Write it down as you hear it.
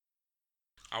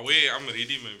Away, I'm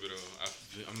ready, my bro.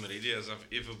 I'm ready as I've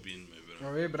ever been, my bro.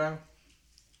 Away, bro.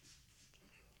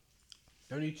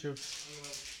 Don't eat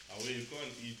chips. Away, you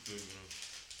can't eat, my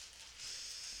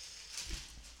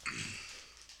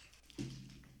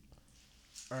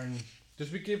bro. And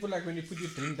just be careful, like when you put your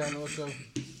drink down, also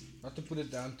not to put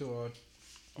it down too hard,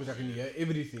 because I can hear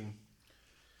everything.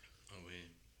 Away.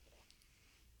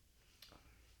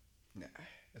 Nah,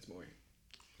 that's more.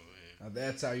 Away. Now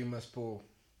that's how you must pour.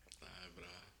 Nah,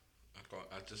 bro.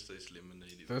 I just taste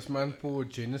lemonade. First man pour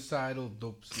genocidal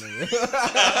dops.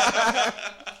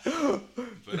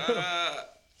 But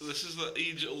this is the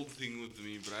age-old thing with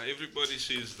me, bro. Everybody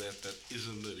says that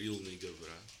isn't the real nigga,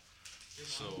 bro.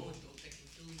 So.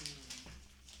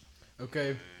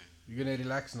 Okay, you're gonna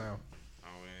relax now.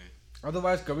 Away.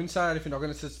 Otherwise, go inside if you're not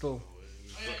gonna sit still.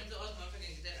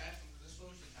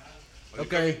 Are you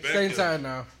Okay, coming back stay here? inside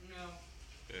now.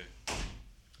 Okay.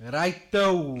 Right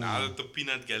though. Now that the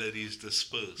peanut gallery is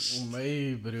dispersed.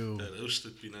 My bro. The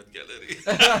roasted peanut gallery.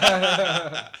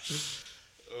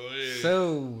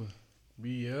 So,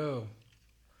 we here.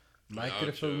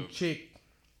 Microphone check.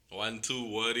 1, 2,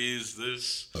 what is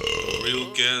this? The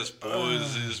Realcast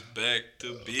boys is back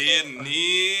to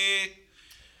Benny.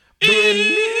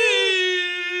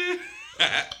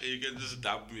 You can just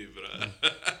dub me, bro.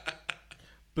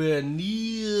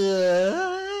 Benny.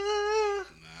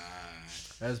 Nah.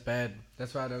 That's bad.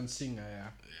 That's why I don't sing. Yeah, Yeah,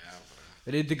 bro.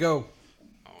 ready to go.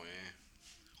 Oh, yeah.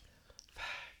 5,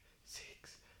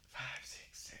 6, 5, 6,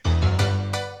 7.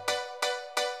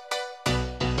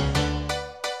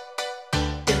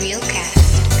 The Realcast.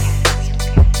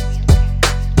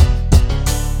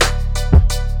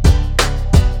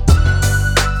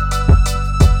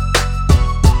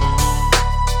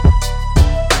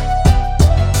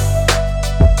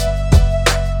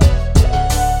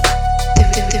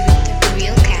 The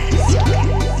Realcast.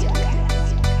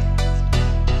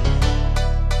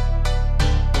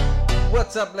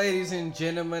 What's up, ladies and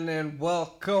gentlemen, and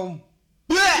welcome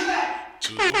back.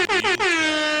 To the Realcast.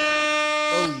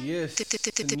 Oh yes, The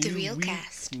new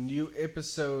Realcast. week, new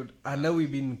episode. I know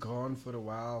we've been gone for a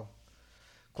while,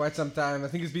 quite some time. I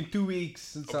think it's been 2 weeks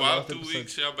since our About last 2 episode.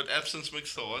 weeks, yeah, but absence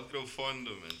makes the heart grow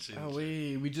fonder, man. Seems. Oh,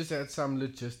 we just had some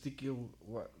logistics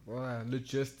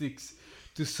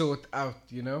to sort out,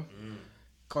 you know,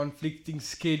 conflicting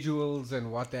schedules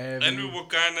and what have And you. we were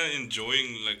kind of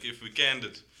enjoying, like, if we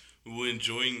candid, we were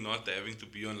enjoying not having to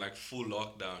be on, like, full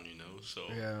lockdown, you know. So,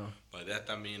 Yeah, by that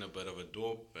I mean a bit of a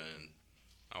dope and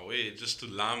away, just to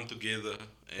lamb together.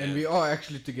 and we are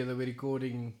actually together. We're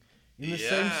recording in the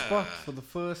same Yeah. spot for the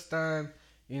first time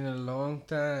in a long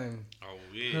time.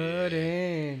 away.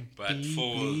 Hurting But for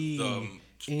deeply the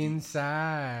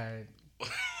inside.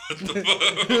 what the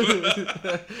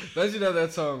fuck? Don't you know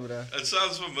that song, bro? It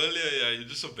sounds familiar, yeah. You're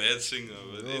just a bad singer,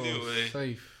 but anyway.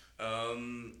 Safe.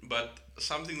 But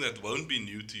something that won't be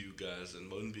new to you guys and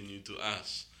won't be new to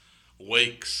us,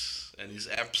 Wakes and his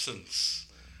absence.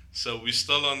 So we're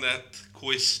still on that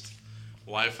quest.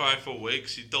 Wi-Fi for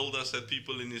Wakes. He told us that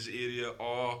people in his area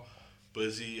are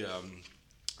busy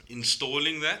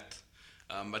installing that.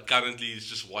 But currently he's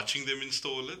just watching them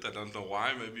install it. I don't know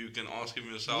why. Maybe you can ask him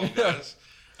yourself, guys.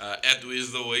 At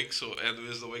Where's the Wakes or at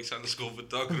Where's the Wakes _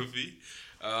 photography.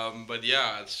 But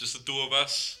yeah, it's just the two of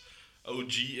us.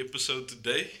 OG episode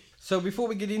today. So before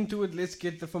we get into it, let's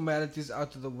get the formalities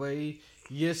out of the way.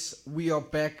 Yes, we are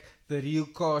back, the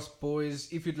Realcast boys.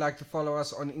 If you'd like to follow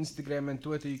us on Instagram and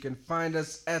Twitter, you can find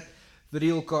us at the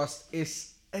Realcast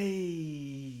SA.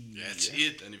 That's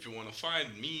it. And if you want to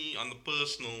find me on the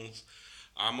personals,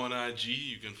 I'm on IG.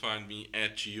 You can find me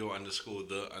at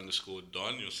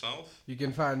Geo_the_Don yourself. You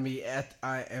can find me at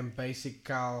I am Basic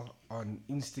Carl on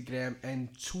Instagram and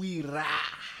Twitter.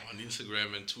 On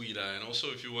Instagram and Twitter. And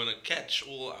also, if you want to catch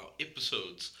all our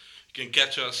episodes, you can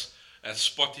catch us at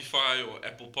Spotify or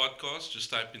Apple Podcasts. Just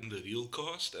type in the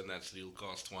Realcast, and that's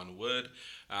Realcast one word.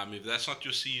 If that's not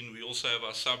your scene, we also have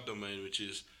our subdomain, which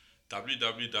is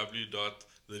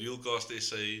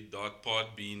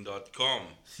www.therealcastsa.podbean.com.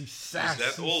 Is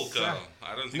that all, Carl?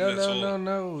 I don't think that's all.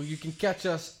 No. You can catch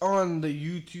us on the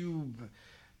YouTube.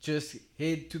 Just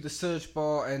head to the search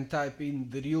bar and type in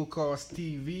the Realcast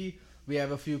TV. We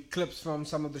have a few clips from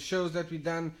some of the shows that we've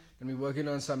done, and we're working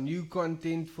on some new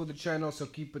content for the channel, so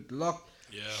keep it locked.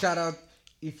 Yeah. Shout out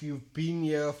if you've been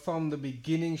here from the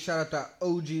beginning. Shout out to our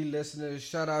OG listeners.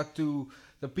 Shout out to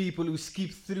the people who skip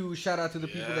through. Shout out to the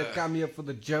people that come here for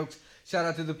the jokes. Shout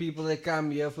out to the people that come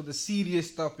here for the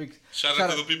serious topics. Shout out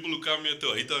to the people who come here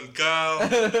to hate on Carl.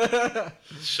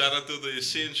 Shout out to the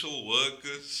essential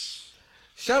workers.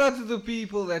 Shout out to the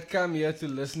people that come here to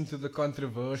listen to the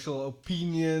controversial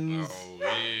opinions. Oh,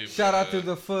 yeah, Shout out to bruh.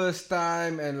 the first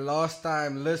time and last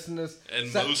time listeners. And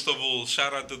Sa- most of all,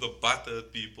 shout out to the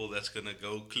butthurt people that's gonna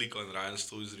go click on Ryan's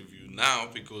Toys review now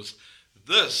because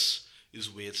this is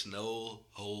where it's no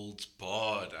holds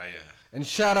barred. and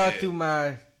shout out Yeah. to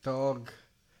my dog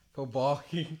for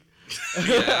barking.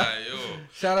 Yeah, yo.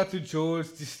 Shout out to George,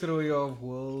 Destroyer of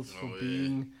Worlds, for Oh, yeah.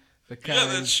 being the Yeah,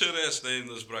 kind. that shit ass name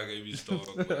this bra gave his dog,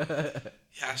 bro.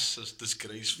 Yes, it's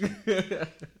disgraceful.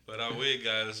 But away,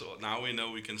 guys, now we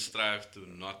know we can strive to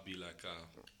not be like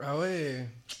Oh, yeah.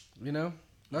 You know,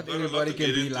 not We've got a lot everybody to can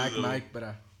get be into, like though. Mike,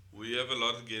 bruh. We have a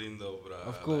lot to get in though, bro.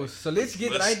 Of course. So let's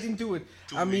get right into it.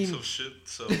 Two I weeks mean, of shit,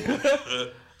 so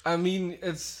I mean,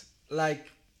 it's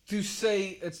like to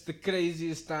say it's the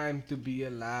craziest time to be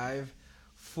alive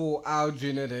for our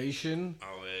generation.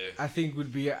 oh yeah. I think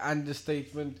would be an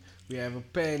understatement. We have a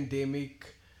pandemic,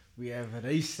 we have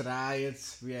race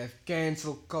riots, we have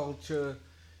cancel culture.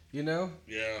 You know,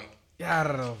 Yeah.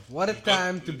 yeah, what a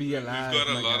time to be alive. We've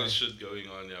got a my lot guy. of shit going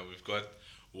on. Yeah, we've got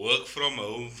work from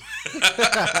home,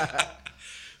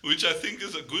 which I think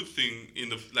is a good thing. In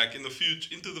the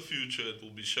future, into the future, it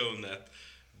will be shown that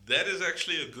that is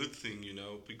actually a good thing. You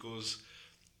know, because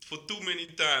for too many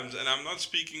times, and I'm not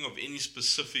speaking of any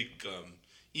specific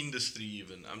industry.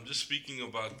 Even I'm just speaking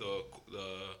about the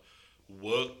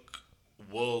work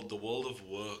world, the world of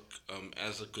work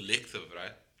as a collective,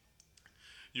 right?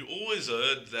 You always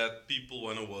heard that people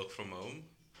want to work from home,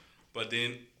 but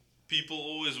then people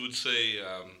always would say,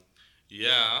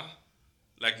 yeah,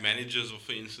 like managers or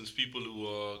for instance, people who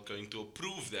are going to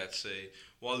approve that say,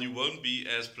 well, you won't be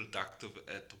as productive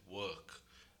at work,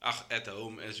 at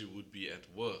home as you would be at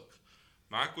work.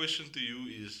 My question to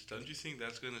you is, don't you think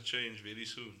that's going to change very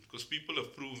soon? Because people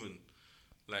have proven,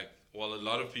 a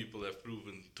lot of people have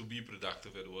proven to be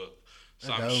productive at work.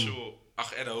 So At I'm home. sure,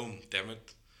 at home, damn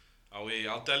it. Oh, wait,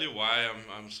 I'll tell you why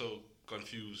I'm so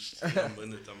confused. In a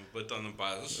minute, I'm a bit on the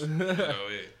buzz. Oh,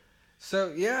 yeah.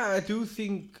 So yeah, I do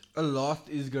think a lot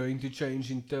is going to change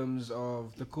in terms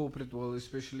of the corporate world,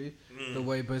 especially the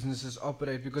way businesses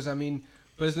operate. Because I mean,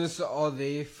 businesses are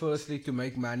there firstly to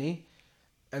make money,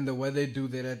 and the way they do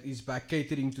that is by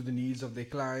catering to the needs of their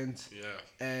clients. Yeah.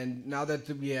 And now that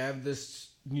we have this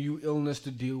new illness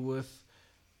to deal with,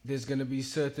 there's going to be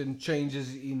certain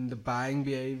changes in the buying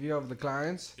behavior of the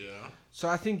clients. Yeah. So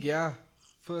I think, yeah,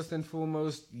 first and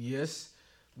foremost, yes,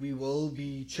 we will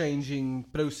be changing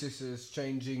processes,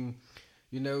 changing,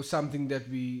 something that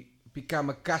we become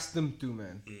accustomed to,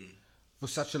 man, for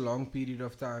such a long period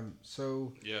of time.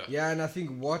 So, Yeah. and I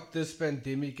think what this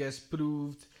pandemic has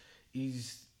proved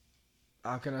is,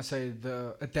 how can I say,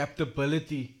 the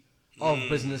adaptability of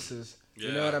businesses. You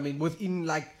know Yeah. what I mean? Within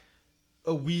like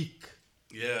a week,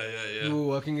 Yeah. you were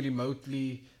working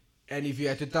remotely, and if you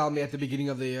had to tell me at the beginning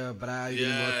of the year, bruh, you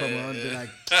didn't work from home, I'd be like,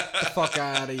 the fuck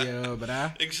out of here,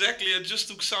 bruh. Exactly. It just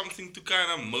took something to kind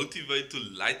of motivate to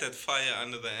light that fire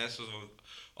under the asses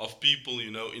of people,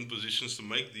 in positions to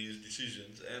make these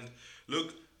decisions. And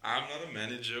look, I'm not a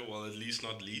manager. Well, at least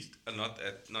not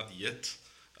yet.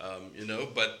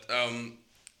 But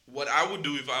what I would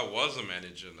do if I was a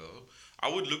manager, though, I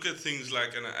would look at things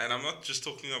like, and I'm not just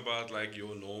talking about like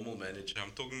your normal manager.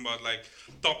 I'm talking about like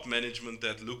top management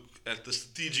that look at the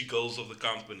strategic goals of the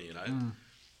company, right?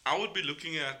 I would be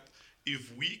looking at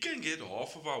if we can get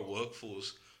half of our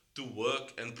workforce to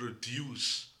work and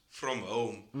produce from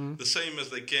home, the same as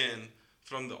they can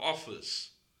from the office,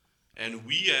 and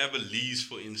we have a lease,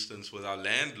 for instance, with our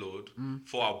landlord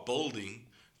for our building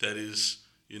that is,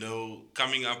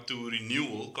 coming up to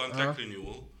contract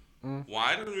renewal.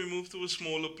 Why don't we move to a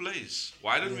smaller place?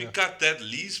 Why don't we cut that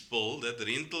lease bill, that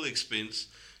rental expense,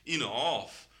 in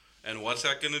half? And what's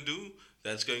that going to do?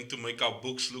 That's going to make our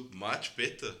books look much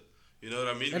better. You know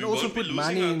what I mean? And We also won't be put losing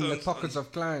money out in the on- pockets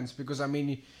of clients, because I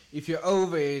mean, if your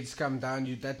overheads come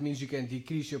down, that means you can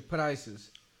decrease your prices.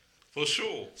 For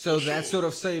sure. So for that sure. sort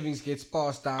of savings gets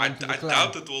passed down I to the doubt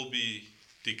client. it will be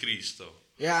decreased though.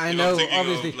 Yeah, I I'm know, thinking of,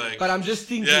 obviously, like- but I'm just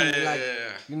thinking,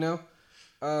 Yeah. you know,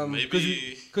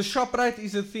 Maybe- because Shoprite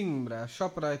is a thing, bruh.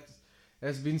 Shoprite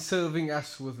has been serving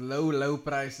us with low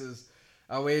prices.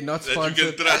 We're not That you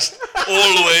sponsored. can trust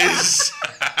always.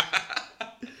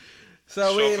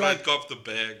 So we're Shoprite cop the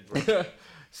bag, bro.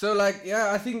 So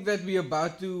I think that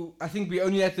I think we're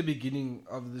only at the beginning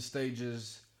of the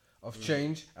stages of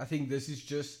change. I think this is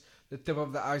just the tip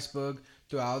of the iceberg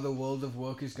to how the world of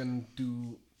work is going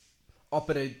to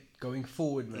operate going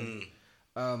forward, man.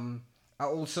 I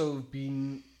also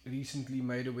been recently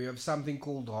made aware of something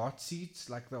called hot seats,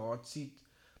 like the hot seat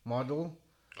model.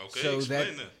 Okay, So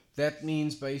explain that. that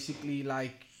means basically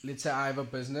like let's say I have a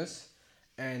business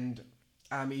and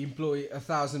I employ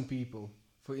 1,000 people,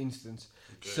 for instance.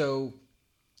 Okay. So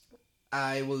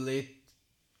I will let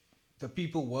the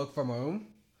people work from home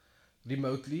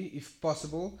remotely if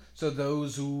possible. So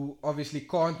those who obviously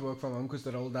can't work from home because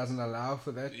the role doesn't allow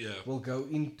for that Yeah. will go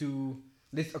into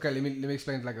let me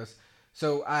explain it like this.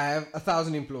 So I have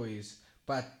 1,000 employees,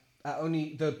 but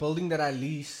the building that I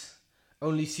lease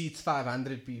only seats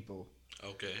 500 people.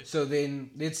 Okay. So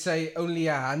then let's say only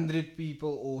 100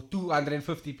 people or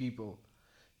 250 people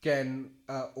can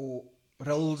or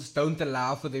roles don't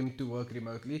allow for them to work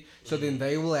remotely. So then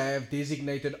they will have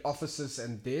designated offices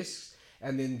and desks,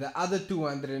 and then the other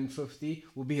 250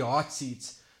 will be hot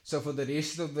seats. So for the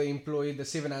rest of the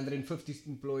 750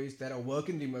 employees that are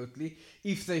working remotely,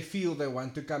 if they feel they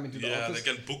want to come into the Yeah, they office,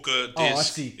 can book a oh, hot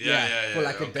desk. seat, Yeah, yeah, for yeah.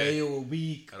 like a Okay. day or a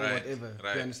week or Right, whatever.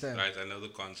 right, You understand? right. I know the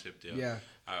concept. Yeah, Yeah.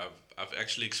 I've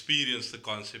actually experienced the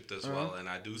concept as well, and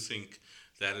I do think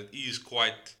that it is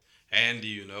quite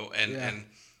handy, and Yeah. and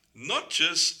not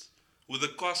just with the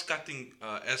cost cutting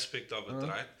aspect of it,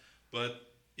 right? But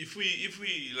if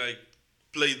we like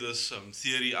play this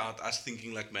theory out, us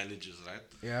thinking like managers, right?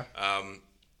 Yeah.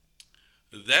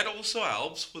 That also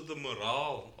helps with the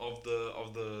morale of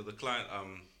the client,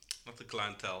 not the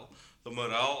clientele, the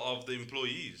morale of the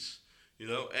employees,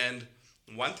 and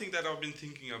one thing that I've been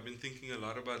thinking a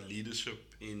lot about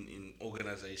leadership in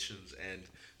organizations and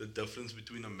the difference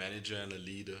between a manager and a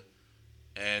leader.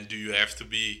 And do you have to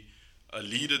be a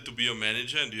leader to be a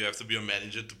manager, and do you have to be a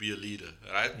manager to be a leader,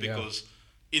 right? Yeah. Because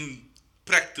in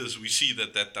practice, we see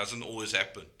that that doesn't always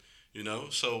happen,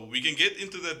 So we can get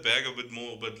into that bag a bit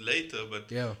more, but later. But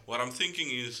Yeah. what I'm thinking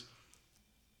is,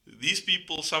 these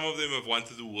people, some of them have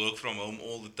wanted to work from home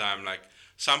all the time. Like,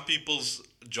 some people's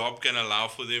job can allow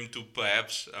for them to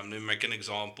perhaps, let me make an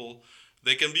example.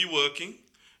 They can be working,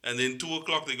 and then 2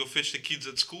 o'clock they go fetch the kids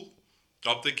at school,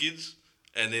 drop the kids,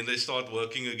 and then they start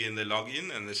working again. They log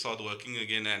in and they start working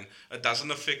again, and it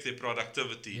doesn't affect their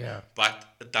productivity, Yeah.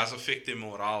 but it does affect their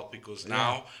morale, because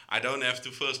now I don't have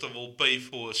to first of all pay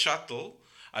for a shuttle.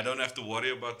 I don't have to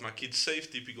worry about my kid's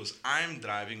safety because I'm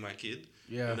driving my kid,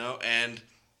 Yeah. and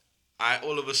I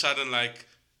all of a sudden, like,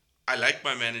 I like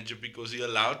my manager because he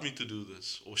allowed me to do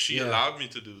this, or she Yeah. allowed me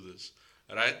to do this,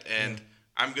 right? And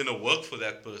I'm gonna work for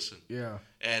that person. Yeah.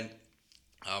 And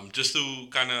just to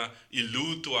kind of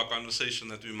allude to our conversation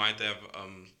that we might have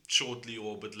shortly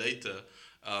or a bit later,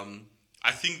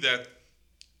 I think that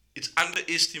it's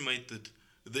underestimated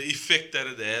the effect that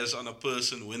it has on a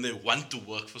person when they want to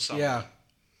work for someone. Yeah.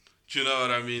 Do you know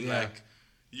what I mean? Yeah. Like,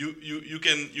 you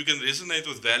can resonate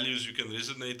with values, you can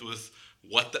resonate with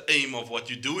what the aim of what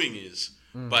you're doing is.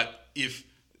 But if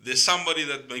there's somebody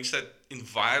that makes that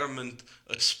environment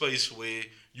a space where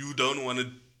you don't want to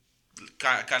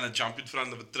kind of jump in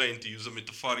front of a train, to use a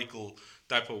metaphorical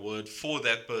type of word, for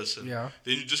that person, Yeah.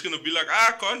 then you're just gonna be like,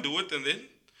 I can't do it,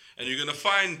 and you're gonna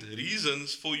find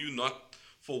reasons for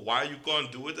why you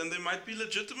can't do it, and there might be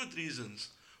legitimate reasons.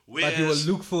 But you will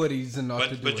look for a reason not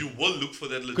to do but it. you will look for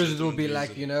that legitimate Because it will be reason.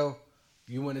 like,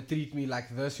 you want to treat me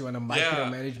like this, you want to Yeah,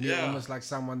 micromanage me yeah. almost like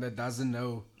someone that doesn't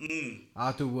know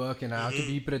how to work and how to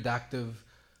be productive,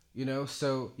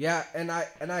 So, yeah, and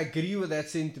I agree with that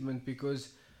sentiment, because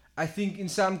I think in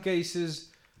some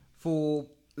cases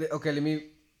okay,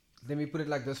 let me put it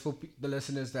like this for the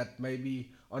listeners that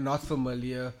maybe are not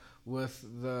familiar with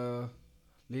the,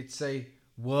 let's say,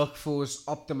 workforce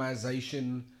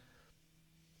optimization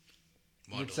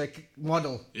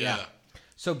model. Yeah.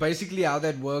 So basically, how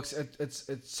that works, it's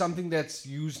something that's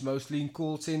used mostly in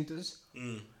call centers.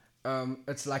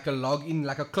 It's like a login,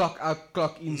 like a clock out,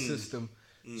 clock in system.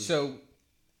 So,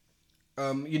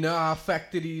 you know how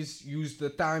factories use the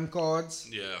time cards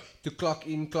Yeah. to clock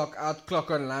in, clock out,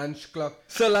 clock on lunch, clock.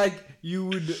 So like you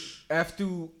would have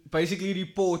to basically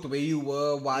report where you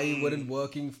were, why you weren't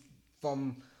working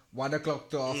from 1 o'clock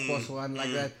to 1:30,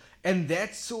 like that. And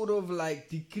that sort of like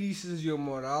decreases your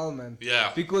morale, man.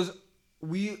 Yeah. Because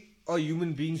we are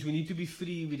human beings. We need to be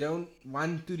free. We don't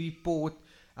want to report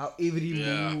our every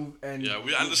move. And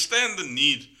we understand the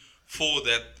need for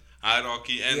that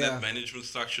hierarchy and Yeah. that management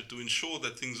structure to ensure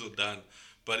that things are done.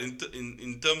 But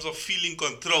in terms of feeling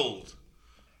controlled,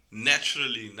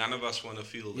 naturally, none of us want to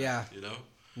feel that, Yeah.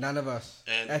 None of us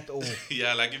And at all.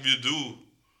 yeah, like if you do,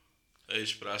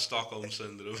 Stockholm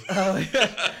syndrome.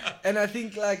 And I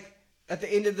think like at the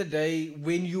end of the day,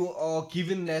 when you are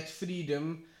given that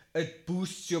freedom, it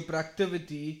boosts your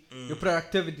productivity. Your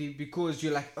productivity, because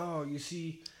you're like, oh, you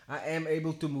see, I am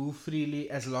able to move freely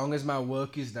as long as my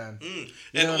work is done. You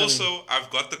And know what I also, mean? I've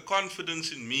got the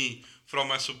confidence in me from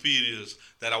my superiors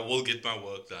that I will get my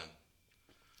work done.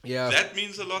 Yeah. That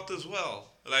means a lot as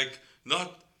well. Like,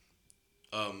 not,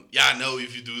 yeah, no,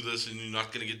 if you do this and you're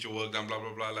not going to get your work done, blah,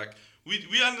 blah, blah. Like,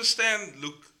 we understand,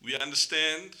 look, we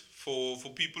understand for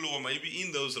people who are maybe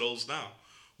in those roles now,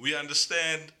 we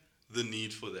understand the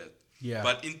need for that. Yeah.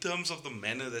 But in terms of the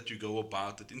manner that you go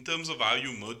about it, in terms of how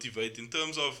you motivate, in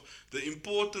terms of the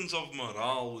importance of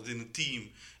morale within a team,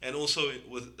 and also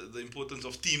with the importance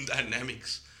of team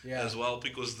dynamics Yeah. as well,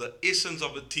 because the essence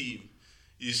of a team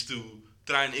is to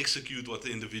try and execute what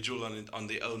the individual on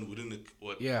their own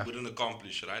wouldn't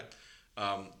accomplish, right?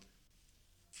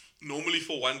 Normally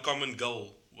for one common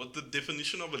goal, what the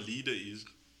definition of a leader is,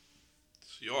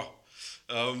 yeah,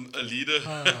 a leader.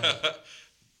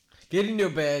 Get in your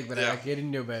bag, bro. Yeah. Get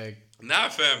in your bag. Now,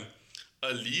 fam,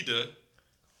 a leader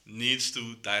needs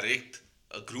to direct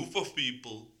a group of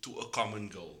people to a common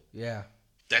goal. Yeah.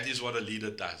 That is what a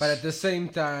leader does. But at the same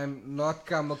time, not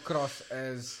come across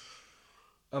as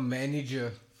a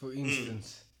manager, for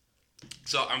instance.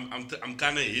 So I'm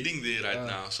kind of heading there right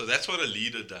now. So that's what a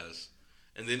leader does.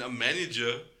 And then a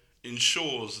manager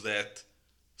ensures that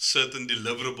certain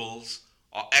deliverables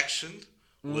are actioned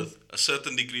with a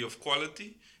certain degree of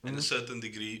quality and a certain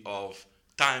degree of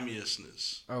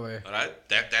timeousness. Oh, yeah. All right?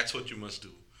 That's what you must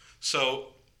do.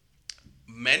 So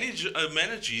a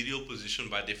managerial position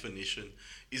by definition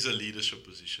is a leadership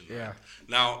position. Right? Yeah.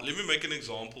 Now, let me make an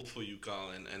example for you,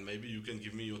 Carl, and maybe you can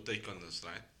give me your take on this,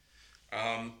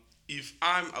 right? If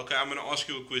I'm going to ask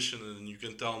you a question and you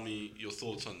can tell me your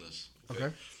thoughts on this.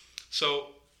 Okay. So,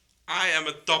 I am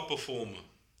a top performer,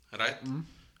 right?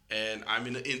 And I'm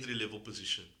in an entry level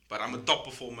position, but I'm a top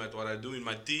performer at what I do in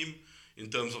my team in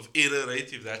terms of error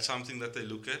rate, if that's something that they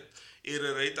look at.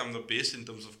 Error rate, I'm the best. In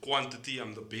terms of quantity,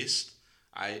 I'm the best.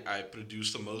 I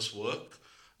produce the most work.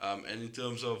 And in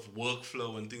terms of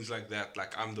workflow and things like that,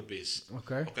 like I'm the best.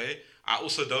 Okay. Okay. I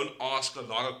also don't ask a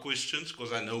lot of questions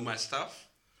because I know my stuff.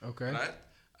 Okay.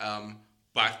 Right.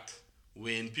 But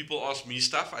when people ask me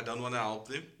stuff, I don't want to help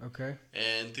them. Okay.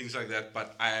 And things like that.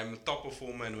 But I am a top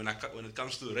performer, and when it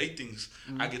comes to ratings,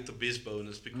 I get the best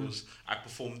bonus because I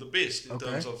perform the best in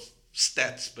terms of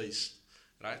stats based.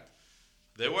 Right.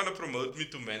 They want to promote me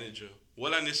to manager.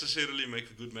 Will I necessarily make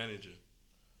a good manager?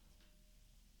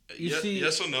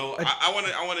 Yes or no? I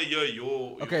want to hear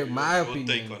your my your opinion.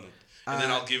 take on it, and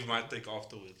then I'll give my take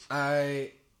afterwards.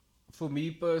 For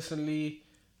me personally,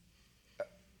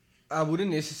 I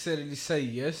wouldn't necessarily say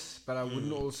yes, but I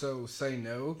wouldn't also say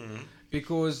no,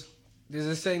 because there's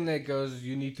a saying that goes,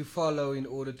 you need to follow in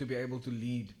order to be able to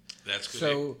lead. That's correct.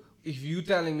 So if you're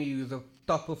telling me you're the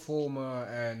top performer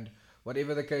and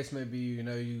whatever the case may be,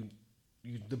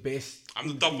 you're the best. I'm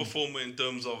the top performer in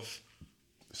terms of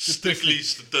strictly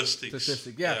statistics.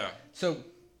 Yeah. So,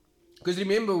 because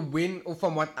remember,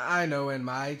 from what I know and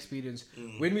my experience,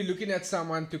 when we're looking at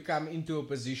someone to come into a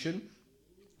position,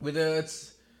 whether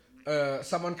it's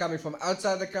someone coming from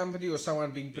outside the company or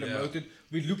someone being promoted,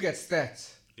 we look at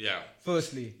stats. Yeah.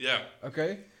 Firstly. Yeah.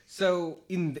 Okay. So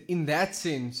in that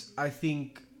sense, I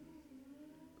think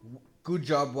good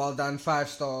job, well done, 5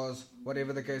 stars,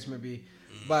 whatever the case may be.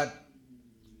 But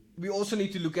we also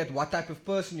need to look at what type of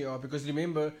person you are, because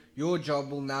remember, your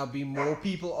job will now be more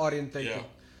people orientated. Yeah.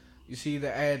 You see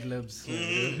the ad libs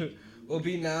will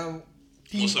be now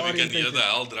team Also, we can orientated. hear the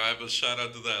L drivers. Shout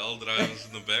out to the L drivers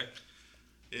in the back.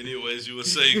 Anyways, you were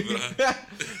saying,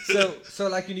 bro. so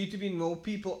like you need to be more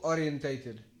people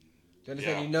orientated. Do you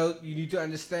understand? Yeah. You need to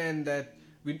understand that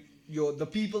the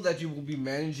people that you will be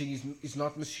managing is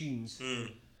not machines.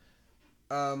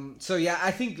 So yeah,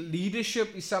 I think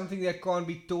leadership is something that can't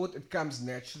be taught. It comes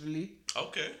naturally.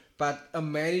 Okay. But a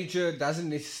manager doesn't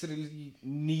necessarily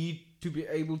need to be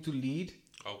able to lead.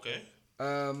 Okay.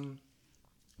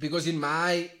 Because in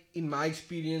my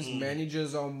experience,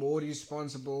 managers are more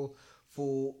responsible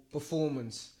for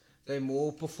performance. They're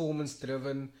more performance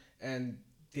driven, and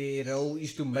their role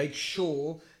is to make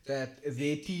sure that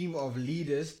their team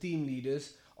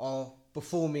leaders, are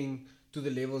performing to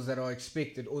the levels that are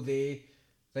expected, or they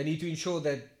need to ensure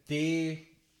that their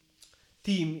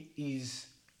team is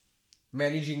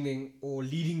managing them or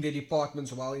leading their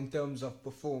departments well in terms of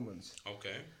performance.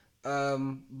 Okay.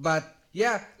 But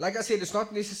yeah, like I said, it's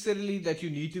not necessarily that you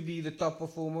need to be the top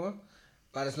performer,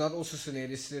 but it's not also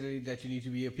necessarily that you need to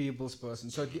be a people's person.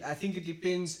 So I think it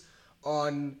depends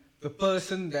on the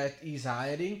person that is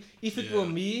hiring. If it were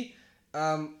me,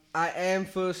 I am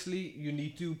firstly, you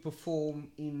need to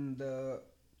perform in the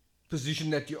position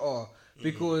that you are,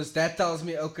 because that tells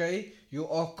me, okay, you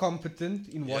are competent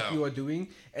in what you are doing,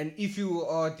 and if you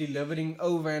are delivering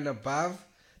over and above,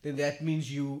 then that means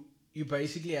you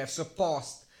basically have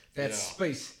surpassed that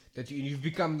space that you've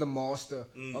become the master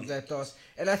of that task.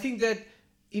 And I think that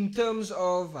in terms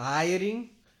of hiring,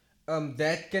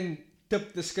 that can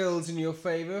tip the scales in your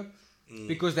favor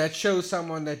because that shows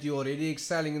someone that you're already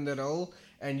excelling in the role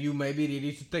and you may be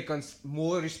ready to take on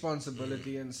more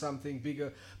responsibility and something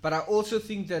bigger. But I also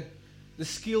think that the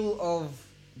skill of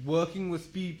working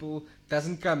with people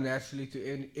doesn't come naturally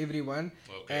to everyone,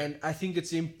 Okay. and I think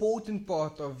it's an important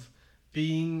part of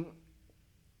being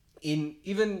in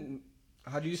even,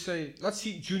 how do you say, let's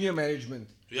see, junior management.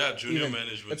 Yeah, junior Even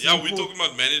management. it's Yeah, we're important. talking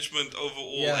about management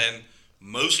overall Yeah. and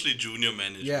mostly junior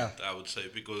management, Yeah. I would say,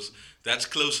 because that's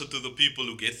closer to the people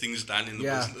who get things done in the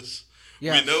Yeah. business. We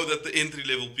Yes. know that the entry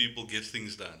level people get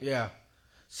things done. Yeah.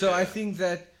 So I Yeah. think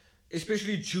that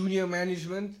especially junior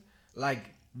management, like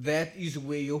that is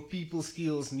where your people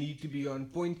skills need to be on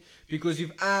point. Because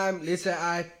if let's say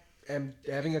I am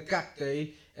having a cut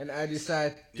day and I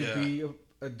decide to Yeah. be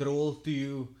a droll to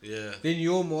you, Yeah. then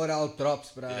your morale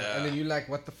drops, bro. Yeah. And then you're like,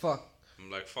 what the fuck? I'm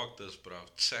like, fuck this, bro.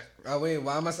 Check. Oh wait,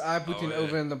 why must I put Oh, in yeah.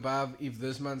 over and above if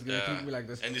this man's gonna Yeah. treat me like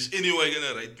this? And he's anyway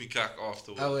gonna rate me cack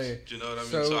afterwards. Oh, yeah. Do you know what I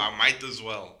mean? So- So I might as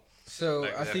well. So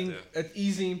Like I that, think yeah. it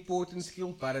is an important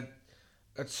skill, but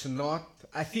it's not.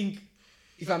 I think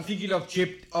if I'm thinking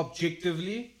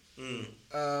objectively,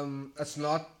 it's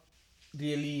not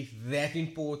really that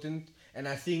important, and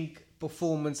I think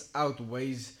performance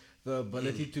outweighs the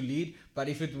ability to lead. But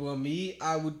if it were me,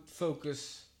 I would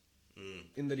focus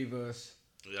in the reverse.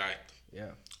 Right.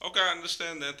 Yeah. Okay, I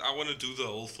understand that. I want to do the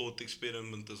whole thought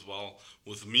experiment as well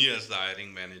with me as the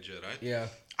hiring manager, right? Yeah.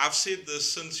 I've said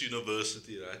this since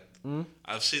university, right?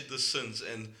 I've said this since,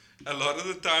 and a lot of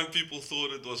the time people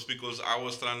thought it was because I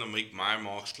was trying to make my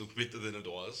marks look better than it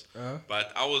was. Uh-huh.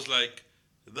 But I was like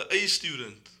the A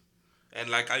student, and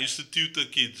like I used to tutor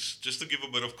kids. Just to give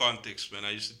a bit of context, man,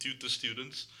 I used to tutor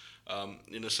students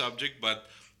in a subject, but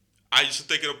I used to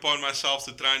take it upon myself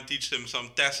to try and teach them some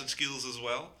tacit skills as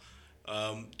well.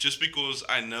 Just because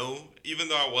I know, even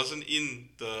though I wasn't in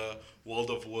the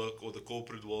world of work or the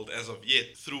corporate world as of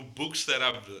yet, through books that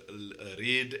I've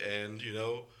read and,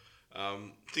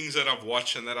 things that I've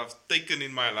watched and that I've taken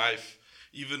in my life,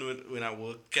 even when I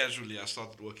worked casually, I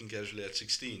started working casually at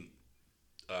 16.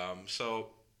 So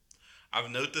I've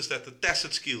noticed that the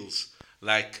tacit skills,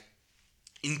 like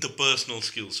interpersonal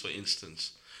skills, for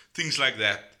instance, things like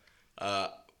that,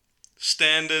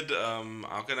 standard,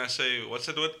 how can I say, what's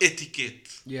that word? Etiquette.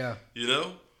 Yeah. You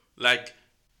know, like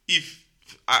if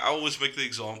I always make the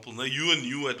example, now you and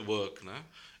you at work, nah,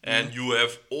 and you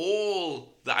have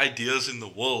all the ideas in the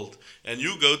world, and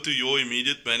you go to your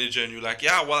immediate manager and you're like,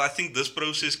 yeah, well, I think this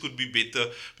process could be better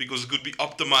because it could be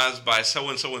optimized by so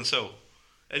and so and so,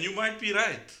 and you might be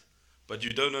right, but you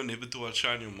don't know never to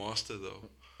outshine your master though.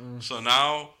 So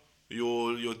now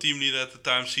your team leader at the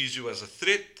time sees you as a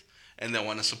threat and they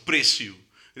want to suppress you.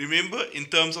 Remember, in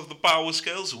terms of the power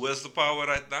scales, who has the power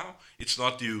right now? It's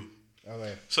not you.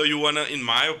 Okay. So you want to, in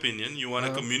my opinion, you want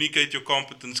to communicate your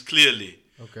competence clearly,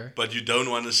 Okay. but you don't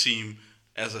want to seem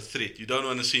as a threat. You don't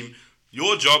want to seem,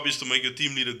 your job is to make your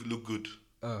team leader look good.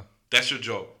 That's your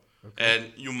job.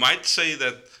 And you might say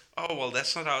that, oh, well,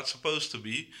 that's not how it's supposed to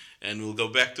be. And we'll go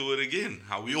back to it again.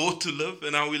 How we ought to live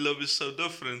and how we live is so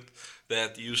different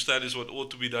that you studies what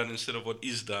ought to be done instead of what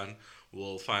is done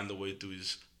will find the way to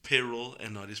his peril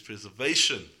and not his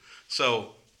preservation.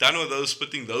 So, done with those,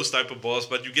 spitting those type of bars,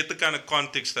 but you get the kind of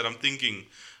context that I'm thinking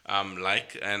and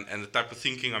the type of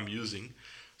thinking I'm using.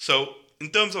 So, in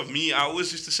terms of me, I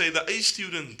always used to say the A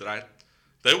student, right,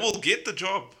 they will get the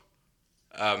job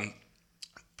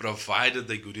provided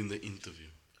they're good in the interview.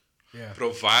 Yeah.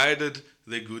 Provided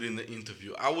they're good in the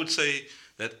interview. I would say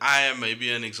that I am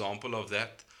maybe an example of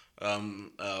that.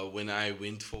 When I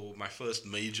went for my first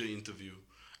major interview,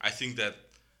 I think that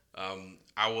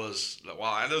I was, well,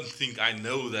 I don't think I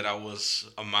know that I was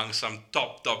among some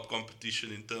top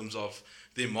competition in terms of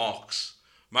their marks.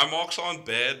 My marks aren't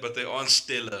bad, but they aren't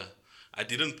stellar. I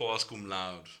didn't pass cum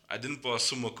laude. I didn't pass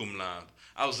summa cum laude.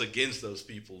 I was against those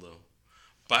people though.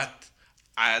 But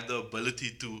I had the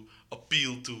ability to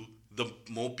appeal to the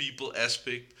more people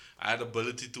aspect. I had the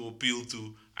ability to appeal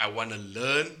to I want to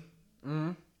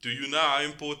learn. Do you know how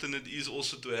important it is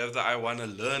also to have the I want to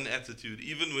learn attitude,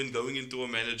 even when going into a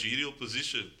managerial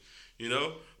position? You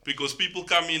know, because people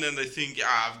come in and they think,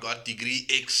 yeah, I've got degree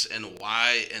X and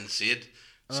Y and Z,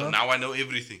 so now I know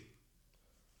everything.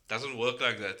 Doesn't work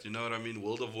like that. You know what I mean?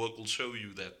 World of Work will show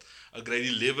you that a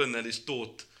grade 11 that is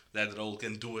taught that role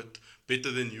can do it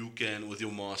better than you can with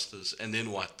your masters. And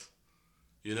then what?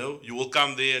 You know, you will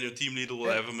come there and your team leader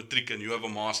will have a matric and you have a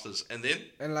master's. And then?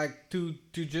 And like to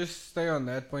just stay on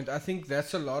that point, I think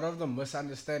that's a lot of the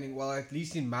misunderstanding. Well, at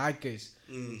least in my case,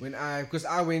 when because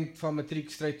I went from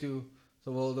matric straight to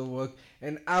the world of work.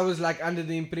 And I was like under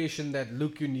the impression that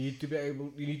look, you need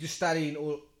to study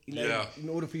Yeah. in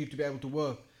order for you to be able to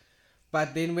work.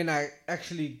 But then when I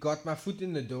actually got my foot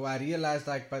in the door, I realized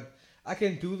like, but I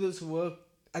can do this work.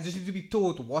 I just need to be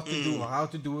taught what to do, how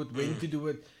to do it, when to do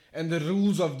it, and the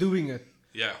rules of doing it.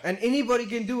 Yeah. And anybody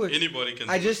can do it. Anybody can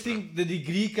I do just it, think the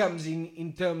degree comes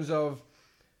in terms of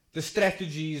the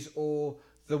strategies or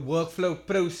the workflow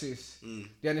process. Do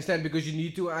you understand? Because you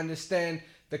need to understand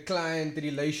the client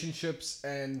relationships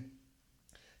and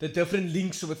the different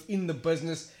links within the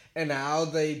business and how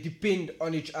they depend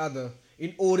on each other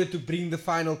in order to bring the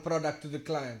final product to the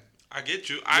client. I get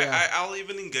you. Yeah. I'll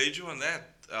even engage you on that.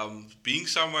 Being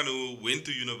someone who went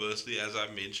to university, as I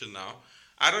mentioned now,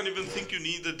 I don't even think you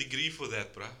need a degree for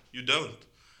that, bruh. You don't.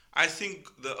 I think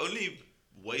the only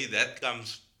way that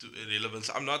comes to relevance,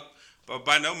 I'm not, but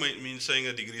by no means saying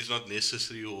a degree is not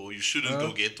necessary or you shouldn't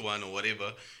go get one or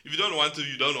whatever. If you don't want to,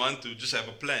 you don't want to. Just have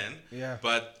a plan. Yeah.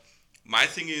 But my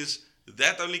thing is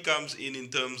that only comes in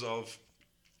terms of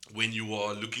when you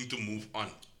are looking to move on,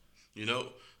 you know.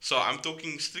 So I'm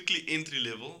talking strictly entry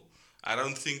level. I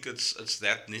don't think it's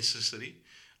that necessary.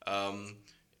 Um,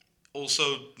 Also,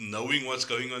 knowing what's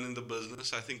going on in the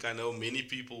business, I think I know many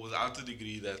people without a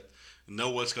degree that know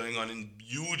what's going on in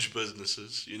huge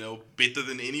businesses, you know, better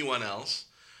than anyone else.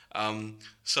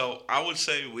 So I would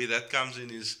say where that comes in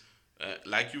is,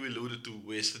 like you alluded to,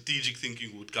 where strategic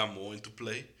thinking would come more into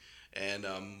play, and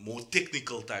more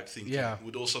technical type thinking Yeah.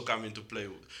 would also come into play.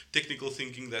 Technical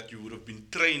thinking that you would have been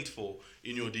trained for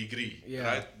in your degree, Yeah.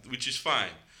 right? Which is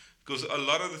fine, because a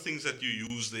lot of the things that you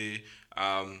use there.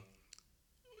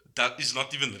 That is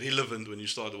not even relevant when you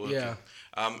start working. Yeah.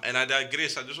 And I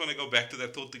digress. I just want to go back to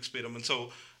that thought experiment.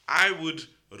 So I would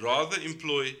rather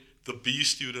employ the B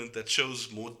student that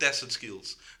shows more tacit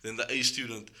skills than the A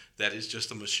student that is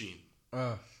just a machine.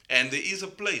 And there is a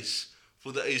place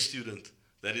for the A student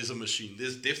that is a machine.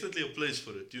 There's definitely a place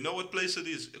for it. You know what place it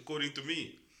is, according to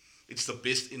me? It's the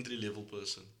best entry-level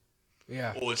person.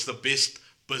 Yeah. Or it's the best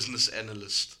business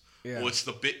analyst. Yeah. Or it's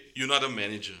the best... You're not a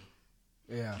manager.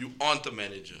 Yeah. You aren't a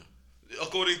manager,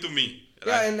 according to me.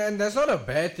 Yeah, Right? and that's not a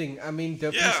bad thing. I mean,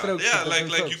 different strokes. for Like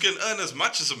different you folks. can earn as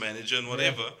much as a manager and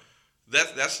whatever.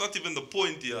 That's not even the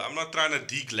point here. I'm not trying to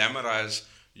de-glamorize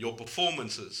your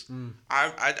performances.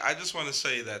 I just want to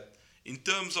say that in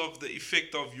terms of the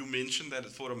effect of, you mentioned that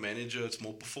for a manager it's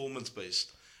more performance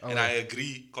based, and I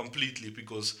agree completely,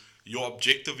 because your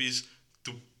objective is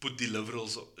to put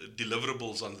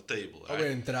deliverables on the table. Right?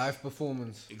 And drive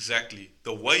performance. Exactly.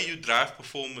 The way you drive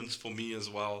performance for me as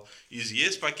well is,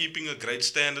 yes, by keeping a great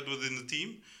standard within the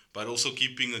team, but also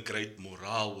keeping a great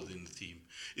morale within the team.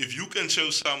 If you can show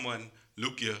someone,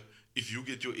 look here, if you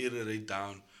get your error rate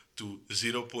down to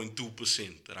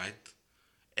 0.2%, right?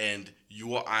 And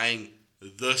you are eyeing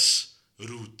this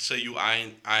route, say you're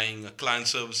eyeing a client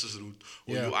services route,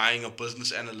 or Yeah. you're eyeing a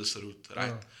business analyst route,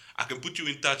 right? I can put you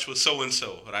in touch with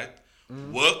so-and-so, right?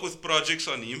 Work with projects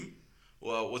on him,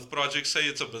 well, with projects, say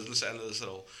it's a business analyst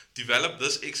role. Develop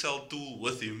this Excel tool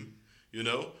with him, you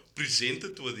know, present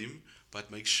it with him,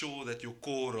 but make sure that your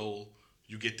core role,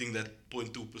 you're getting that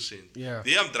 0.2%. Yeah.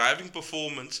 There I'm driving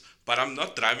performance, but I'm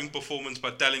not driving performance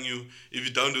by telling you, if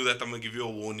you don't do that, I'm going to give you a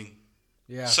warning.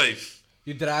 Yeah. Safe.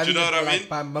 You're driving Do you know it what I like mean?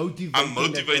 by motivating I'm that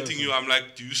motivating person. you. I'm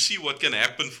like, do you see what can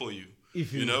happen for you?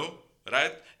 If You you- know,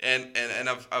 right? And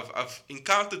I've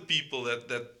encountered people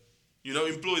that you know,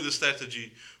 employ the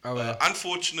strategy. Oh, yeah.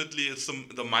 Unfortunately, it's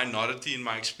the minority in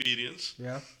my experience.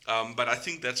 Yeah. But I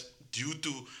think that's due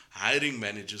to hiring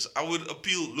managers. I would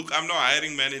appeal. Look, I'm not a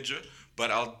hiring manager, but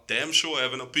I'll damn sure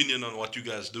have an opinion on what you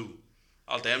guys do.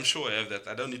 I'll damn sure have that.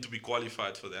 I don't need to be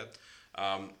qualified for that.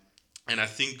 And I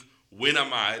think when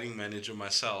I'm a hiring manager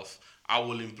myself, I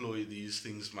will employ these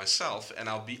things myself, and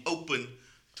I'll be open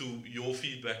to your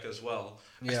feedback as well.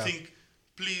 Yeah. I think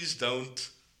please don't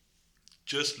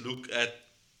just look at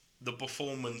the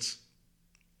performance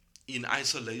in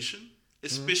isolation,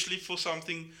 especially for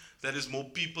something that is more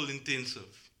people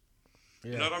intensive.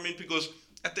 Yeah. You know what I mean? Because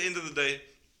at the end of the day,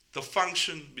 the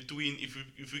function between,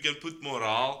 if we can put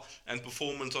morale and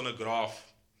performance on a graph,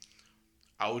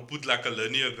 I would put like a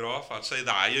linear graph. I'd say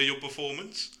the higher your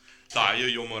performance, the higher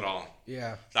your morale.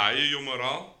 Yeah. The higher your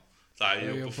morale, the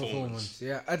higher your performance.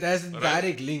 Yeah. It has a Right.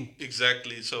 direct link,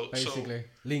 Exactly. So basically.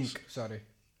 Sorry.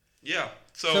 yeah.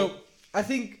 So I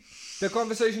think the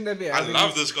conversation that we're I having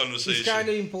love is- this conversation. It's kind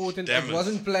of important. Damn it it.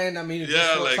 wasn't planned. I mean, it's Yeah,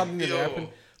 just like, something that yo. happened.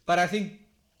 But I think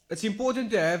it's important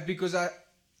to have, because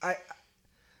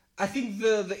I think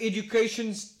the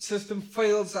education system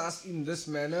fails us in this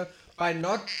manner by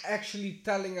not actually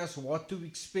telling us what to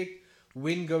expect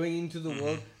when going into the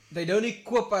work. they don't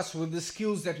equip us with the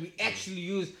skills that we actually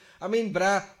use. I mean,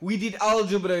 bruh, we did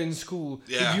algebra in school.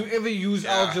 Yeah. Did you ever use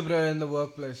Yeah. algebra in the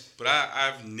workplace?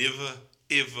 I've never,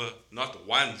 ever, not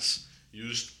once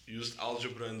used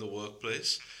algebra in the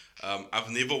workplace. I've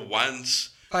never once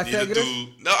needed Pythagoras? to.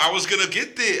 No, I was gonna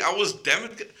get there. I was damn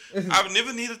it. I've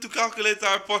never needed to calculate the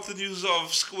hypotenuse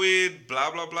of squared,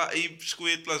 blah blah blah. A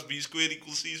squared plus b squared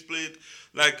equals c squared.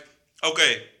 Like,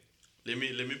 okay, let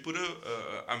me put a.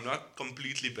 I'm not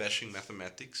completely bashing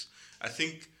mathematics. I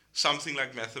think something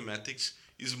like mathematics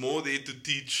is more there to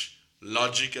teach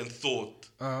logic and thought,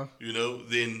 Uh-huh.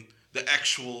 than the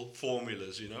actual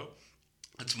formulas,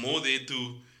 It's more there to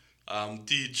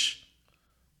teach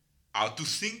how to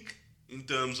think in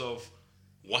terms of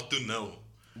what to know.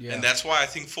 Yeah. And that's why I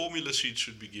think formula sheets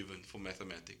should be given for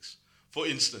mathematics. For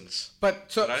instance. But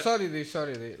Right? sorry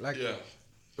there. Like, Yeah.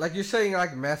 like you're saying,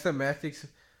 like mathematics,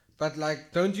 but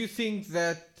like, don't you think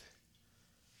that?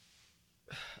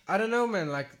 I don't know, man.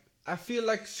 Like, I feel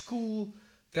like school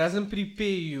doesn't prepare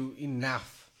you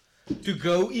enough to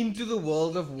go into the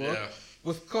world of work Yeah.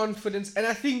 with confidence, and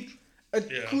I think it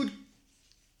Yeah. could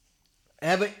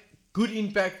have a good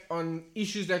impact on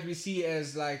issues that we see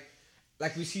as like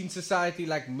we see in society,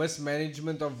 like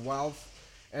mismanagement of wealth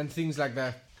and things like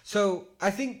that. So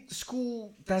I think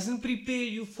school doesn't prepare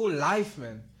you for life,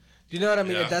 man. Do you know what I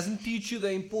mean? Yeah. It doesn't teach you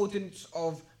the importance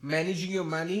of managing your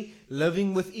money,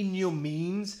 living within your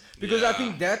means, because I Yeah.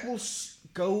 think that will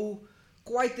go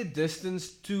quite a distance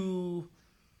to.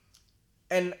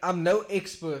 And I'm no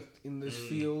expert in this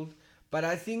field, but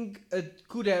I think it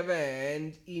could have a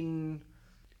hand in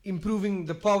improving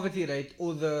the poverty rate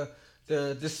or the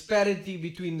disparity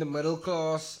between the middle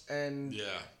class and Yeah.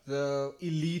 the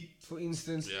elite, for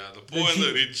instance. Yeah. The poor and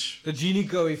the rich. The Gini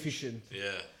coefficient.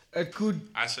 Yeah. It could.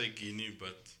 I say Guinea,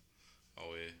 but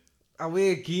yeah.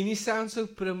 Where Gini sounds so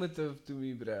primitive to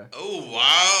me, bruh. Oh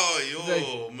wow,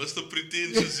 Like- Mr.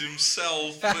 Pretentious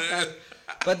himself, man.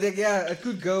 But yeah, it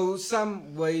could go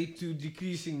some way to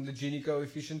decreasing the Gini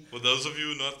coefficient. For those of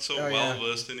you not so Oh, well yeah.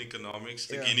 versed in economics,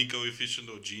 the Yeah. Gini coefficient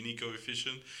or Gini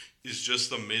coefficient is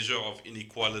just a measure of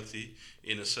inequality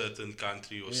in a certain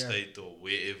country or Yeah. state or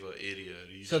wherever area,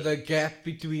 region. So the gap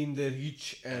between the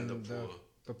rich and, And the poor.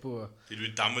 the poor. Did we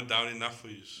dumb it down enough for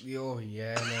you? Oh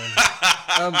yeah, man.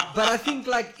 But I think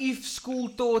like if school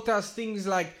taught us things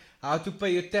like how to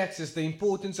pay your taxes, the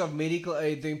importance of medical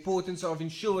aid, the importance of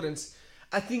insurance,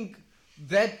 I think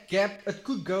that gap it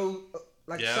could go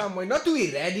Yeah. some way, not to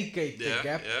eradicate the Yeah,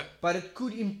 gap, yeah. but it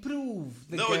could improve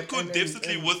the No, gap. it could and-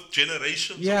 definitely and- with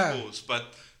generations, Yeah. of course. But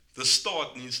the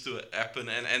start needs to happen.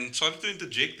 And sorry to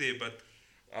interject there, but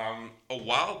a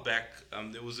while back,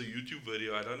 there was a YouTube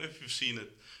video. I don't know if you've seen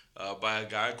it, by a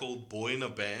guy called Boy in a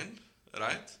Band,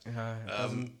 right? It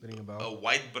doesn't ring a bell. A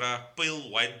white bra, pale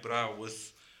white bra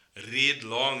with red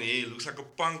long hair. Looks like a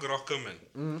punk rocker, man.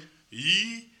 Mm-hmm.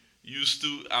 He used to,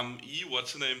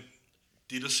 what's the name?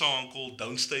 Did a song called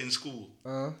Don't Stay in School.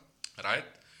 Right?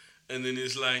 And then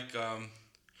he's like,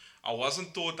 I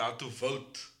wasn't taught how to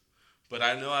vote, but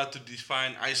I know how to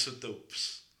define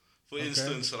isotopes. For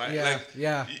instance, right? Yeah, Like,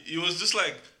 yeah. He was just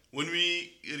like, when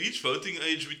we reach voting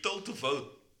age, we're told to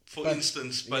vote, for But-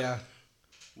 instance, but yeah.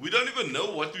 we don't even know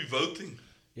what we're voting.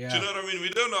 Yeah. Do you know what I mean? We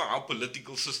don't know how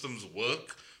political systems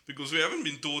work because we haven't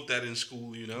been taught that in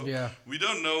school, Yeah. We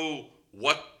don't know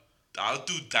how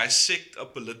to dissect a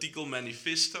political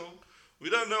manifesto. We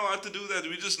don't know how to do that.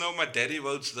 We just know my daddy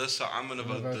votes this, so I'm gonna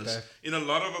vote vote this. that. In a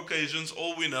lot of occasions,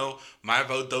 all we know, my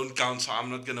vote don't count, so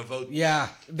I'm not gonna vote. Yeah,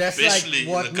 that's Especially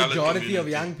like what in the colored majority of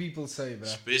community. young people say, bro.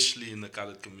 Especially in the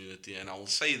colored community, and I will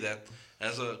say that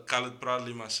as a colored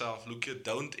proudly myself. Look here,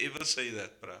 don't ever say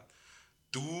that, bruh.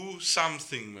 Do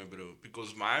something, my bro,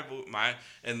 because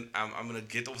and I'm gonna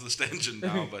get off this tangent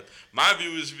now, but my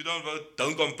view is if you don't vote,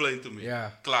 don't complain to me. Yeah.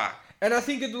 Klaar. And I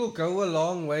think it will go a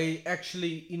long way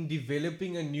actually in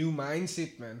developing a new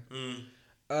mindset, man.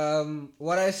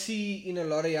 What I see in a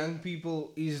lot of young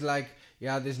people is like,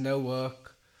 yeah, there's no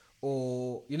work,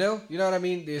 or you know what I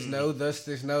mean. There's no this,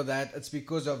 there's no that. It's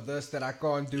because of this that I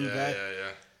can't do that.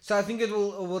 Yeah. So I think it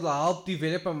will help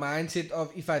develop a mindset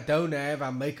of if I don't have, I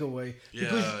make a way.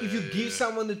 Because if you give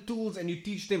someone the tools and you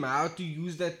teach them how to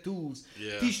use that tools,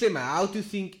 Yeah. teach them how to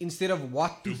think instead of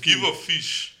what to You think. give a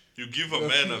fish. You give a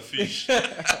man a fish.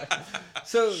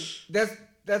 So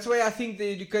that's why I think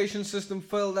the education system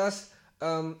failed us,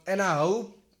 and I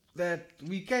hope that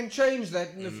we can change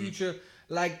that in the future.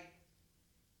 Like,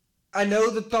 I know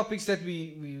the topics that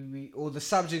we or the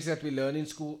subjects that we learn in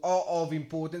school are of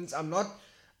importance. I'm not,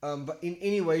 but in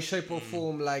any way, shape, or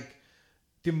form, like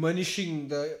diminishing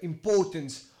the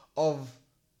importance of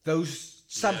those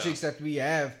subjects that we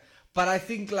have. But I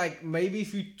think like maybe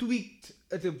if you tweaked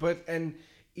it a bit and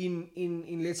in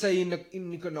let's say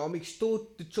in economics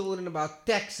taught the children about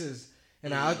taxes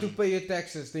and how to pay your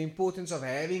taxes, the importance of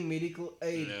having medical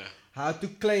aid, Yeah. how to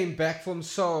claim back from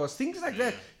SARS, things like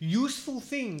that, useful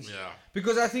things. Yeah.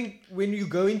 Because I think when you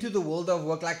go into the world of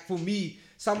work, like for me,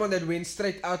 someone that went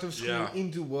straight out of school Yeah.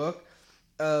 into work,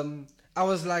 I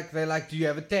was like, they're like, do you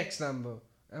have a tax number?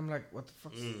 I'm like, what the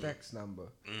fuck's the tax number?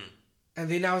 And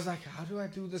then I was like, how do I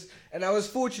do this? And I was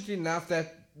fortunate enough that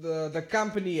the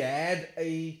company had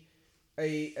a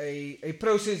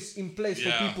process in place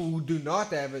Yeah. for people who do not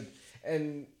have it.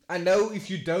 And I know if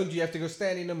you don't, you have to go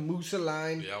stand in a Musa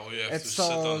line. Yeah, or you have at to sit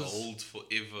on SARS. hold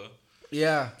forever.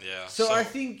 Yeah. Yeah, So so- I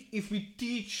think if we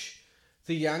teach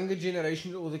the younger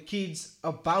generation or the kids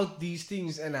about these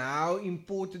things and how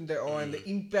important they are and the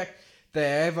impact they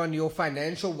have on your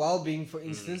financial well-being, for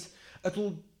instance, it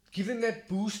will give them that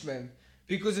boost, man.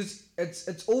 Because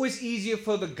it's always easier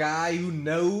for the guy who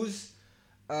knows,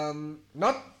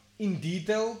 not in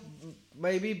detail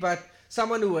maybe, but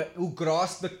someone who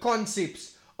grasps the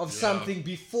concepts of something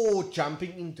before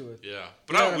jumping into it. Yeah.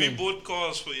 You know Bro, what I we mean? bought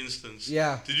cars, for instance.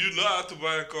 Yeah. Did you know how to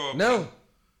buy a car? No,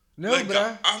 Like,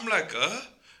 bruh. I'm like, huh?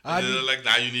 How And do they're you- like,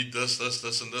 nah, you need this,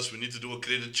 and this. We need to do a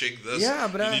credit check, this. Yeah,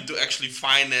 bruh. You need to actually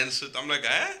finance it. I'm like,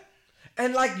 huh?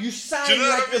 And like you sign Do you know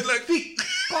like what I mean? a Like- thick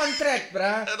contract,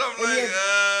 bruh. And I'm you like,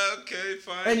 have- okay,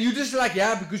 fine. and you just like,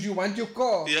 yeah, because you want your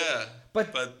car. yeah.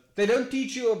 But they don't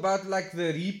teach you about like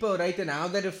the repo rate and how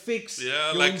that affects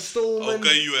Yeah, your like, installment.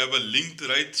 okay, you have a linked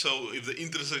rate, so if the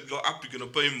interest rate go up, you're going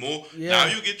to pay more. Yeah. Now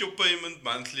you get your payment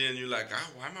monthly, and you're like,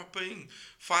 why am I paying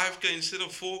 5K instead of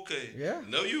 4K? Yeah.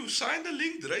 No, you signed a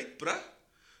linked rate, bruh.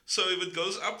 So if it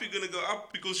goes up, you're going to go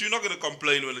up because you're not going to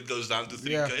complain when it goes down to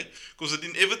 3K. Because it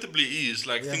inevitably is.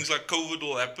 Like things like COVID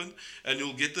will happen and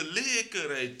you'll get a lekker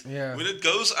rate. Yeah. When it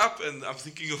goes up, and I'm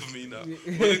thinking of me now.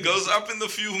 When it goes up in the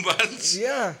few months,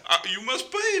 Yeah. you must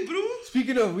pay, bro.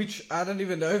 Speaking of which, I don't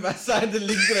even know if I signed a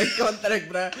linked rate contract,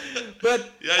 bruh. But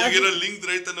Yeah, I you get think- a linked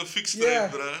rate and a fixed Yeah.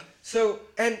 rate, bruh. So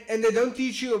and they don't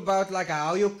teach you about like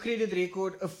how your credit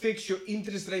record affects your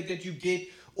interest rate that you get,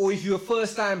 or if you're a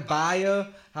first time buyer,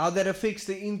 how that affects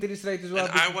the interest rate as well.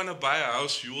 And I want to buy a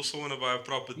house. You also want to buy a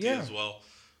property Yeah. as well.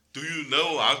 Do you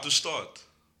know how to start?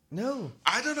 No.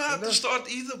 I don't know how to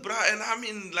start either, bruh. And I'm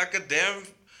in like a damn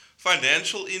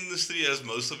financial industry, as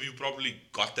most of you probably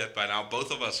got that by now.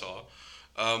 Both of us are.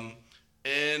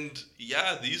 And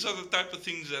yeah, these are the type of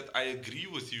things that I agree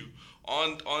with you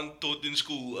on taught in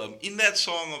school. In that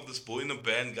song of this boy in a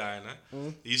band guy,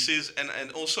 he says,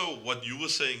 and also what you were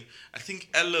saying, I think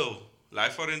LO,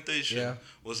 life orientation, Yeah.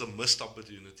 was a missed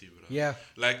opportunity, bro. Yeah.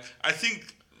 Like, I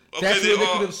think, That's okay, where there they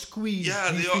are, could have squeezed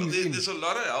yeah, these there things in. there's a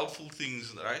lot of helpful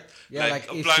things, right? Yeah, like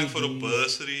applying for a STDs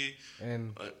bursary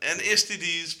and- and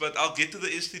STDs, but I'll get to the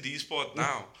STDs part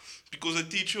now because they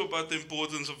teach you about the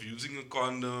importance of using a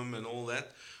condom and all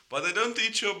that, but they don't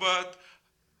teach you about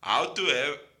how to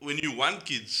have, when you want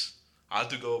kids, how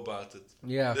to go about it.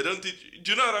 Yeah. They don't teach.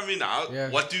 Do you know what I mean? Yeah.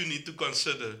 What do you need to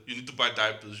consider? You need to buy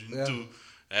diapers. You need Yeah. to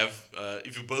have,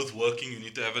 if you're both working, you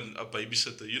need to have a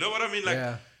babysitter. You know what I mean? Like,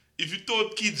 Yeah. if you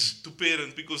taught kids to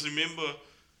parent, because remember,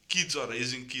 kids are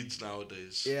raising kids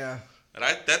nowadays. Yeah.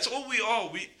 Right? That's all we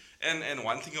are. And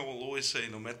one thing I will always say,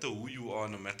 no matter who you are,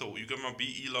 no matter who, you can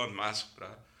be Elon Musk,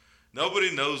 bruh.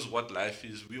 Nobody knows what life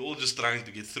is. We're all just trying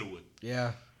to get through it.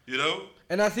 Yeah. You know?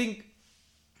 And I think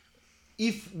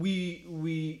if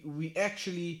we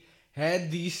actually had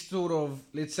these sort of,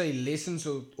 let's say, lessons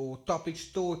or topics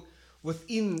taught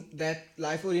within that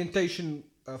life orientation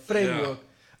framework,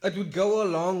 it would go a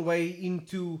long way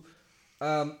into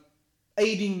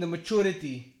aiding the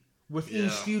maturity within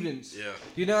Yeah. students. Yeah.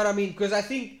 You know what I mean? Because I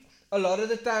think a lot of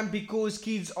the time, because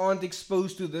kids aren't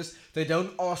exposed to this, they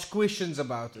don't ask questions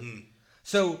about it.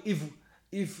 So if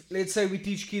let's say we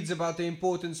teach kids about the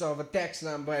importance of a tax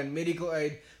number and medical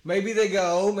aid, maybe they go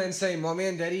home and say, "Mommy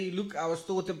and Daddy, look, I was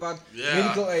taught about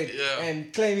medical aid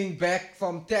and claiming back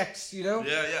from tax." You know?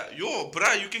 Yeah. Yo,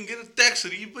 bruh, you can get a tax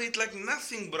rebate like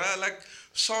nothing, bruh. Like,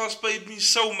 SARS paid me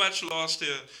so much last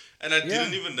year, and I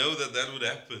didn't even know that would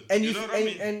happen. And you know what I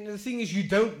mean? and the thing is, you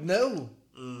don't know,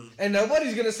 and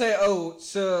nobody's gonna say, "Oh,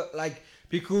 sir, like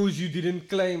because you didn't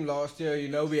claim last year, you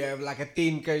know, we have like a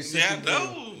 10K." Yeah, sitting there."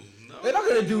 no. They're not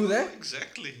gonna do that.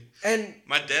 Exactly. And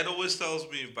My dad always tells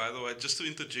me, by the way, just to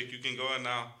interject, you can go on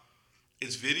now.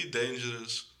 It's very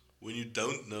dangerous when you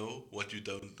don't know what you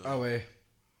don't know. oh, wait.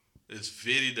 It's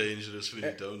very dangerous when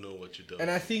you don't know what you don't And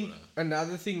know. I think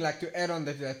another thing, like to add on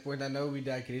to that point, I know we're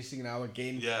digressing now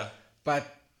again, Yeah. but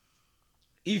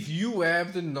if you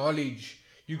have the knowledge,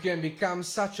 you can become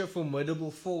such a formidable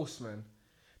force, man.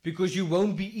 because you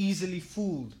won't be easily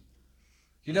fooled.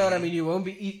 You know what I mean? You won't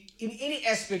be in any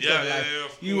aspect Yeah, of yeah, life. yeah,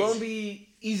 of You course. won't be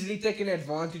easily taken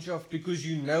advantage of because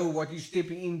you know what you're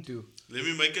stepping into. Let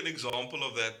me make an example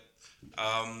of that.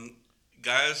 Um,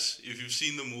 Guys, if you've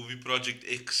seen the movie Project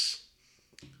X,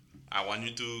 I want you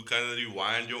to kind of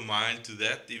rewind your mind to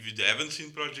that. If you haven't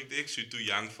seen Project X, you're too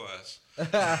young for us.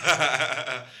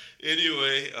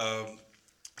 Anyway,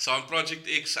 so on Project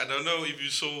X, I don't know if you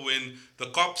saw when the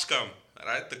cops come,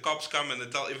 right? The cops come and they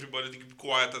tell everybody to keep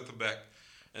quiet at the back.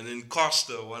 And then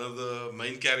Costa, one of the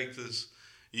main characters,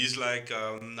 he's like,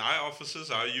 "Hi officers,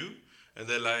 how are you?" And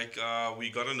they're like, "We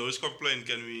got a noise complaint.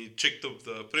 Can we check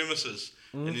the premises?"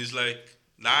 And he's like,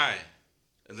 "Nah."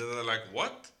 And then they're like,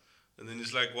 "What?" And then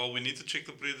he's like, "Well, we need to check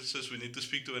the premises. We need to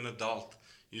speak to an adult."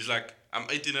 He's like, "I'm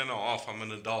 18 and a half. I'm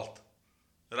an adult."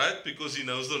 Right? Because he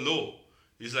knows the law.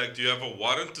 He's like, "Do you have a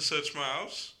warrant to search my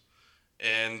house?"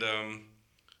 And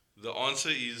the answer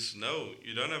is no.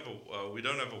 You don't have a. We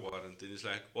don't have a warrant. And he's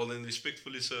like, "Well, then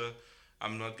respectfully, sir,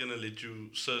 I'm not gonna let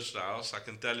you search the house. I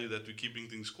can tell you that we're keeping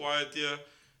things quiet here."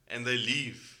 And they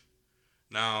leave.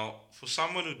 Now, for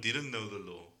someone who didn't know the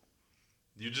law,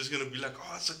 you're just gonna be like,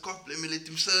 "Oh, it's a cop. Let me let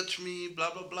him search me."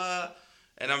 Blah blah blah.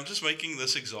 And I'm just making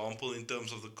this example in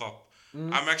terms of the cop.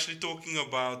 I'm actually talking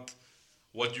about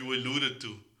what you alluded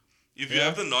to. If you Yeah.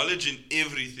 have the knowledge in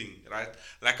everything, right?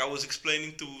 Like I was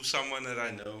explaining to someone that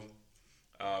I know,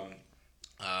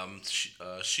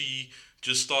 she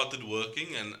just started working,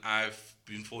 and I've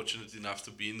been fortunate enough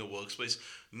to be in the workspace.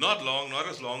 Not long, not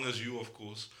as long as you, of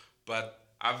course, but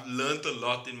I've learned a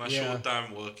lot in my Yeah. short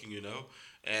time working,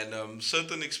 and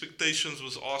certain expectations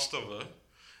was asked of her,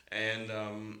 and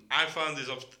I found these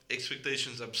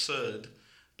expectations absurd,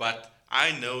 but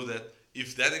I know that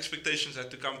if that expectations had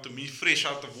to come to me fresh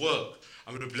out of work,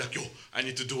 I'm gonna be like, "Yo, I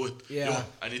need to do it. Yo, Yeah.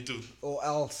 I need to, Or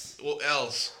else. or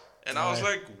else." And I was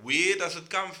Right. like, "Where does it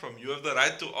come from? You have the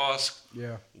right to ask,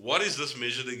 Yeah. what is this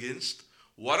measured against?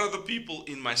 What are the people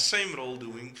in my same role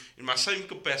doing, in my same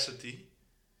capacity?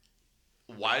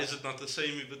 Why is it not the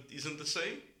same if it isn't the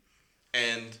same?"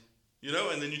 And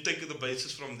and then you take the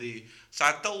basis from there. So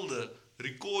I told her,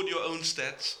 record your own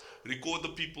stats, record the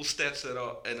people's stats that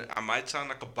are, and I might sound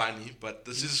like a bunny, but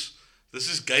this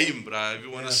is game, bruh. If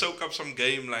you want to Yeah. soak up some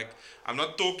game, like, I'm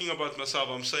not talking about myself,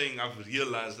 I'm saying I've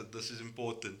realized that this is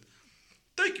important.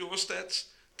 Take your stats,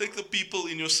 take the people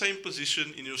in your same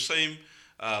position, in your same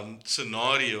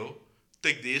scenario,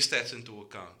 take their stats into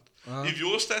account. If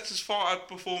your stats is far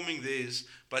outperforming theirs,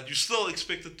 but you still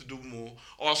expected to do more,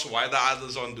 ask why the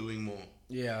others aren't doing more.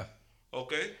 Yeah.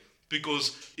 Okay?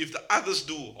 Because if the others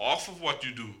do half of what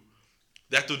you do,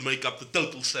 that would make up the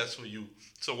total stats for you.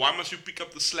 So why must you pick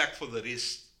up the slack for the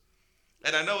rest?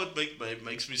 And I know it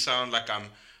makes me sound like I'm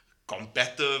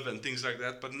combative and things like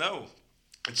that, but no,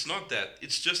 it's not that.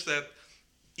 It's just that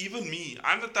even me,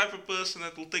 I'm the type of person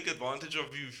that will take advantage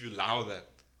of you if you allow that.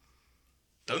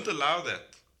 Don't allow that,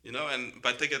 and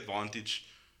by take advantage,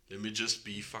 let me just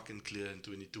be fucking clear in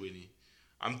 2020.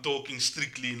 I'm talking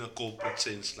strictly in a corporate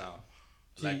sense now.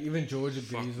 Gee, Like, even George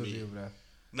fuck agrees with me. you, bro.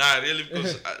 Nah, really,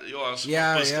 because I'm super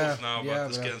Yeah, pissed yeah, off now yeah, about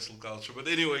this bro. cancel culture. But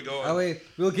anyway, go on. Oh wait,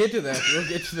 we'll get to that. We'll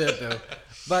get to that though.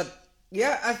 But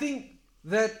yeah, I think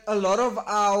that a lot of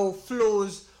our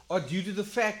flaws are due to the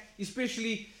fact,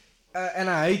 especially, and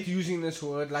I hate using this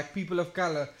word, like people of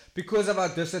color, because of our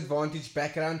disadvantaged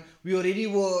background, we already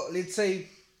were, let's say,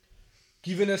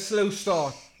 given a slow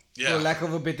start, Yeah. for lack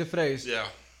of a better phrase. Yeah.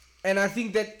 And I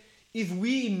think that if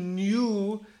we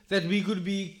knew that we could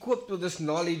be equipped with this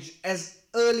knowledge as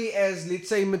early as, let's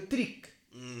say, matric,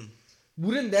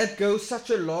 wouldn't that go such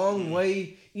a long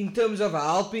way in terms of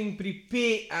helping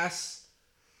prepare us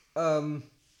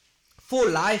for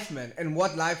life, man, and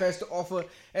what life has to offer,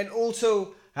 and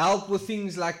also help with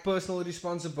things like personal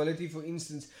responsibility, for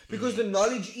instance, because the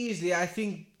knowledge is there. I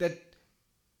think that,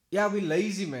 yeah, we're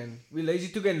lazy, man. We're lazy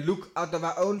to go and look out of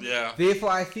our own. Yeah. Therefore,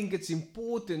 I think it's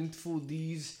important for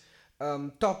these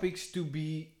topics to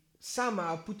be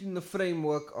somehow put in the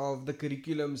framework of the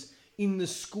curriculums in the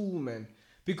school, man.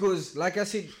 Because, like I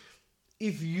said,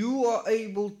 if you are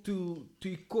able to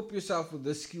equip yourself with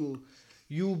this skill,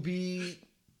 you'll be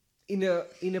in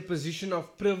a position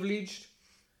of privilege.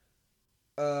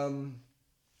 And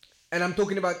I'm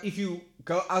talking about if you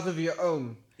go out of your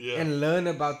own and learn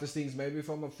about these things, maybe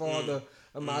from a father,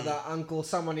 a mother, uncle,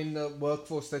 someone in the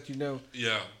workforce that you know.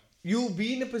 Yeah. You'll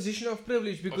be in a position of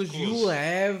privilege because course. you'll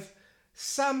have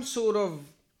some sort of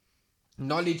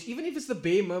knowledge, even if it's the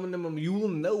bare minimum. You will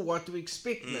know what to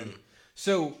expect, man.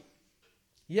 So,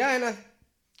 yeah, and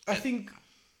I think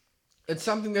it's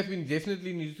something that we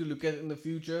definitely need to look at in the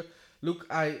future. Look,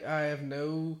 I have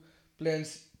no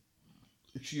plans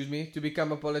excuse me, to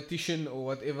become a politician or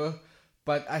whatever.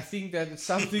 But I think that it's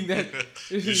something that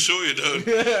You sure you don't?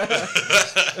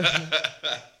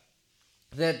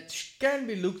 that can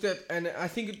be looked at, and I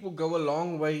think it will go a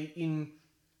long way in,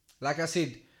 like I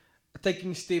said,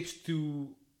 taking steps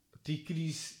to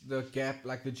decrease the gap,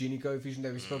 like the Gini coefficient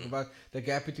that we spoke about, the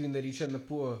gap between the rich and the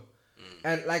poor.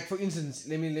 And like for instance,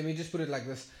 let me just put it like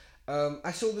this.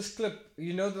 I saw this clip.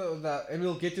 You know the and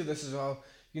we'll get to this as well.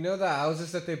 You know the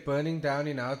houses that they're burning down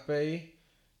in Out Bay.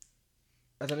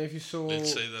 I don't know if you saw.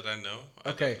 Let's say that I know.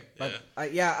 Okay,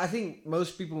 but Yeah. I think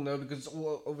most people know because it's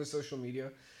all over social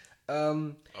media.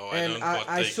 Oh, And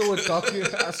I saw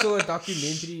I saw a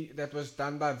documentary that was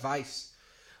done by Vice,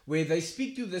 where they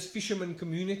speak to this fisherman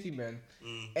community, man,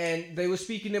 and they were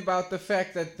speaking about the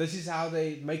fact that this is how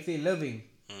they make their living,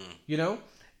 you know,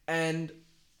 and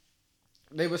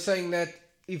they were saying that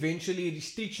eventually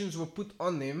restrictions were put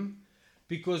on them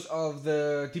because of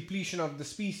the depletion of the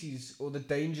species or the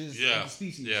dangers of the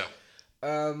species. Yeah.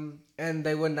 And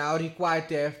they were now required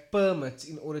to have permits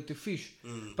in order to fish.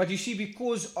 But you see,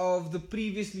 because of the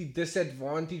previously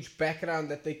disadvantaged background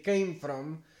that they came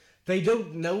from, they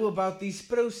don't know about these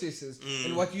processes.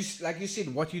 And what you, like you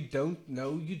said, what you don't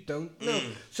know, you don't know.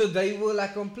 So they were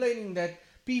like complaining that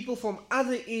people from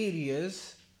other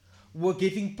areas were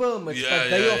getting permits, but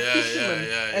they are fishermen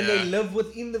and they live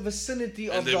within the vicinity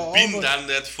of the harbour. And they've been done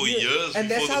that for years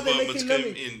And that's before how the they make permits a came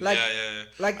living. in. Like,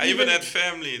 like I even had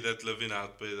family that live in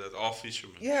Out Bay that are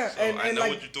fishermen. Yeah, so and I know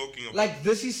like, what you're talking about. Like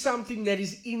this is something that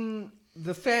is in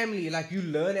the family. Like you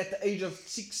learn at the age of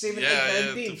 6, 7, 8,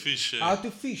 9, 10 to fish, how to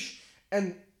fish,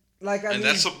 and like I mean,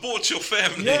 that supports your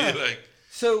family. Yeah. Like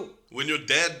so. when your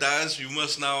dad dies, you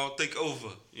must now take over.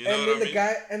 You know And what then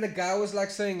I mean? the guy was like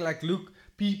saying like, look,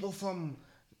 people from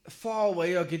far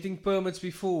away are getting permits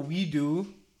before we do,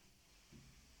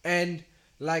 and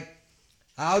like,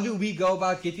 how do we go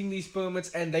about getting these permits?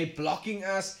 And they blocking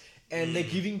us, and they're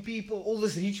giving people, all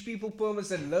these rich people, permits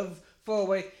that live far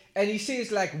away. And he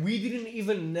says like, we didn't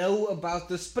even know about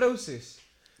this process.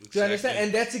 Do you understand?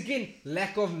 And that's again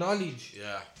lack of knowledge.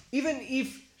 Yeah. Even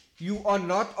if you are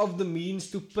not of the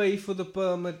means to pay for the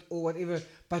permit or whatever,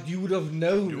 but you would have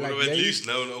known. You would have at least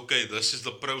known, okay, this is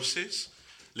the process.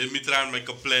 Let me try and make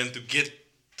a plan to get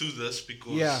to this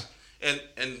because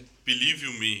and believe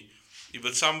you me, if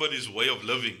it's somebody's way of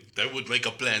living, they would make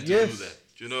a plan to do that.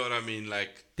 Do you know what I mean?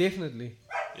 Like definitely.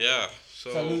 Yeah.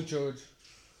 So salute, George.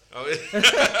 Oh,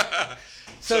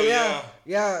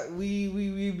 yeah.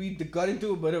 We got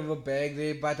into a bit of a bag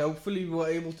there, but hopefully we were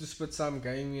able to spit some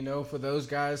game, you know, for those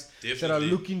guys that are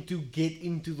looking to get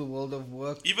into the world of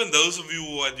work. Even those of you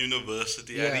who are at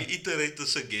university, I reiterate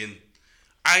this again.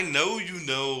 I know you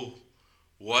know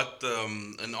what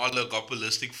an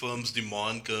oligopolistic firm's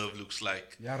demand curve looks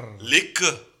like.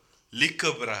 Liquor,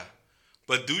 bruh.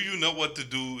 But do you know what to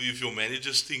do if your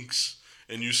manager stinks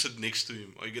and you sit next to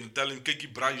him? Are you going to tell him, Kiki,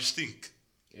 bruh, you stink?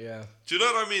 Yeah. Do you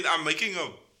know what I mean? I'm making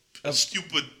a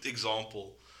stupid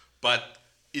example, but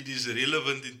it is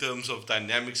relevant in terms of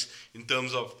dynamics, in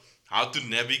terms of how to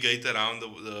navigate around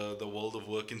the world of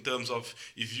work, in terms of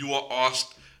if you are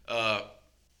asked,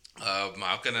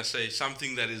 how can I say,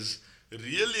 something that is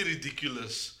really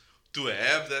ridiculous, to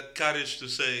have that courage to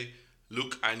say,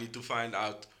 look, I need to find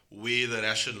out where the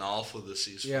rationale for this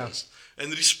is first. And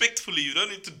respectfully, you don't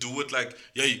need to do it like,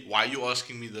 hey, why are you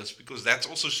asking me this? Because that's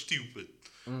also stupid.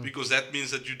 Because that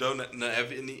means that you don't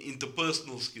have any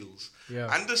interpersonal skills.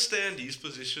 Understand his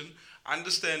position,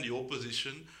 understand your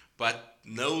position, but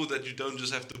know that you don't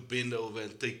just have to bend over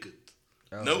and take it.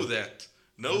 Know that.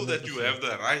 Know 100%. That you have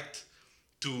the right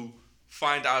to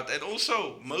find out. And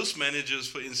also, most managers,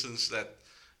 for instance, that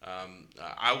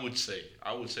I would say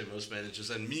most managers,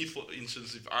 and me, for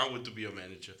instance, if I were to be a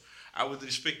manager, I would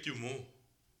respect you more.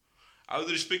 I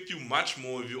would respect you much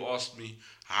more if you asked me,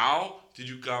 how did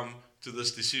you come to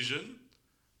this decision?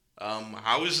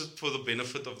 How is it for the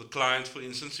benefit of the client, for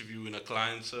instance, if you're in a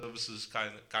client services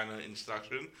kind of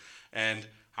instruction? And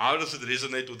how does it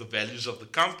resonate with the values of the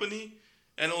company?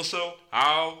 And also,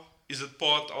 how is it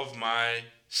part of my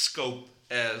scope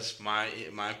as my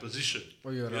position?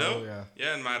 Or your role,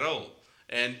 Yeah, in my role.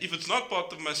 And if it's not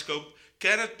part of my scope,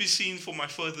 can it be seen for my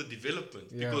further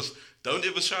development? Because don't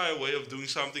ever shy away of doing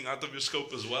something out of your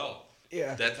scope as well.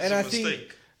 Yeah. That is and a I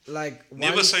mistake. Think,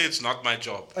 never say it's not my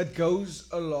job. It goes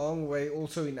a long way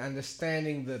also in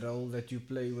understanding the role that you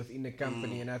play within a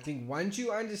company. And I think once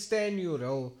you understand your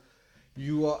role,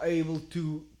 you are able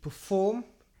to perform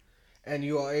and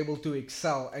you are able to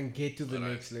excel and get to the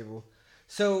next level.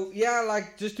 So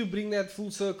just to bring that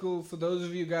full circle for those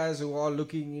of you guys who are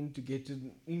looking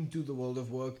into the world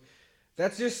of work,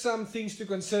 that's just some things to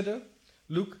consider.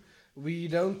 Look, we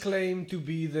don't claim to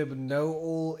be the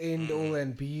know-all, end-all,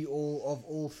 and be-all of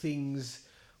all things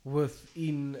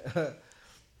within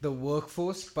the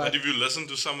workforce. But But if you listen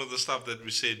to some of the stuff that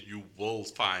we said, you will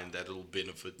find that it'll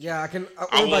benefit you. yeah, I can I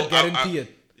all will. but guarantee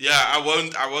it. Yeah, I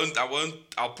won't. I won't. I won't.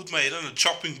 I'll put my head on a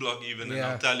chopping block even, and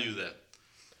Yeah. I'll tell you that.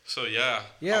 So yeah.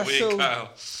 Yeah, Away, so Kyle.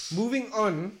 moving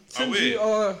on, since Away. we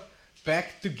are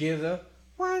back together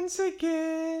once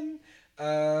again,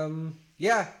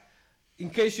 yeah, in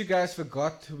case you guys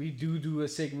forgot, we do a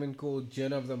segment called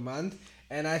Gin of the Month,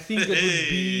 and I think it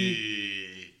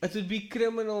would be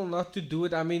criminal not to do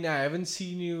it. I mean, I haven't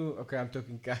seen you. Okay, I'm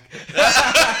talking cack.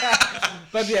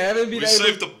 But we haven't been We able.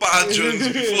 saved the patrons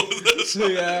before this.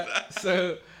 Yeah.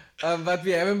 So, but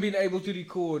we haven't been able to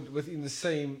record in the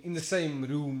same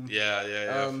room.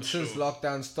 Yeah. For Since sure.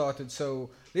 lockdown started.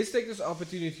 So let's take this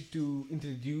opportunity to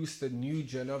introduce the new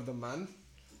Gin of the Month.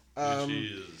 Which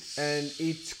is. And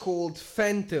it's called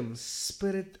Phantom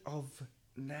Spirit of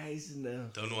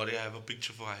Neisner. Don't worry, I have a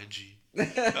picture for IG.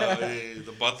 Hey,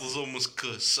 the bottle's almost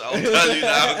cursed. I'll tell you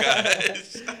now,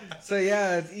 guys. So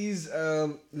yeah, it is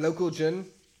local gin.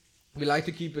 We like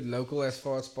to keep it local as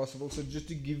far as possible. So just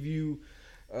to give you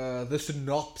the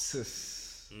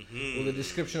synopsis or the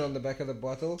description on the back of the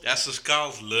bottle. Yes, so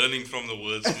Carl's learning from the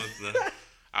wordsmith. No?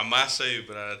 I must say,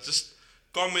 bruh, just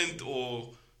comment or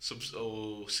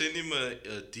send him a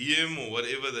DM or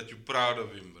whatever that you're proud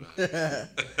of him, bruh.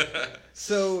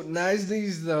 So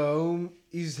Neisner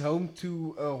is home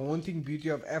to a haunting beauty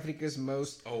of Africa's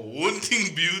most A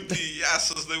haunting beauty,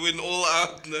 yes, as they went all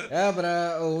out. No?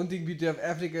 a haunting beauty of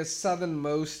Africa's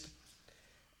southernmost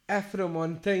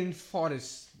Afro-montane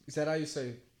forest. Is that how you say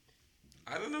it?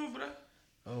 I don't know, bruh.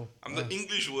 Oh, I'm the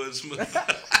English wordsmith.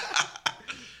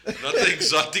 Not the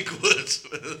exotic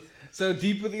wordsmith. So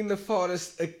deep within the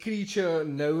forest, a creature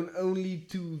known only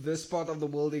to this part of the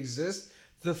world exists,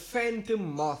 the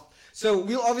phantom moth. So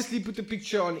we'll obviously put the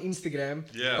picture on Instagram.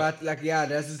 Yeah. But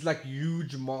there's this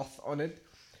huge moth on it.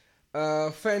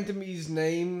 Phantom is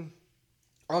named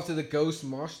after the ghost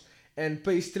moth and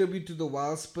pays tribute to the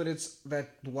wild spirits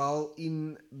that dwell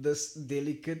in this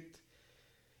delicate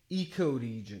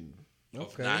eco-region.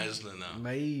 Of Neisner now.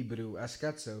 My bro, as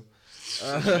kat so.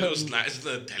 It was nice in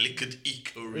a delicate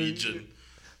eco-region.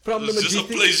 From the It's just a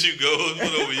majestic place you go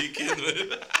for a weekend.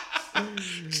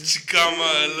 Chikama,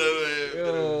 I love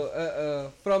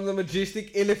it. From the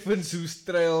majestic elephants whose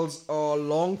trails are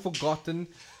long forgotten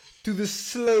to the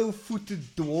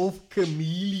slow-footed dwarf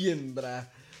chameleon, bruh,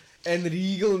 and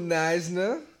regal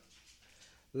Neisner,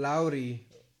 Lowry.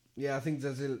 Yeah, I think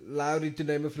that's a Lowry to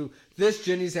name a few. This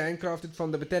gin is handcrafted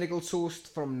from the botanical sourced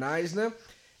from Neisner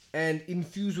and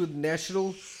infused with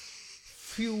natural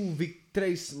fulvic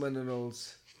trace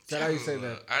minerals. Is that how you say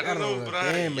that? I don't know,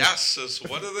 bruh. Damn it. Yasses,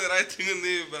 what are they writing in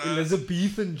there, bruh?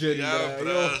 Elizabethan gin, Yeah, bruh.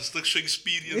 bruh. Stuk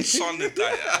Shakespearean sonnet,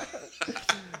 yeah.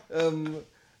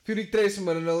 Fulvic trace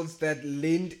minerals that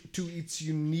lend to its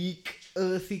unique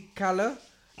earthy color.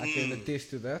 I can attest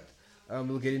to that.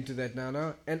 We'll get into that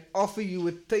now. And offer you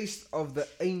a taste of the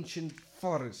ancient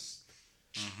forest.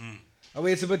 I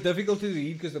mean, it's a bit difficult to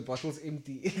read because the bottle's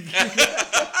empty.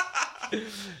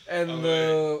 And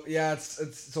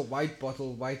it's a white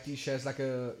bottle, white t-shirt, like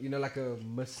a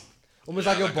mist, almost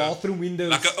like a bathroom window.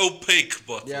 Like an opaque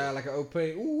bottle. Yeah, like an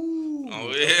opaque. Ooh.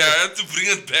 Oh yeah, I had to bring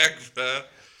it back, bruh.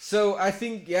 So I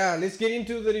think let's get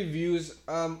into the reviews.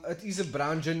 It is a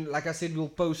brown gin. Like I said, we'll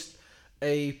post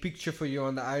a picture for you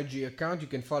on the IG account. You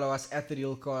can follow us at the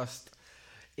Realcast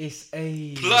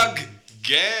SA. Plug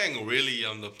gang, really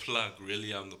on the plug.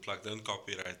 Don't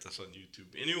copyright us on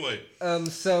YouTube. Anyway.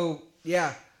 So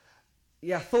yeah,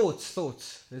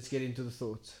 thoughts. Let's get into the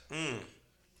thoughts.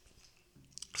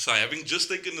 So having just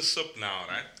taken a sip now,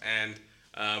 right? And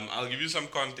I'll give you some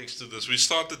context to this. We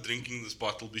started drinking this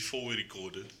bottle before we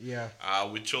recorded. Yeah.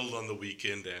 We chilled on the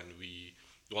weekend and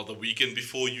the weekend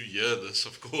before you hear this,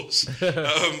 of course.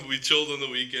 We chilled on the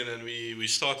weekend and we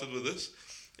started with this.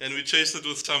 And we chased it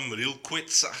with some real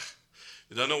quetza.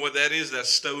 You don't know what that is? That's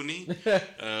stony.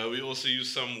 We also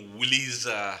used some Woolies,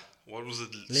 what was it?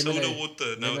 Lemonade. Soda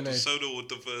water. No, it was soda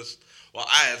water first. Well,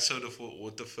 I had soda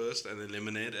water first and then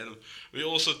lemonade. And we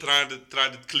also tried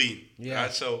it clean. Yeah.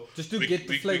 Right? So just to get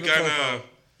the flavor kinda, profile.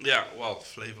 Yeah, well,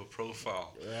 flavor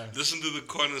profile. Yeah. Listen to the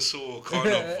connoisseur,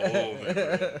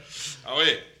 man. Oh,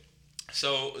 wait.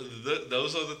 So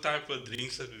those are the type of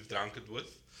drinks that we've drunk it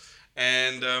with.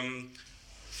 And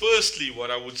firstly, what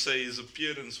I would say is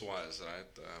appearance-wise,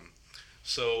 right?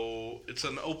 So it's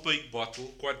an opaque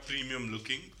bottle, quite premium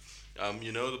looking.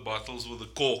 The bottles with the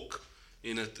cork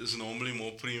in it is normally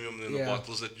more premium than the Yeah.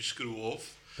 bottles that you screw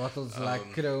off. Bottles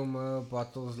like Chroma,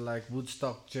 bottles like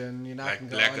Woodstock Gin, you know, I can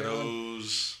like go Black on and on.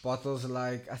 Rose. Bottles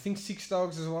like, I think Six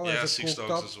Dogs as well Yeah, as a Six cork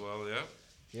Dogs top. as well. Yeah.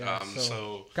 Yeah, so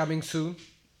So coming soon.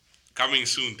 coming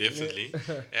soon, definitely.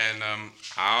 And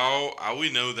how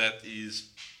we know that is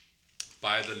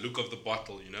by the look of the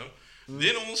bottle, you know.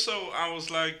 Then also I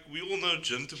was like, we all know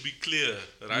gin to be clear,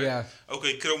 right? Yeah.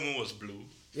 Okay, Chroma was blue,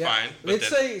 Yeah. fine, but Let's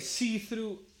say see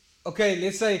through. Okay,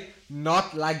 let's say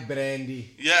not like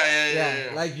brandy.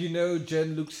 Yeah, like you know,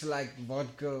 gin looks like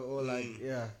vodka or like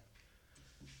yeah.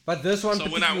 But this one So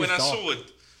particularly when is I dark. saw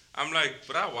it, I'm like,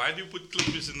 bruh, why do you put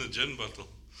clippers in the gin bottle?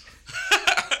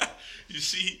 You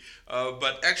see,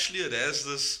 but actually it has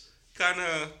this kind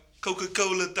of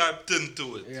Coca-Cola type tint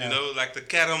to it. Yeah. You know, like the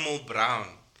caramel brown.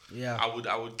 Yeah,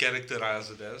 I would characterize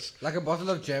it as. like a bottle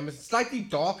of jam. It's slightly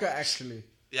darker actually.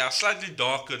 Yeah, slightly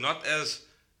darker, not as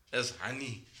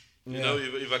honey. You Yeah. know,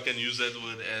 if I can use that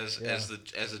word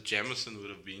Yeah. as a Jameson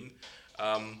would have been.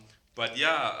 But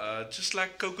yeah, just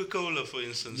like Coca-Cola, for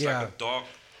instance, Yeah. like a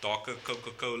darker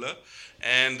Coca-Cola,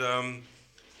 and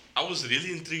I was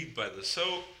really intrigued by this. So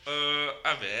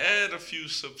I've had a few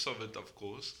sips of it, of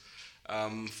course.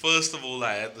 First of all,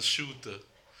 I had the shooter,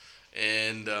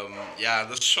 and yeah,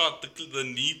 the shot, the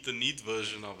neat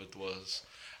version of it was,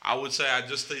 I would say I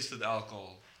just tasted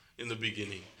alcohol in the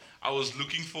beginning. I was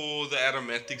looking for the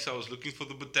aromatics. I was looking for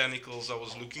the botanicals. I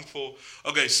was looking for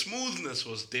smoothness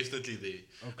was definitely there.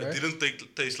 Okay. It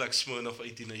didn't taste like Smirnoff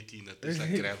 1818. It tastes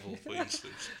like gravel, for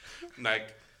instance.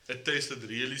 Like it tasted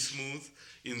really smooth.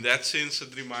 In that sense,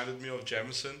 it reminded me of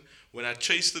Jameson. When I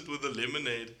chased it with the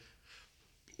lemonade,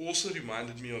 also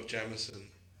reminded me of Jameson.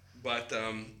 But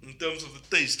in terms of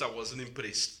the taste, I wasn't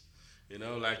impressed. You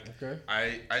know, like Okay.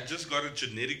 I just got a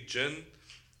generic gin.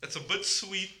 It's a bit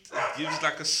sweet. It gives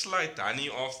like a slight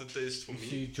honey aftertaste for me.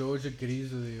 See, George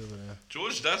agrees with you, bro.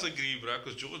 George does agree, bro,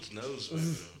 because George knows,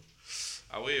 man,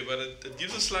 bro. Away, but it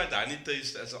gives a slight honey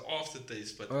taste as an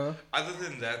aftertaste. But other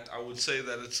than that, I would say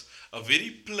that it's a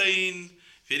very plain,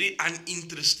 very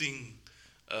uninteresting,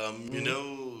 you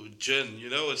know, gin. You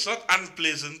know, it's not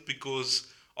unpleasant because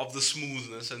of the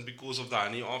smoothness and because of the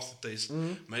honey aftertaste.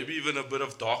 Maybe even a bit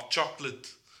of dark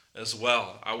chocolate as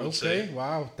well, I would say. Okay,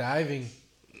 wow, diving.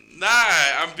 Nah,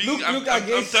 I'm being. I'm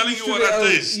telling you what I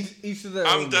taste.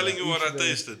 I'm telling you what I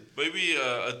tasted. Maybe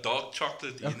a dark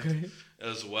chocolate hint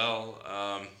as well.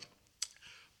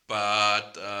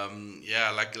 But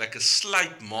yeah, like a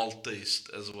slight malt taste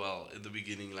as well in the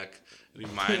beginning. Like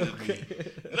reminded me.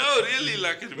 No, really,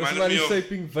 like it reminded me of.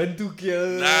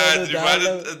 Nah,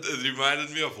 it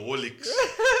reminded me of Horlicks.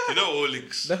 You know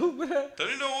Horlicks? No, bro.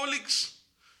 Don't you know Horlicks?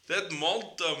 That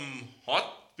malt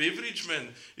hot beverage,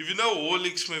 man. If you know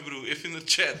Horlicks, my bro, if in the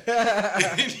chat.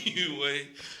 Anyway,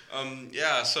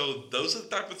 yeah, so those are the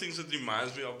type of things that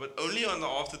reminds me of, but only on the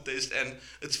aftertaste, and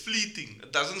it's fleeting.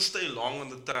 It doesn't stay long on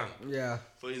the tongue. Yeah.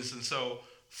 For instance, so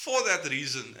for that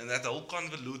reason, and that whole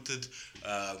convoluted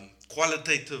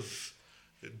qualitative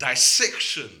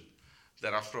dissection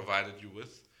that I've provided you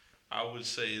with, I would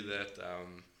say that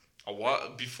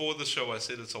before the show I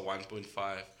said it's a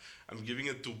 1.5. I'm giving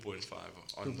it 2.5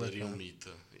 on the real meter.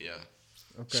 Yeah.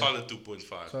 Okay. Solid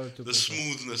 2.5. Solid The 2.5.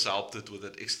 smoothness helped it with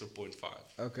that extra 0.5.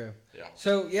 Okay. Yeah.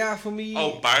 So yeah, for me.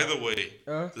 Oh, by the way,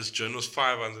 this gin was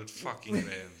 500 fucking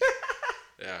rand.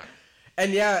 Yeah.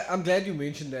 And yeah, I'm glad you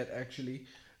mentioned that actually,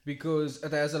 because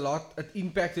it has a lot. It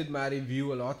impacted my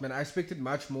review a lot, man. I expected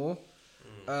much more.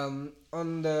 On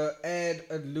the ad,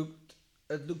 it looked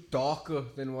darker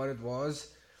than what it was,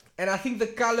 and I think the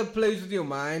color plays with your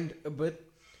mind a bit,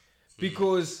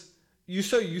 because you're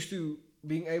so used to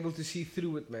being able to see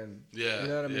through it, man. Yeah. You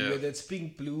know what I mean? Yeah. Whether it's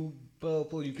pink, blue,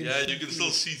 purple, you can. Yeah, see you can through still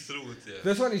it. see through it. Yeah.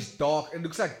 This one is dark. It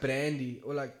looks like brandy,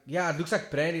 or like it looks like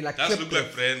brandy, like. Does clip look clip.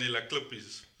 like brandy, like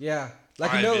Clippies. Yeah,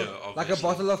 like Fine, you know, yeah, like a obviously.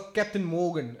 bottle of Captain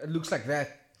Morgan. It looks like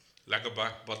that. Like a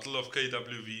bottle of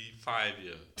KWV 5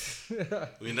 year.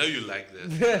 We know you like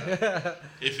that.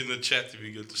 If in the chat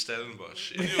we go to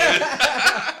Stellenbosch. Anyway.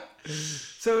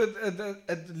 So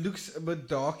it looks a bit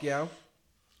dark, yeah.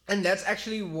 And that's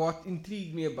actually what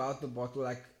intrigued me about the bottle.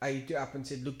 Like I hit you up and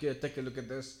said, "Look here, take a look at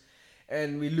this."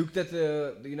 And we looked at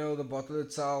the bottle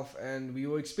itself, and we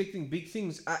were expecting big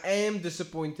things. I am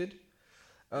disappointed.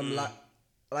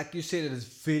 Like you said, it is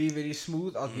very, very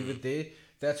smooth. I'll give it there.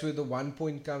 That's where the 1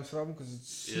 point comes from, because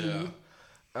it's smooth.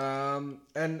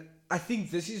 And I think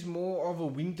this is more of a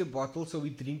winter bottle, so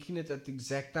we're drinking it at the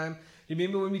exact time.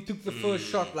 Remember when we took the first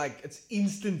shot? Like it's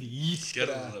instant heat.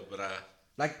 Bruh.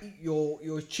 Like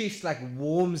your chest like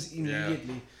warms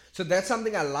immediately. So that's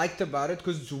something I liked about it,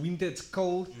 because it's winter, it's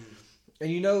cold,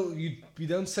 and you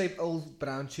don't save old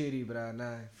brown cherry, bruh.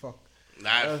 Nah, fuck.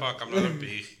 Nah, fuck, I'm not a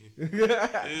big.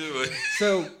 Anyway,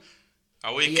 So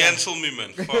we Yeah. cancel me,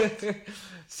 man. Fuck.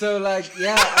 so like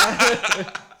yeah.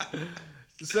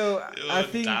 So I Yo,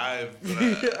 think dive,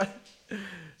 bruh.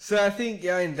 so I think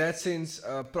yeah, in that sense,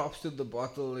 props to the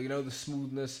bottle, you know, the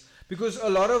smoothness. Because a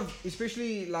lot of,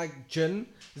 especially like gin,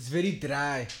 is very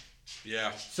dry.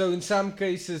 Yeah, So in some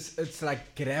cases, it's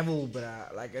like gravel,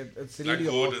 bruh. Like it's like really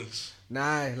hard. Gordon's.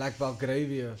 Nah, like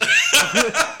Belgravia.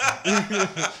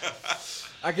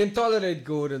 I can tolerate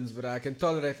Gordon's, but I can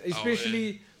tolerate,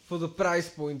 especially for the price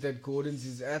point that Gordon's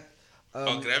is at.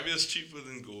 Belgravia's cheaper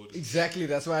than Gordon's. Exactly,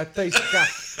 that's why I taste cut.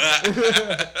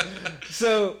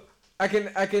 So I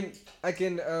can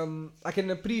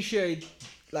appreciate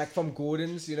like from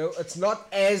Gordon's, you know, it's not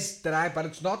as dry, but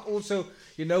it's not also,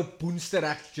 you know,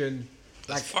 Boonsterak gin.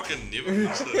 That's Like fucking never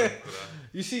used to that, bruh.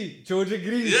 you see, Georgia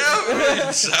Green. Yeah, bro,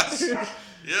 it's sus.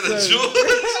 Yeah, that's yours.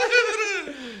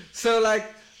 So like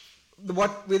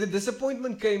where the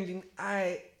disappointment came in,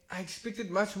 I expected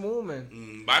much more, man.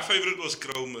 My favorite was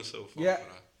Chroma so far, Yeah.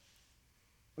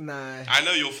 bruh. Nah, I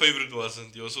know your favorite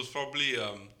wasn't. Yours was probably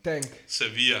tank.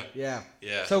 Sevilla. Yeah.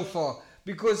 Yeah. So far,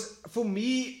 because for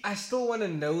me, I still want to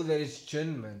know that it's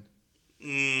gin, man.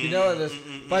 You know this,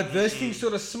 but this thing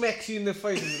sort of smacks you in the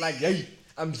face. It's like, hey,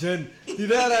 I'm gin. You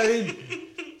know what I mean?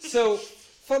 So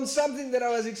from something that I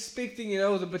was expecting, you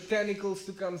know, the botanicals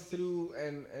to come through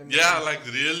and Yeah, like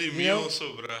really me know? also,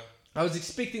 bruh. I was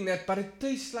expecting that, but it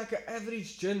tastes like an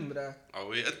average gin, bruh.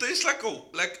 Oh, yeah. It tastes like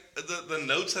the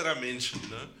notes that I mentioned,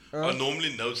 no? Are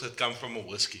normally notes that come from a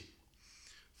whiskey.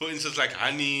 For instance, like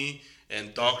honey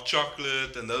and dark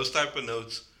chocolate and those type of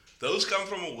notes. Those come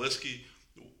from a whiskey.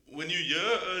 When you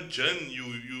hear a gin,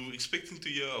 you expecting to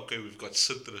hear, okay, we've got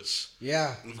citrus,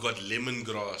 Yeah. we've got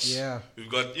lemongrass, Yeah. we've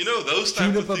got, you know, those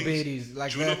type Juniper of things. berries,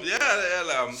 like that.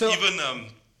 Yeah, So- even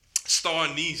star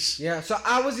anise. Yeah, so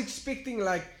I was expecting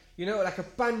like, you know, like a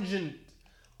pungent,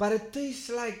 but it tastes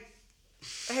like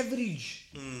average.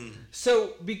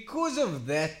 So because of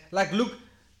that, like look,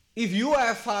 if you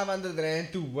have 500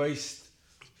 rand to waste,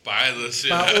 Buy this,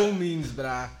 by yeah. all means,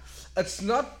 bruh, it's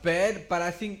not bad, but I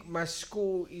think my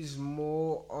score is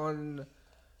more on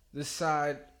the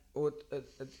side, or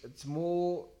it's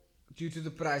more due to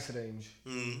the price range.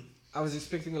 I was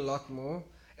expecting a lot more,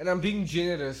 and I'm being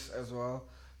generous as well.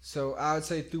 So I would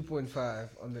say 2.5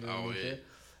 on the real Oh, meter.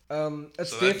 yeah. It's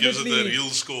So that gives it definitely a real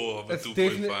score of a it's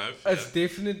 2.5. It's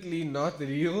definitely not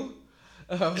real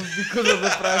because of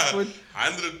the price point.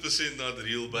 100% not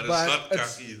real, but, But it's not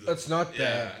cuck either. it's not Yeah,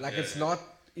 bad. Like yeah. it's not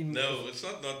in. No, it's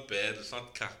not bad. It's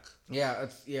not cuck. Yeah,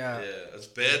 it's Yeah, it's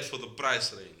bad for the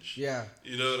price range. yeah.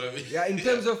 You know what I mean? Yeah, in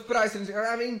terms of price,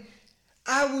 I mean,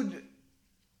 I would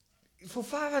for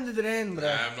 500 rand, bro.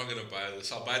 Nah, I'm not gonna buy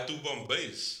this. I'll buy 2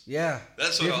 Bombays. Yeah,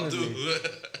 That's what definitely. I'll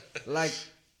do. Like,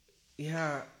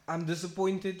 yeah, I'm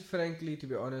disappointed, frankly, to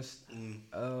be honest.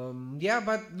 Yeah,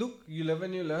 but look, you live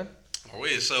and you learn. Oh,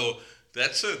 wait, so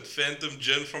that's it. Phantom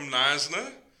Gin from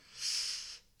Neisner.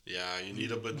 Yeah, you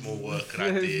need a bit more work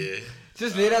right there.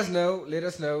 Just let us know. Let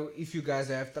us know if you guys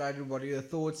have tried it. What are your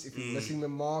thoughts? If you're missing the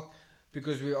mark,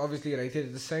 because we obviously rated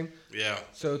it the same. Yeah.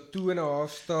 So 2.5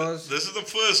 stars. This is the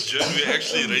first gin we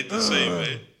actually rate the same,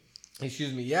 eh?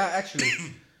 Excuse me. Yeah, actually.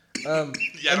 Yeah, and,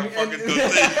 the we- fucking and,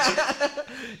 contagion.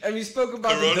 and we spoke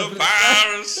about the difference.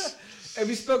 Coronavirus. And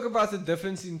we spoke about the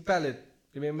difference in palate.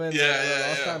 Remember the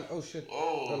last yeah. time? Oh shit!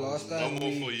 Oh, the last no time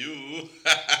more for you.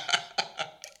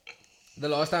 the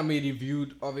last time we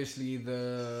reviewed, obviously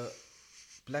the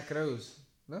Black Rose.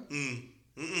 No,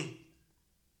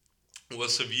 It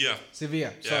was Sevilla.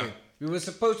 Sevilla. Yeah. Sorry, we were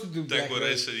supposed to do Black Tanqueray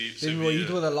Rose. Sevilla. Then we were hit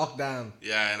with a lockdown.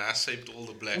 Yeah, and I saved all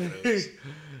the black rose.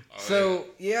 So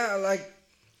yeah, like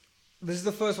this is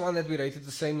the first one that we rated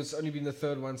the same. It's only been the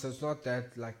third one, so it's not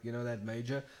that like that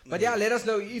major. But yeah, let us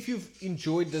know if you've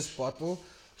enjoyed this bottle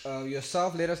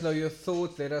yourself. Let us know your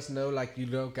thoughts. Let us know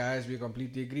guys, we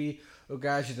completely agree. Oh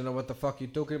guys, you don't know what the fuck you're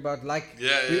talking about. Like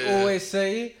we always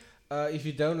say, if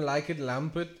you don't like it,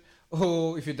 lump it.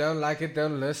 Or if you don't like it,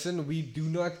 don't listen. We do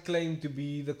not claim to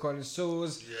be the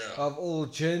connoisseurs of all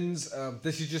gins.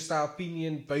 This is just our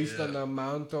opinion based on the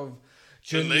amount of The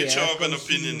gin we nature have of an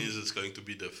consumed. opinion is it's going to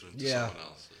be different to Yeah. someone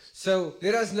else's. So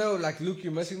let us know, like, look,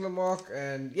 you're missing the mark,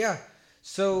 and yeah.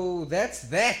 So that's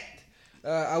that.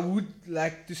 I would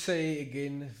like to say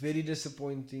again, very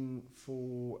disappointing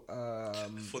for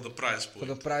For the price point.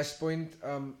 for the price point.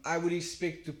 I would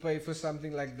expect to pay for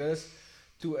something like this,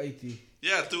 $280.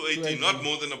 Yeah, 280, 280. not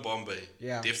more than a Bombay.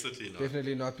 Yeah, Definitely not.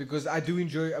 Definitely not, because I do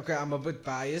enjoy. Okay, I'm a bit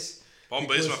biased.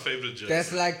 Bombay is my because favorite gin.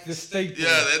 That's like the staple. Yeah,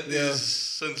 that is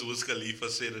since Wiz Khalifa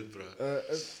said it, bro.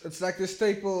 It's like the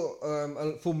staple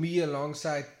for me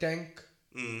alongside Tank.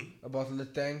 Mm. A bottle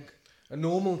of tank. A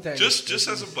normal tank. Just that as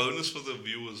a is- bonus for the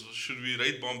viewers, should we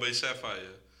rate Bombay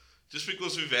Sapphire? Just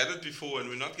because we've had it before and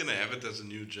we're not gonna have it as a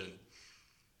new gin.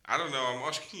 I don't know. I'm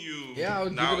asking you Yeah, I would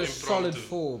give now it a solid impromptu.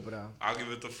 4, bro. I'll give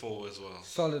it a 4 as well.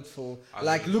 Solid 4. I'll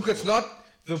Like, give it look, a it's 4. not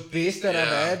the best that I've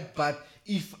Yeah. had, but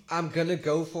if I'm gonna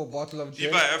go for a bottle of gin,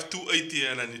 If I have 280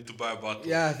 and I need to buy a bottle,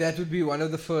 yeah, that would be one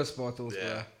of the first bottles,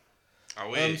 yeah. bro.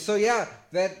 Away. So yeah,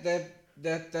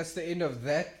 that's the end of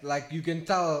that. Like, you can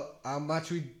tell how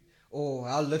much we or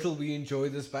how little we enjoy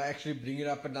this by actually bringing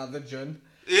up another gin.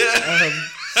 Yeah.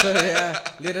 So yeah,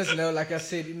 let us know, like I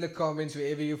said, in the comments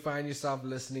wherever you find yourself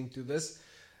listening to this.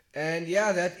 And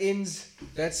yeah, that ends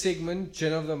that segment,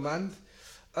 Gin of the Month.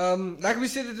 Like we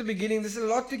said at the beginning, there's a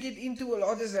lot to get into. A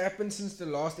lot has happened since the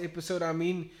last episode. I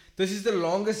mean, this is the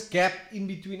longest gap in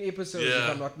between episodes, if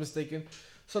Yeah. I'm not mistaken.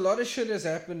 So a lot of shit has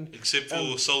happened. Except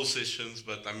for soul sessions,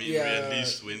 but I mean, we yeah, at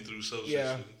least went through soul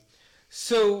yeah. sessions.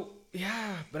 So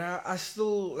yeah, but I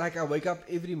still, like, I wake up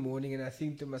every morning and I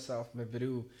think to myself, my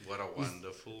bro, What a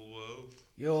wonderful world.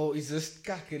 yo, is this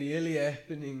cuck really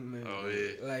happening, man? Oh,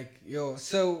 yeah. Like, yo,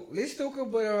 so let's talk a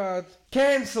bit about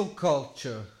cancel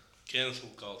culture. Cancel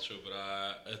culture,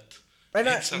 bruh. It And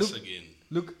hits us look, again.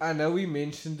 look, I know we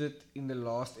mentioned it in the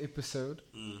last episode,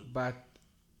 Mm. but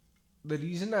the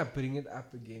reason I bring it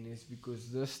up again is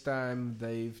because this time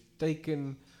they've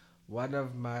taken one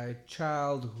of my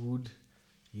childhood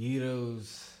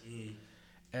heroes. Mm.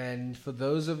 And for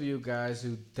those of you guys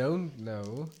who don't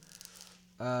know,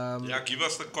 Yeah, give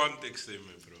us the context there,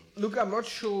 my bro. look, I'm not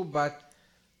sure, but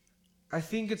I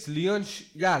think it's Leon.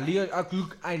 Leon.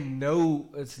 Look, I know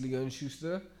it's Leon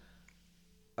Schuster.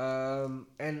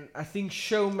 And I think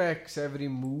Showmax have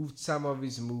removed some of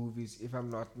his movies, if I'm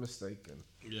not mistaken.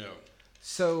 Yeah.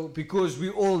 So because we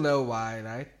all know why,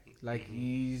 right? Like,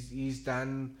 he's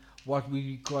done what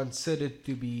we consider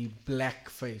to be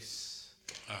blackface.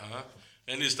 Uh-huh.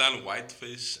 And he's done white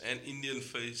face and Indian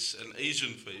face and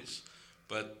Asian face.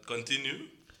 But continue.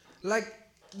 Like,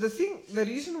 the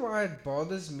reason why it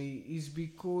bothers me is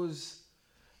because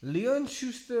Leon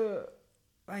Schuster,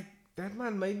 like, that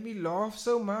man made me laugh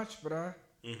so much, bruh.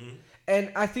 Mm-hmm.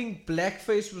 And I think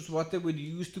blackface was what they would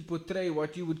use to portray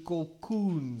what you would call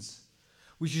coons,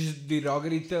 which is a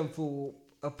derogatory term for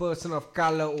a person of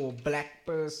color or a black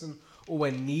person or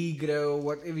a negro or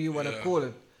whatever you want to Yeah. call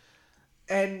it.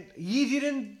 And he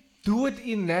didn't do it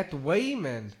in that way,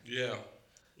 man. Yeah.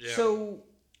 Yeah. So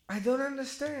I don't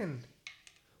understand.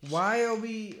 Why are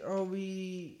we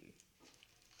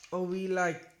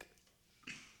like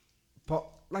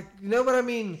you know what I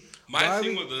mean? My Why are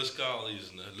thing we- with this, Carl,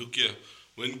 is, look here,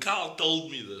 when Carl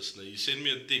told me this, he sent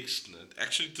me a text,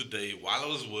 actually today, while I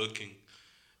was working,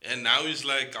 and now he's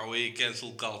like, away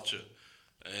cancel culture,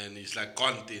 and he's like,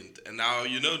 content, and now,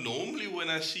 normally when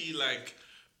I see, like,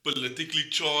 politically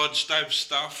charged type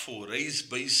stuff, or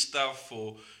race-based stuff,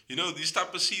 or, these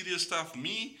type of serious stuff,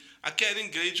 I can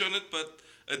engage on it, but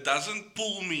it doesn't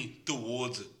pull me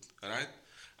towards it, alright?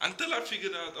 Until I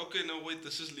figured out, okay, no, wait,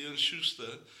 this is Leon Schuster,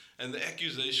 and the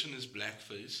accusation is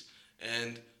blackface.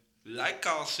 And like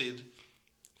Carl said,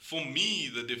 for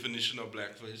me, the definition of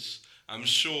blackface, I'm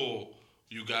sure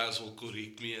you guys will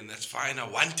correct me, and that's fine. I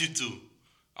want you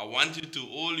to.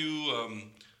 All you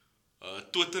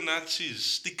Twitter Nazis,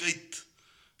 stick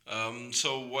it.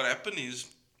 So what happened is,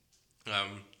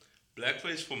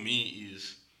 blackface for me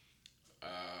is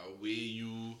where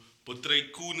you portray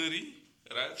coonery,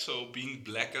 right? So being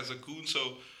black as a coon.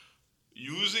 So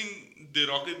using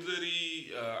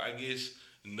derogatory, I guess,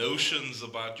 notions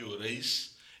about your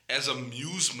race as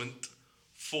amusement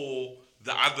for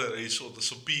the other race or the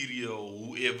superior or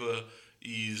whoever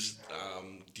is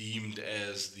deemed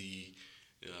as the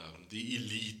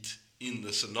elite in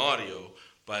the scenario.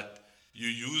 But you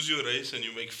use your race and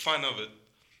you make fun of it,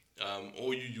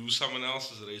 or you use someone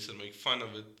else's race and make fun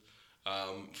of it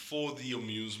for the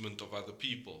amusement of other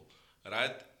people,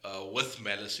 right? With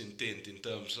malice intent in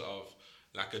terms of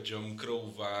like a Jim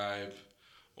Crow vibe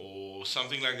or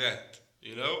something like that,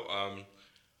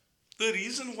 The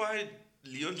reason why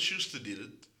Leon Schuster did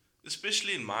it,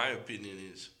 especially in my opinion,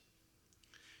 is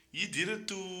he did it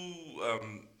to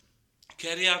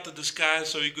carry out a disguise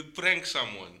so he could prank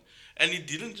someone. And he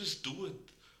didn't just do it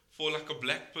for like a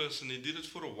black person. He did it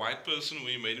for a white person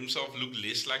where he made himself look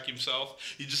less like himself.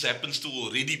 He just happens to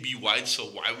already be white, so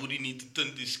why would he need to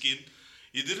tint his skin?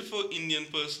 He did it for an Indian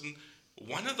person.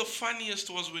 One of the funniest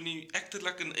was when he acted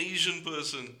like an Asian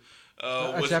person.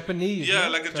 A Japanese. Yeah,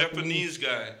 no? like a Japanese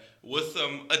guy with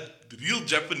a real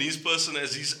Japanese person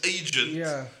as his agent.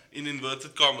 Yeah. in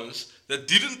inverted commas, that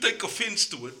didn't take offense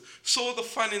to it, saw the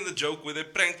fun in the joke where they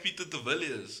pranked Peter de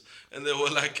Villiers. And they were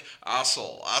like,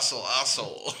 asshole, asshole,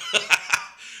 asshole.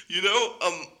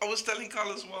 I was telling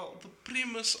Carl as well, the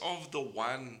premise of the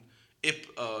one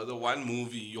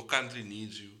movie, Your Country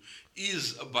Needs You,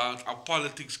 is about our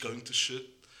politics going to shit,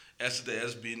 as it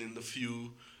has been in the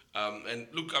few. And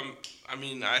look,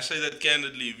 I say that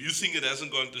candidly. If you think it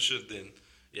hasn't gone to shit, then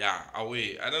yeah,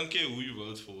 away. I don't care who you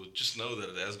vote for. Just know that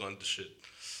it has gone to shit.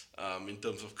 In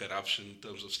terms of corruption, in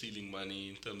terms of stealing money,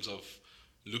 in terms of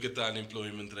look at the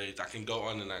unemployment rate. I can go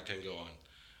on and I can go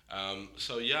on.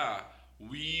 So yeah,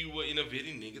 we were in a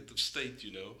very negative state,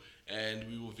 and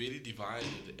we were very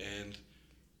divided. And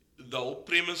the whole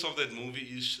premise of that movie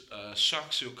is,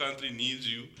 Shucks, your country needs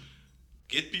you.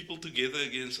 Get people together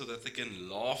again so that they can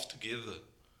laugh together.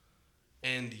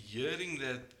 And hearing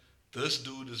that this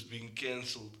dude is being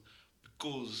cancelled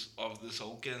because of this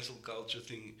whole cancel culture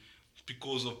thing,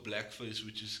 because of blackface,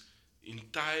 which is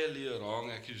entirely a wrong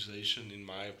accusation in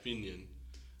my opinion,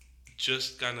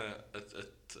 just kind of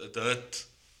it hurt.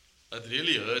 It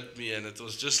really hurt me, and it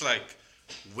was just like,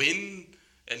 when.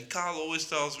 And Carl always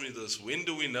tells me this: when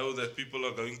do we know that people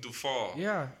are going too far?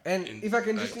 Yeah, and if I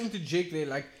can just interject there,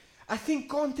 like, I think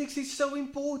context is so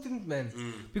important, man.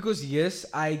 Because yes,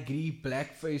 I agree,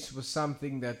 blackface was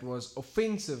something that was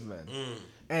offensive, man.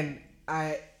 And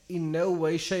I, in no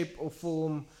way, shape, or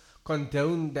form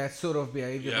condone that sort of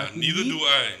behavior. Yeah, but neither do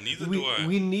I.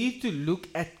 We need to look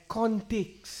at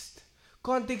context.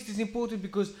 Context is important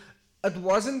because it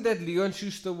wasn't that Leon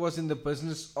Schuster was in the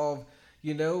business of,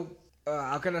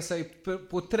 how can I say,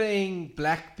 portraying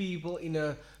black people in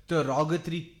a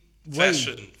derogatory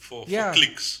fashion way. for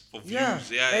clicks, for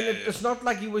views. It's not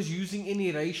like he was using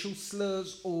any racial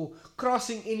slurs or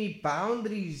crossing any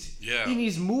boundaries in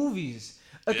his movies.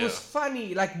 It was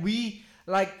funny. Like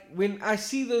when I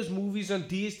see those movies on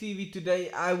DSTV today,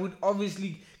 I would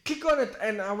obviously click on it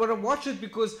and I want to watch it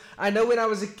because I know when I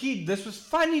was a kid, this was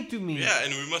funny to me. Yeah,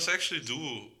 and we must actually do,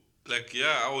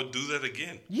 I would do that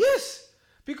again. Yes.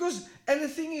 Because, and the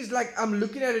thing is, I'm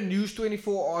looking at a News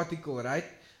 24 article, right?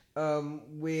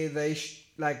 Where they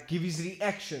give his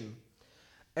reaction.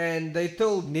 And he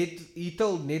told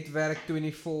Netwerk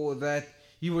 24 that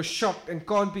he was shocked and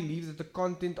can't believe that the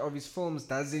content of his films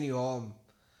does any harm.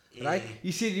 Right?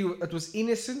 He said it was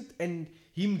innocent and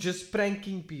him just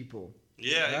pranking people.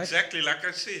 Yeah, right? Exactly like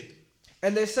I said.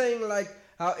 And they're saying,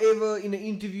 however, in an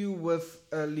interview with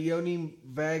Leonie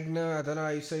Wagner, I don't know how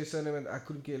you say his surname, I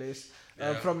couldn't care less,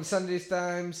 from the Sunday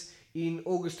Times in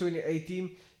August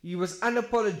 2018, he was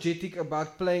unapologetic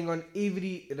about playing on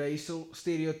every racial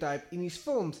stereotype in his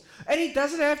films. And he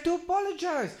doesn't have to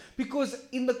apologize because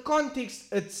in the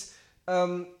context, it's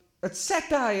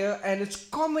satire and it's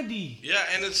comedy. Yeah,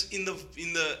 and it's in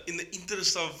the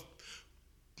interest of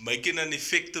making an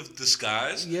effective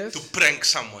disguise to prank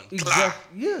someone.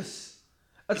 Exactly. Yes.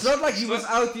 It's not like he was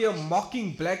out here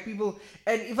mocking black people.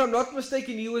 And if I'm not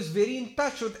mistaken, he was very in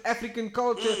touch with African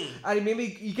culture. I remember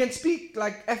he can speak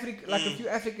a few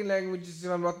African languages, if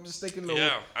I'm not mistaken.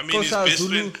 Yeah, his best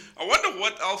friend. I wonder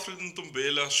what Alfred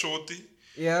Ntombela, Shorty.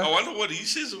 Yeah. I wonder what he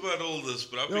says about all this,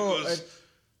 bro. Because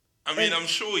I'm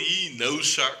sure he knows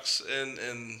Shucks and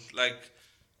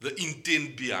the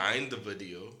intent behind the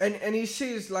video. And he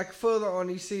says, further on,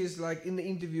 he says, in the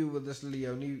interview with this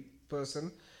Leonie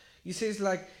person, he says,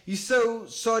 he's so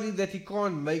sorry that he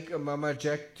can't make a Mama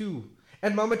Jack 2.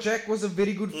 And Mama Jack was a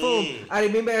very good film. I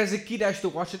remember as a kid, I used to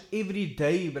watch it every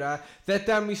day, bruh. That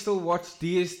time we still watched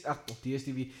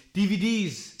DSTV,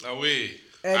 DVDs. Away.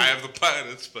 I have the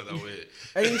pirates, but away.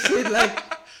 And he said,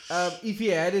 if he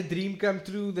had a dream come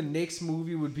true, the next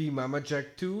movie would be Mama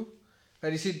Jack 2.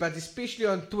 And he said, but especially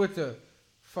on Twitter,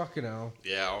 fucking hell.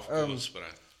 Yeah, of course, bruh.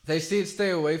 They said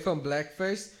stay away from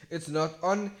blackface. It's not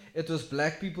on. It was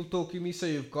black people talking to me, so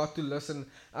you've got to listen.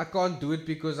 I can't do it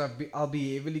because I'll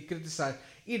be heavily criticized.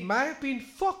 In my opinion,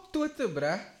 fuck Twitter,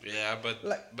 bruh. Yeah,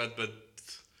 but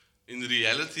in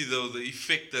reality, though, the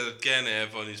effect that it can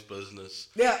have on his business,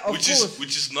 which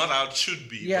is not how it should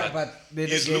be. Yeah, but then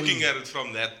he's again, looking at it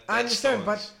from that. I understand,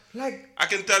 stance. but I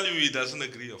can tell you, he doesn't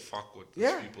agree or fuck what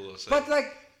these people are saying.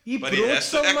 But he brought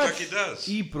so much. Like he does.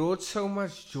 He brought so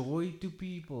much joy to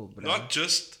people, bruh. Not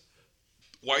just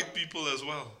white people as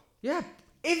well. Yeah,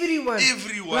 everyone.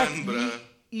 Everyone, bruh.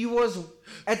 He was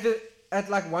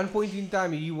at one point in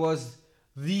time. He was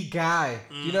the guy.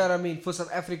 You know what I mean, for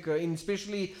South Africa,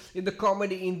 especially in the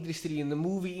comedy industry, in the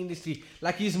movie industry.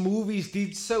 His movies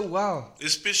did so well.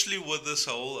 Especially with this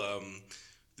whole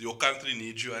Your Country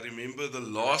Needs You. I remember the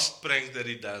last prank that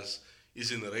he does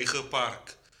is in Reiger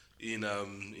Park in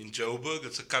Joburg.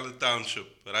 It's a colored township,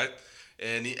 right?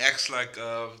 and he acts like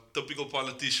a typical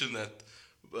politician that,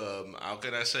 how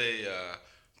can I say,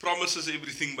 promises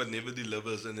everything but never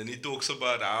delivers. And then he talks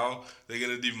about how they're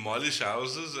gonna demolish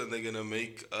houses and they're gonna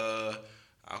make,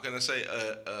 how can I say,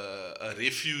 a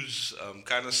refuge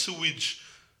kind of sewage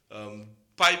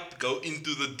pipe go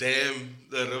into the dam,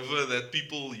 the river that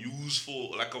people use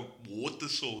for like a water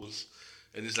source.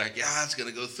 And it's like, yeah, it's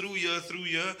gonna go through here, through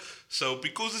here. So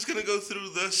because it's gonna go through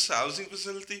this housing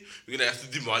facility, we're gonna have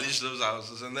to demolish those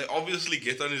houses. And they obviously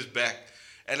get on his back.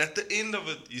 And at the end of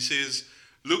it, he says,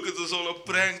 look, it was all a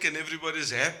prank and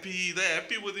everybody's happy. They're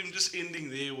happy with him just ending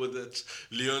there with it.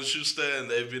 Leon Schuster and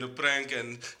they've been a prank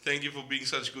and thank you for being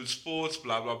such good sports,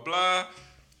 blah, blah, blah.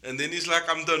 And then he's like,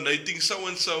 I'm donating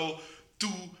so-and-so to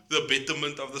the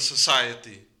betterment of the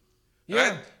society.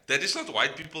 Yeah. Right? That is not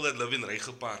white people that live in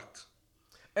Regen Park.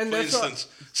 And For that's instance.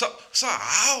 So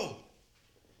how?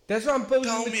 that's why I'm posing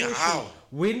Tell the me question. how.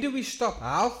 When do we stop?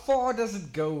 How far does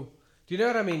it go? Do you know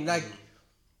what I mean? Like,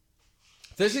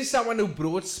 this is someone who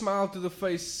brought smiles to the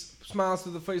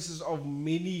faces of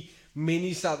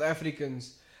many South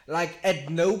Africans. Like, at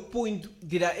no point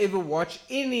did I ever watch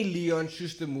any Leon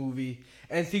Schuster movie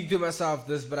and think to myself,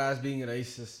 this bruh is being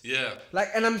racist. Yeah. Like,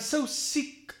 and I'm so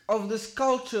sick of this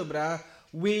culture, bruh,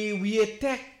 where we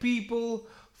attack people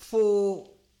for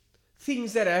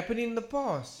things that happened in the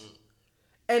past.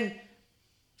 And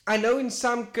I know in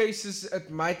some cases it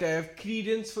might have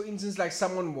credence. For instance, like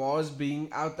someone was being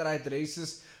outright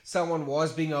racist, someone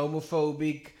was being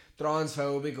homophobic,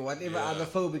 transphobic, or whatever other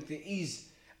phobic there is.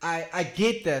 I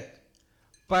get that.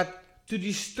 But to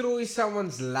destroy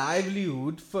someone's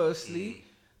livelihood, firstly,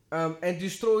 and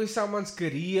destroy someone's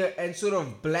career and sort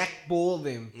of blackball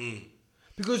them.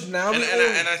 Because now And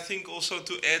I think also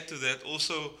to add to that,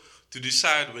 also to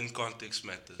decide when context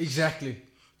matters. Exactly.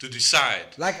 To decide.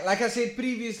 Like I said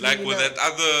previously. Like with that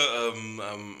other,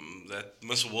 that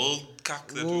Miss World cuck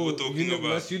that we were talking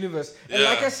about. Miss Universe. And Yeah.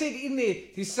 like I said in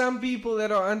there's some people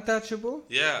that are untouchable.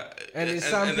 Yeah, And there's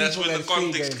some that's people when the that say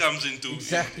context that- comes into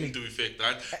Exactly. into effect,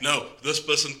 right? No, this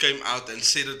person came out and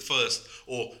said it first,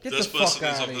 or Get this the person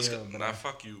fuck is of outta this. here, bro. Nah,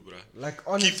 fuck you, bro. Like, Keep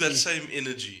honestly. that same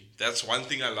energy. That's one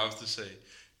thing I love to say.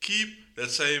 Keep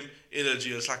that same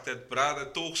energy. It's like that brother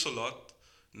talks a lot,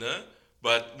 no?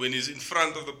 But when he's in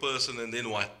front of the person, and then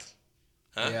what?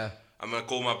 Huh? Yeah. I'm gonna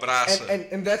call my brasa.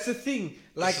 And that's the thing.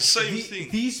 Like the same thing.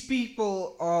 These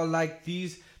people are like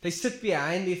these. They sit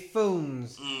behind their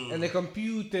phones and their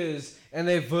computers and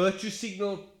they virtue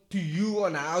signal to you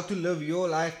on how to live your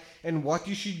life and what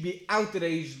you should be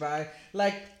outraged by.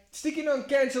 Like sticking on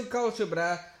cancel culture,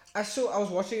 bruh. I was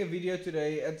watching a video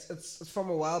today. It's from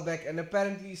a while back, and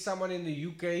apparently someone in the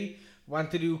UK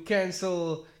wanted to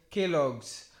cancel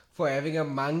Kellogg's for having a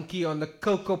monkey on the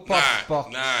Cocoa Pops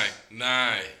box.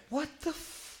 Nah. What the?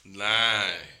 Nah.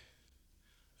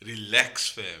 Relax,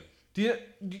 fam. Do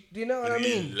you know what I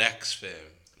mean? Relax, fam.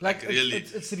 Like really,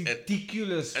 it's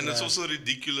ridiculous. and it's bruh. also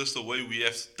ridiculous the way we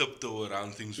have to tiptoe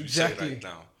around things we Exactly. say right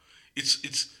now.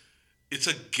 It's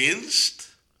against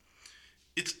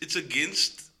it's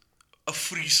against a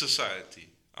free society,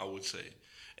 I would say.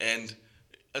 And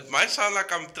it might sound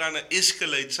like I'm trying to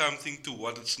escalate something to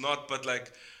what it's not, but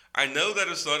like I know that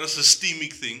it's not a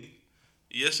systemic thing.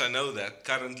 Yes, I know that.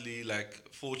 Currently, like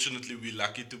fortunately we're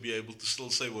lucky to be able to still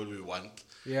say what we want.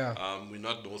 Yeah. We're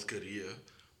not North Korea.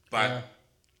 But Yeah.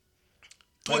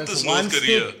 Twitter's it's one North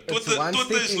Korea. step- it's one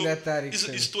step is in not, that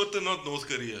direction. is Twitter not North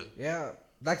Korea? Yeah.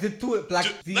 Like the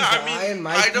like these No, I and mean,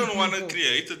 my I don't want to people.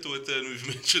 create a Twitter, and we've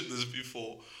mentioned this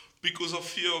before, because of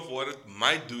fear of what it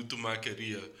might do to my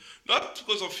career. Not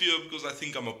because of fear, because I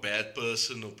think I'm a bad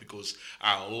person, or because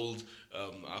I hold,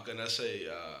 how can I say,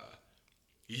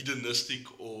 hedonistic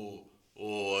or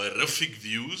horrific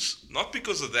views. Not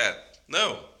because of that.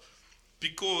 No.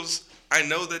 Because I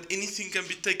know that anything can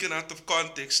be taken out of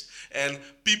context, and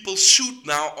people should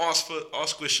now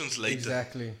ask questions later.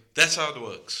 Exactly. That's how it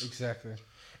works. Exactly.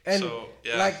 And So,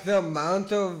 yeah. like the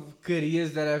amount of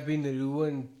careers that have been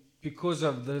ruined because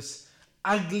of this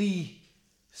ugly,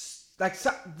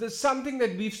 there's something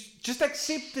that we've just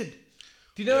accepted.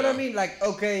 Do you know what I Yeah. mean? Like,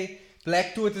 okay,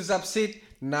 Black Twitter's upset.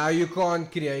 Now you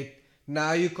can't create.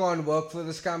 Now you can't work for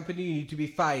this company. You need to be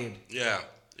fired. Yeah.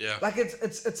 Like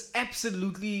it's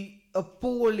absolutely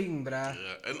appalling, bruh.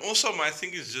 Yeah. And also my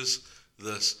thing is just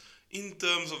this. In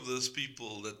terms of those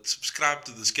people that subscribe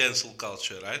to this cancel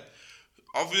culture, right?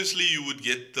 Obviously you would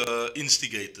get the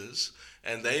instigators,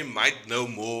 and they might know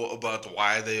more about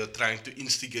why they are trying to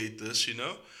instigate this, you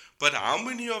know? But how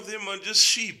many of them are just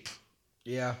sheep?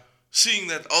 Yeah. Seeing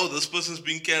that, oh, this person's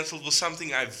being cancelled for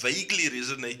something I vaguely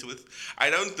resonate with. I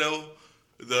don't know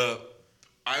the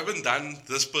I haven't done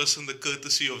this person the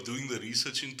courtesy of doing the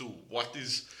research into what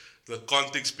is the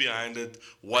context behind it,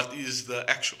 what is the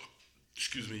actual.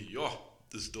 Excuse me,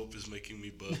 this dope is making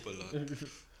me burp a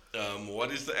lot.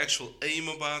 What is the actual aim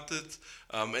about it,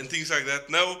 and things like that.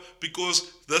 No,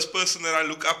 because this person that I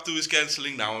look up to is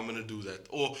canceling, now I'm going to do that.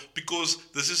 Or because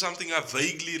this is something I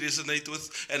vaguely resonate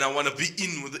with and I want to be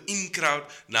in with the in crowd,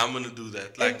 now I'm going to do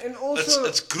that. Like, and also,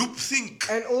 it's groupthink.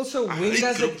 And also, I when hate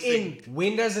does it groupthink. end?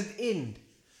 When does it end?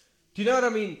 Do you know what I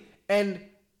mean? And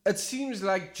it seems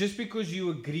like just because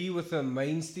you disagree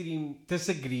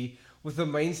with the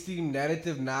mainstream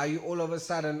narrative, now you all of a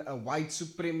sudden a white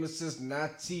supremacist,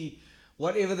 Nazi,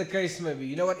 whatever the case may be.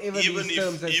 You know, whatever these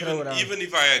terms they throw around. Even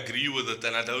if I agree with it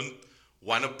and I don't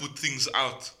want to put things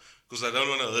out because I don't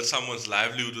want to hurt someone's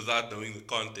livelihood without knowing the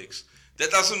context, that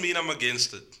doesn't mean I'm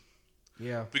against it.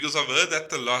 Yeah. Because I've heard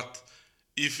that a lot.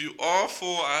 If you are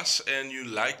for us and you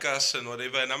like us and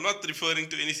whatever, and I'm not referring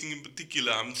to anything in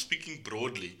particular, I'm speaking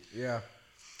broadly. Yeah.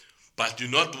 But you're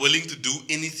not willing to do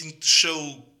anything to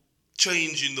show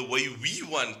change in the way we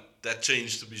want that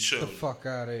change to be shown. The fuck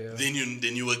out of here. Then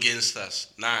you against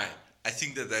us. Nah, I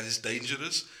think that is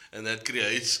dangerous, and that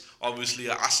creates obviously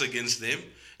a us against them.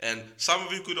 And some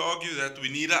of you could argue that we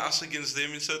need a us against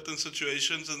them in certain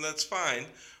situations, and that's fine.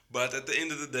 But at the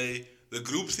end of the day, the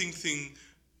groupthink thing,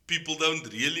 people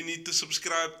don't really need to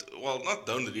subscribe to. Well,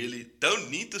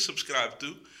 don't need to subscribe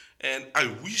to. And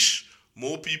I wish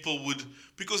more people would,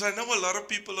 because I know a lot of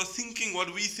people are thinking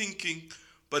what we're thinking,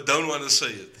 but don't want to say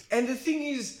it. And the thing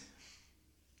is,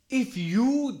 if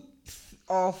you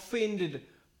are offended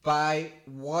by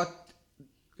what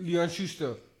Leon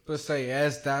Schuster, per se,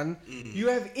 has done, you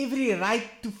have every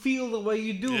right to feel the way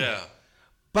you do. Yeah.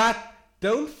 But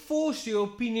don't force your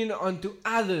opinion onto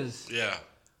others. Yeah.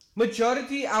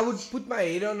 Majority, I would put my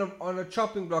head on a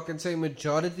chopping block and say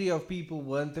majority of people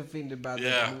weren't offended by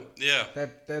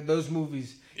those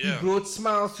movies. Yeah. He brought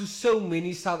smiles to so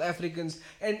many South Africans,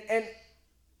 and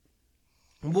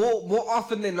more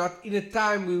often than not, in a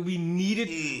time where we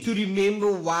needed to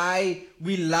remember why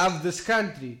we love this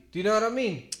country. Do you know what I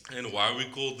mean? And why we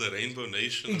call the Rainbow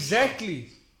Nation. Exactly.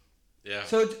 Yeah.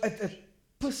 So it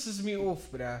pisses me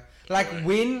off, bruh. Like,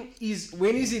 when is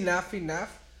enough?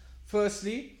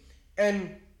 Firstly,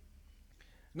 and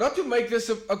not to make this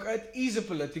it is a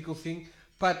political thing,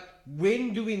 but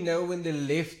when do we know when the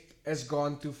left has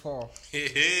gone too far?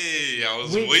 Hey, I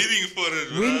was waiting for it,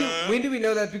 bruh. When do we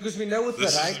know that? Because we know with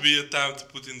this the right. This would be a time to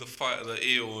put in the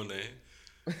air on, eh?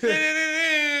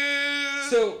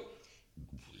 So,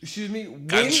 excuse me.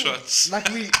 Gunshots.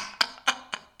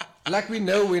 Like we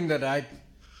know when the right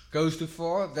goes too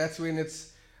far. That's when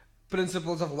it's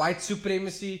principles of white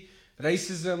supremacy,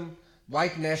 racism,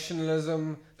 white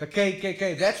nationalism, the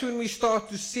KKK. That's when we start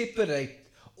to separate,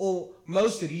 or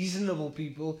most reasonable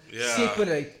people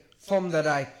separate from the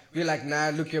right. We're like, nah,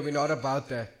 look here, we're not about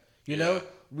that. You know,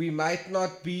 we might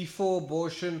not be for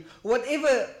abortion,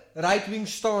 whatever right-wing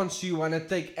stance you want to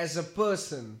take as a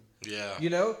person. Yeah. You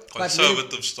know?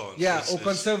 Conservative stance. Yeah, or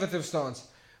conservative stance.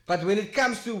 But when it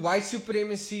comes to white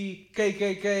supremacy,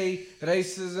 KKK,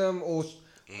 racism, or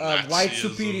white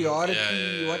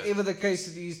superiority, whatever the case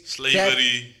it is.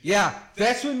 Slavery.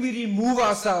 That's when we remove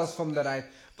ourselves from the right.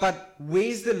 But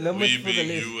where's the limit we for the left?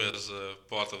 being you as a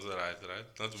part of the right?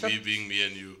 Not we being me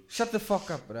and you. Shut the fuck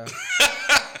up, bro.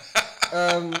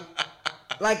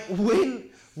 Like,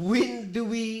 when do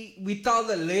we tell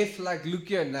the left, like, look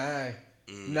here,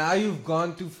 now you've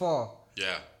gone too far.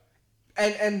 Yeah.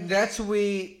 And that's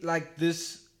where, like,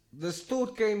 this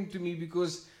thought came to me,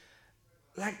 because,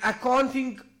 like, I can't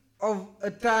think of a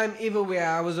time ever where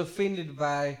I was offended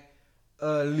by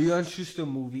a Leon Schuster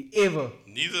movie, ever.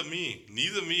 Neither me,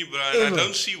 Brian. I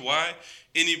don't see why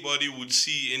anybody would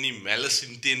see any malice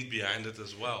intent behind it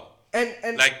as well. And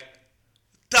like,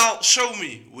 show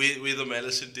me where the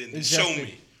malice intent is. Exactly. Show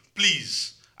me,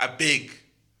 please. I beg.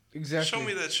 Exactly. Show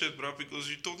me that shit, bro, because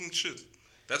you're talking shit.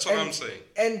 That's what I'm saying.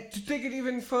 And to take it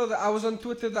even further, I was on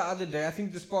Twitter the other day, I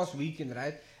think this past weekend,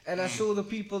 right? And I saw the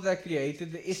people that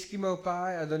created the Eskimo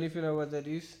pie. I don't know if you know what that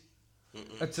is.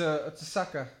 It's a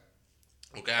sucker.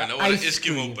 Okay, I know what an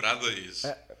Eskimo brother is.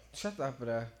 Shut up,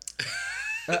 bro.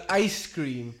 Ice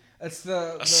cream. It's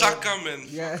a sucker, man.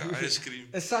 Yeah, Fuck ice cream.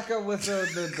 A sucker with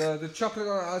the chocolate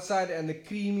on the outside and the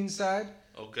cream inside.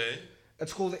 Okay.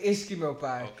 It's called the Eskimo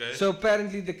pie. Okay. So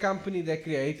apparently the company that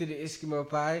created the Eskimo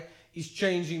pie is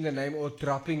changing the name or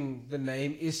dropping the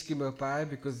name Eskimo pie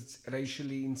because it's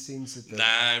racially insensitive.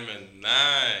 Nah, man,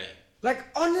 nah. Like,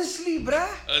 honestly, bruh.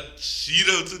 It's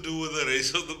zero to do with the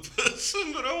race of the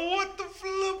person, bro. What the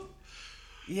flip?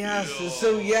 Yeah,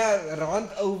 so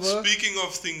rant over. Speaking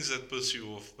of things that piss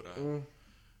you off, bro.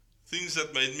 things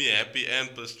that made me happy and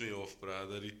pissed me off, bruh.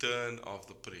 The return of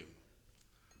the Prem.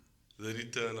 The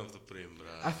return of the Prem,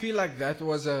 I bruh. feel like that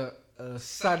was a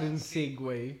sudden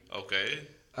segue. Okay.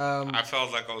 Um, I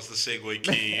felt like I was the Segway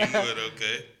king, but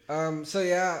okay. so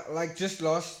yeah, like just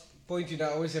last point, I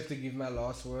always have to give my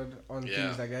last word on Yeah.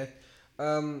 things like that.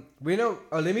 We know.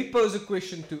 Let me pose a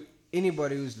question to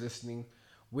anybody who's listening.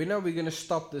 When are we gonna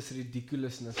stop this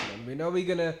ridiculousness, man? When are we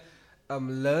gonna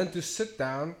learn to sit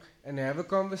down and have a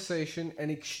conversation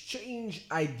and exchange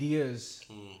ideas?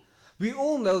 We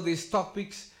all know there's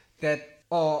topics that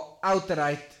are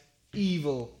outright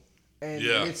evil, and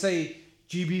Yeah. let's say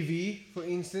GBV, for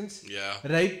instance, Yeah.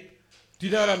 rape. Do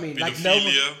you know what I mean?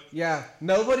 Pedophilia. Yeah,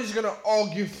 nobody's gonna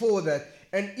argue for that.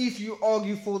 And if you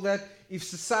argue for that, if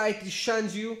society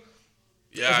shuns you,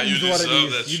 Yeah, it you is what it deserve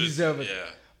is. that You shit. deserve it. Yeah.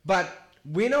 But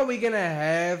when are we gonna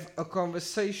have a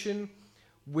conversation,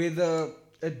 whether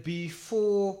it be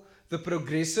for the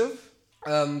progressive,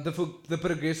 the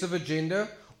progressive agenda,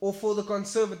 or for the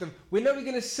conservative? When are we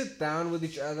gonna sit down with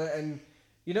each other and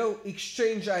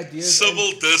exchange ideas?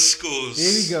 Civil discourse.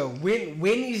 There we go.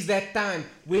 When is that time?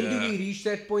 When do Yeah. we reach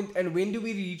that point? And when do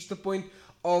we reach the point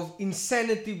of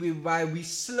insanity whereby we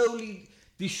slowly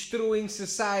destroying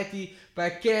society by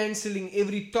cancelling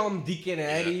every Tom, Dick and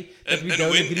Harry that we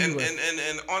don't agree with?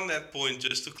 And on that point,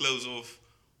 just to close off,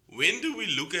 when do we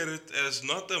look at it as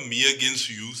not a me against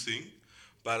you thing,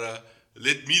 but a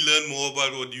let me learn more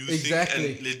about what you Exactly.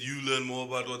 think and let you learn more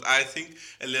about what I think,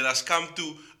 and let us come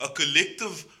to a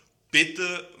collective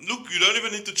better look. You don't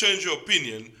even need to change your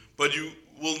opinion, but you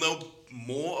will know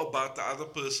more about the other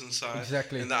person's side,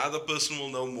 Exactly. and the other person will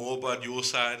know more about your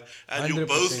side, and you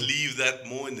both 100%. leave that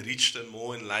more enriched and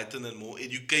more enlightened and more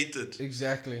educated.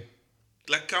 Exactly.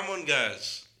 Like, come on,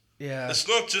 guys. Yeah. It's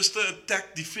not just an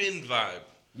attack defend vibe.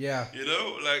 Yeah. You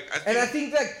know, like And I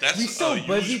think that that's we're so a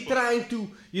busy huge trying to,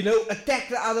 attack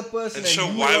the other person and show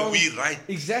you why wrong. we right.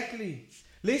 Exactly.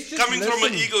 Let's just Coming from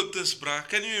an listen. egotist, bruh,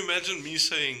 can you imagine me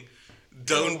saying,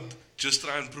 don't just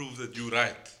try and prove that you're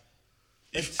right?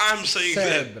 If It's I'm saying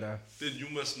sad, that, bruh. then you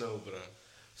must know, bruh.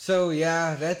 So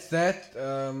yeah, that's that.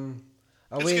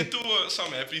 Let's get to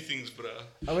some happy things, bruh.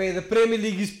 Away, the Premier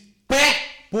League is back,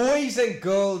 boys and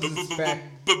girls. It's back.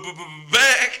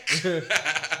 Back!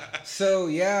 So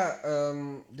yeah,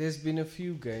 there's been a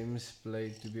few games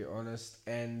played, to be honest,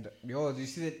 and do you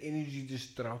see that energy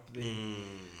just dropped there?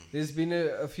 There's been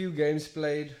a few games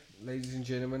played, ladies and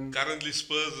gentlemen. Currently,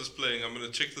 Spurs is playing. I'm going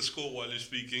to check the score while you're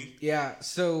speaking. Yeah,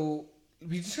 so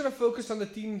we're just gonna focus on the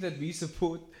team that we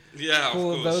support. Yeah, of For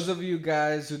course. those of you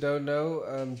guys who don't know,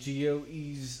 Gio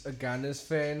is a Gunners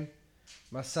fan.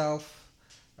 Myself,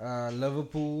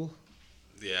 Liverpool.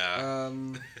 Yeah.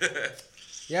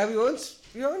 Yeah, we won't,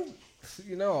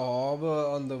 harbor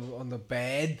on the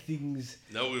bad things.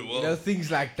 No, we won't. Things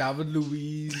like David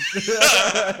Luiz.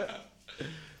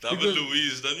 David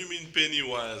Luiz, don't you mean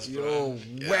Pennywise, bro? Yo, whack,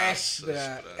 Yes, bruh.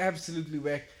 bruh. Absolutely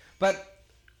whack. But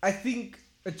I think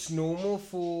it's normal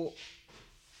for,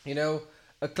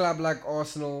 a club like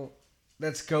Arsenal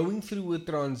that's going through a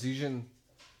transition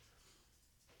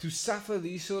to suffer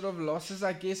these sort of losses,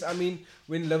 I guess. I mean,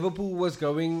 when Liverpool was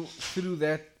going through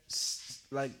that,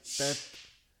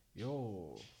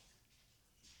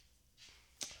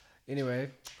 Anyway,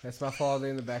 that's my father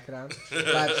in the background.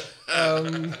 But,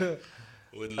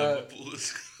 When Liverpool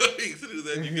is going through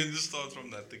that, you can just start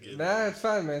from that again. nah, it's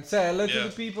fine, man. Say hello to Yeah.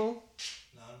 the people.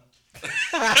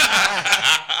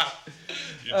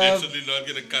 You're definitely not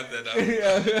going to cut that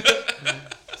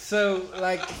out. So,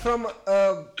 like, from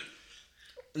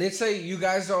let's say you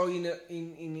guys are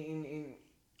in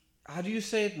how do you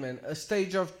say it, man? A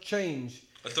stage of change.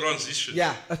 A transition.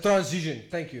 Yeah, a transition.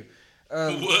 Thank you.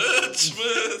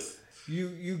 Wordsmith.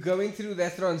 You going through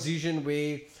that transition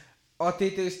where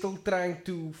Arteta is still trying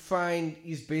to find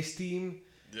his best team.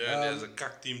 Yeah, and there's a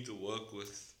cuck team to work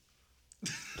with.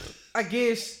 I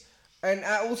guess, and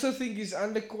I also think he's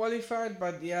underqualified.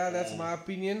 But yeah, that's my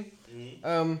opinion.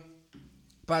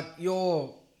 But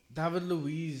David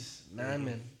Luiz, nah,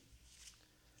 man.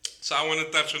 So I want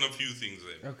to touch on a few things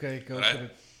there. Okay, go Right. for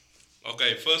it.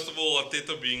 Okay, first of all,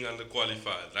 Arteta being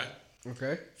underqualified, right?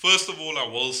 Okay. First of all, I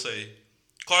will say,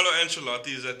 Carlo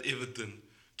Ancelotti is at Everton.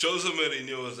 Jose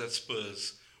Mourinho is at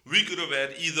Spurs. We could have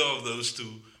had either of those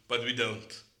two, but we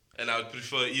don't. And I would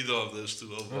prefer either of those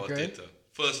two over Okay. Arteta.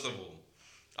 First of all,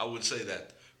 I would say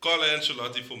that. Carlo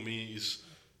Ancelotti for me is,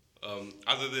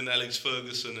 other than Alex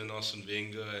Ferguson and Arsene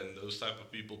Wenger and those type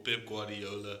of people, Pep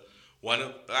Guardiola,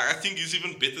 I think he's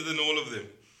even better than all of them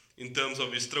in terms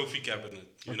of his trophy cabinet,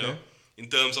 you know? In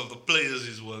terms of the players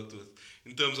he's worked with,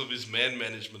 in terms of his man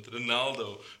management,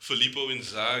 Ronaldo, Filippo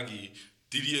Inzaghi,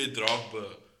 Didier Drogba,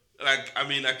 like, I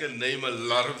mean, I can name a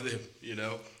lot of them,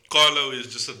 Carlo is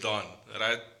just a don,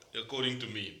 right? According to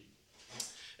me.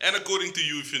 And according to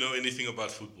you, if you know anything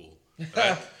about football,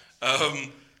 right?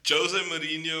 Um, Jose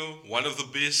Mourinho, one of the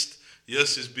best.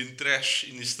 Yes, he's been trash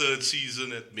in his third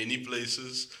season at many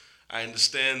places. I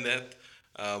understand that.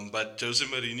 But Jose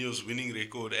Mourinho's winning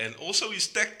record and also his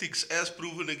tactics, as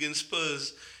proven against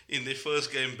Spurs in their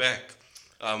first game back.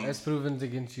 Um, As proven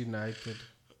against United.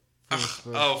 For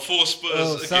Spurs. oh, four Spurs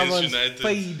Oh, against someone's United.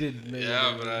 faded, man.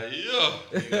 Yeah, bro.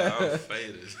 Yeah, I'm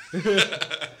faded.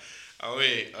 Oh,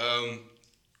 wait.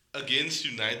 Against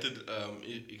United,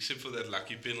 except for that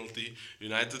lucky penalty,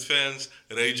 United fans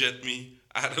rage at me.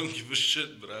 I don't give a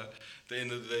shit, bruh. At the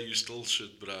end of the day, you still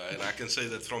shit, bruh. And I can say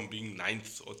that from being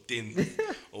ninth or 10th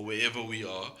or wherever we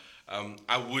are.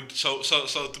 I would so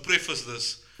to preface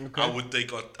this, Okay. I would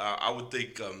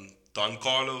take Don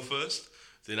Carlo first,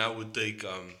 then I would take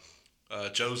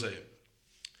Jose.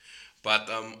 But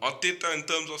Arteta, in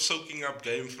terms of soaking up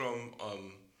game from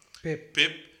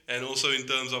Pep. and also in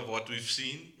terms of what we've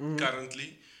seen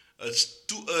currently, it's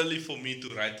too early for me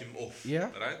to write him off. Yeah.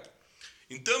 Right?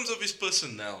 In terms of his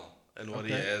personnel and what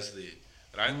he Okay. has there,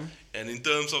 right? And in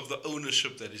terms of the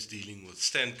ownership that he's dealing with,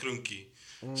 Stan Kroenke.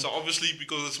 So obviously,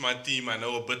 because it's my team, I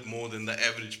know a bit more than the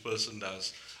average person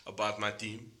does about my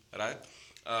team, right?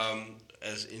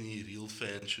 As any real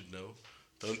fan should know.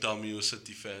 Don't tell me you're a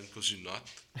City fan, because you're not.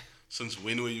 Since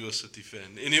when were you a City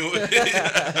fan? Anyway.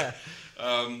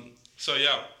 So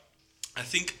yeah, I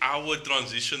think our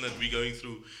transition that we're going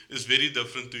through is very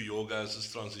different to your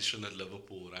guys' transition at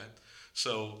Liverpool, right?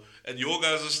 So at your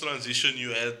guys' transition, you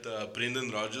had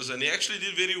Brendan Rodgers, and he actually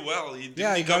did very well. He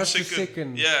didn't He got come us to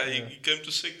second. Yeah, Yeah. he came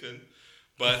to second.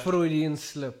 A But Freudian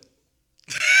slip.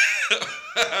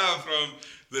 from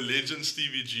the legend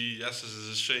Stevie G, yes, it's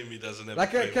a shame he doesn't have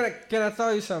Like, a Premier. can I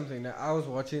tell you something? Now, I was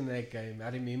watching that game. I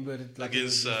remember it like it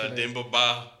Against was yesterday. Demba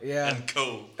Ba Yeah. and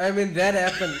Co. I mean, that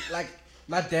happened. Like,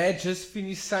 my dad just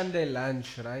finished Sunday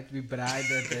lunch, right? We bride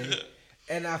that day.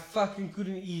 And I fucking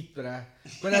couldn't eat, bruh.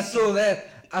 When I saw that,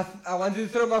 I wanted to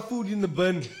throw my food in the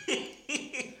bin.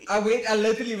 I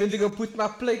literally went to go put my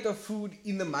plate of food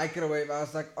in the microwave. I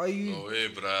was like, are you... Oh, hey,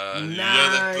 bruh. You Nah,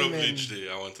 had that man. privilege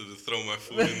there. I wanted to throw my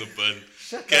food in the bin.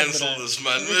 Shut up, Cancel bruh. this,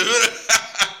 man.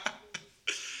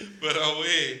 But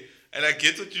away. And I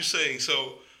get what you're saying.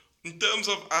 So, in terms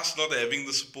of us not having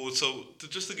the support, so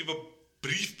just to give a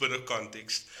brief bit of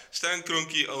context, Stan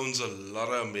Kroenke owns a lot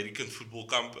of American football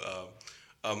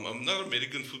not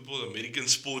American football, American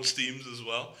sports teams as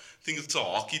well. I think it's a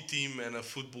hockey team and a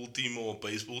football team or a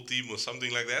baseball team or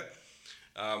something like that.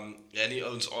 And he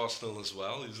owns Arsenal as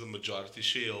well. He's the majority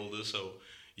shareholder, so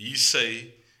his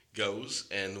say goes,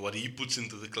 and what he puts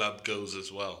into the club goes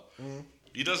as well.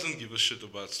 He doesn't give a shit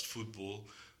about football,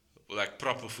 like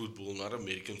proper football, not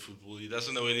American football. He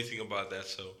doesn't know anything about that.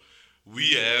 So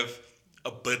we have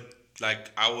a bit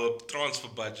like our transfer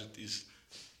budget is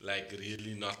like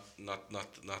really not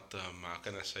how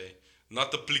can I say,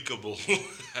 not applicable,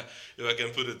 if I can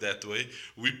put it that way.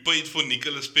 We paid for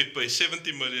Nicolas Pepe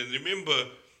 70 million. Remember,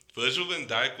 Virgil van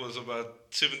Dijk was about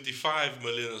 75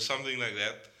 million or something like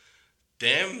that.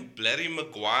 Damn, Larry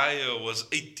Maguire was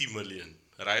 80 million,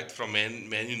 right, from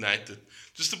Man United.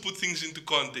 Just to put things into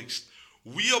context,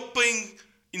 we are paying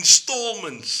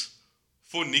installments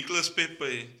for Nicolas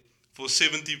Pepe for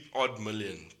 70 odd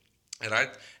million, right?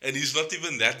 And he's not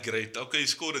even that great. Okay, he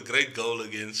scored a great goal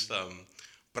against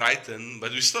Brighton,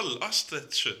 but we still lost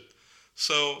that shit.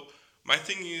 So my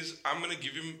thing is, I'm gonna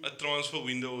give him a transfer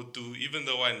window or two, even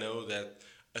though I know that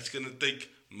it's gonna take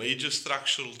major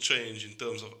structural change in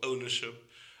terms of ownership.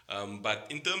 But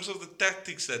in terms of the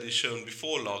tactics that he's shown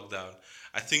before lockdown,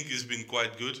 I think he's been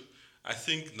quite good. I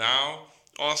think now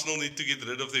Arsenal need to get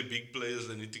rid of their big players.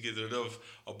 They need to get rid of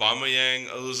Aubameyang,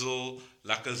 Ozil,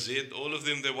 Lacazette, all of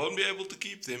them. They won't be able to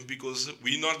keep them because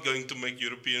we're not going to make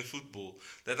European football.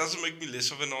 That doesn't make me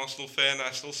less of an Arsenal fan.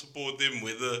 I still support them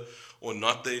whether or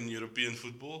not they're in European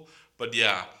football. But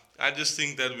yeah, I just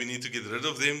think that we need to get rid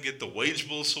of them, get the wage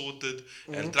bill sorted,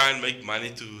 and try and make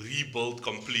money to rebuild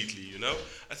completely, you know?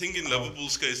 I think in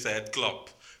Liverpool's case, they had Klopp.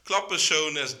 Klopp has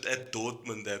shown us at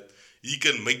Dortmund that he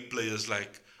can make players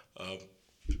like,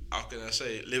 how can I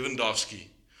say, Lewandowski.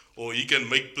 Or he can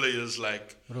make players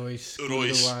like Royce,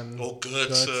 Gundogan, or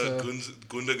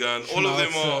Gundogan. All of them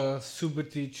are...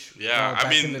 Subotic. Yeah, I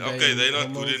back in mean, the day, okay, they're not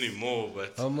Hummels. good anymore,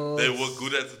 but Hummels. they were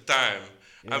good at the time.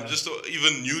 I'm Yeah. just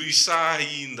even Nuri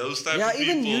Sahin, those type Yeah, of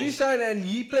even people. Yuri Sahin, and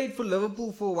he played for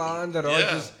Liverpool for a while under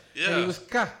Rodgers. yeah. And he was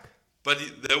cuck. But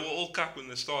they were all cuck when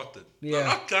they started. Yeah. No,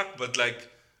 not cuck, but like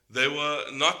they were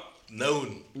not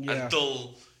known Yeah.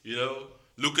 until, you know,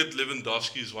 look at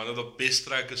Lewandowski, is one of the best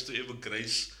strikers to ever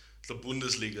grace the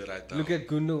Bundesliga right now. Look at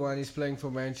Gundogan, he's playing for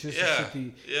Manchester Yeah,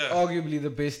 City, yeah. arguably the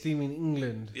best team in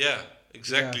England. Yeah,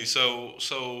 exactly. So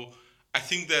I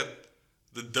think that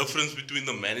the difference between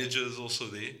the manager is also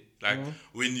there. Like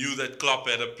we knew that Klopp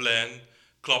had a plan.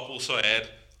 Klopp also had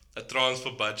a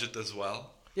transfer budget as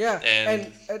well. Yeah,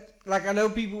 And like I know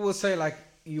people will say like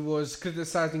he was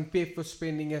criticizing Pep for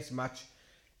spending as much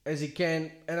as he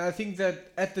can, and I think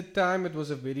that at the time it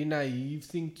was a very naive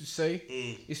thing to say,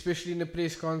 especially in a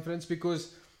press conference,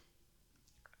 because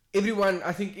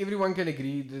I think everyone can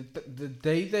agree that the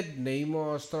day that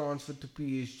Neymar was transferred to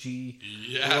PSG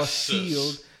was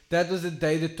sealed, that was the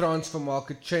day the transfer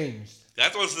market changed.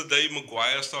 That was the day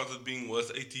Maguire started being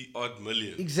worth 80 odd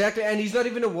million. Exactly, and he's not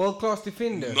even a world class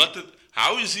defender.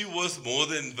 How is he worth more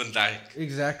than Van Dijk?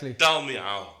 Exactly. Tell me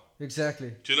how.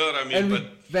 Exactly. Do you know what I mean? And but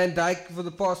Van Dijk for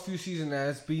the past few seasons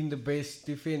has been the best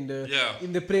defender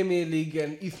in the Premier League,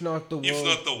 and if not the world. If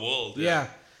not the world, yeah.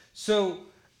 So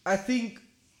I think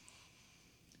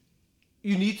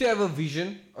you need to have a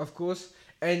vision, of course,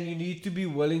 and you need to be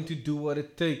willing to do what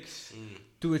it takes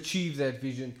to achieve that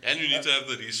vision. And you need to have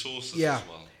the resources as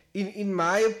well. In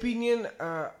my opinion,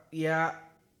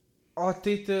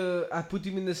 Arteta, I put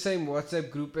him in the same WhatsApp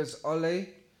group as Ole.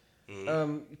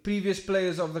 Previous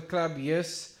players of the club,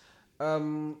 yes.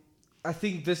 I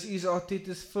think this is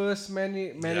Arteta's first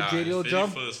managerial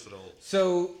job. First role.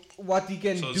 So what he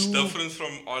can do. So it's different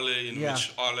from Ole, in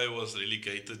which Ole was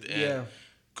relegated and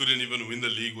couldn't even win the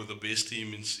league with the best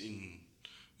team in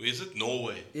where is it?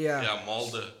 Norway. Yeah.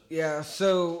 Molde. Yeah.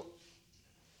 So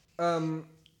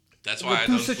that's why the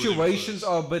two situations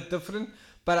are a bit different.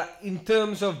 But in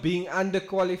terms of being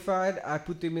underqualified, I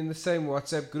put him in the same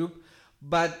WhatsApp group.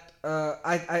 But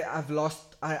I've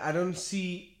lost. I don't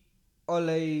see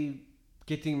Ole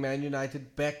getting Man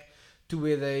United back to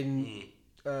where they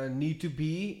need to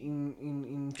be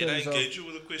in Can terms I engage of you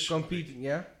with a question? competing.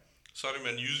 Yeah. Sorry,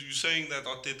 man. You saying that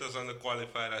Arteta's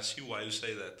underqualified. I see why you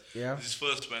say that. Yeah. His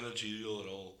first managerial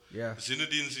role. Yeah.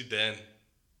 Zinedine Zidane.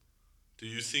 Do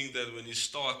you think that when he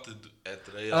started at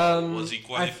Real, was he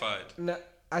qualified?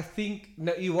 I think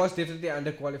he was definitely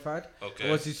underqualified. Okay.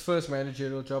 It was his first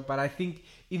managerial job, but I think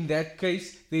in that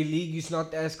case the league is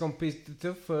not as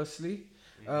competitive. Firstly,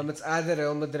 it's either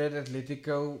Real Madrid,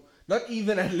 Atletico. Not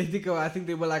even Atletico. I think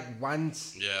they were like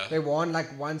once. Yeah. They won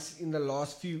like once in the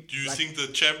last few. Do you think the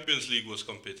Champions League was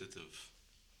competitive?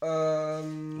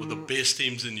 With the best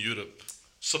teams in Europe,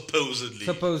 supposedly.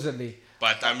 Supposedly.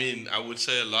 But I mean, I would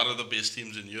say a lot of the best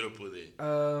teams in Europe were there,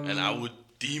 and I would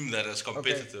deem that as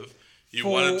competitive. Okay. He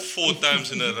won it four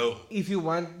times in a row. If you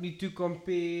want me to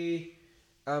compare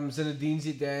Zinedine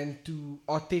Zidane to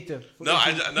Arteta.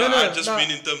 I just mean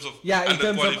in terms of in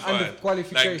terms of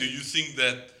underqualified. Like, do you think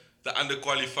that the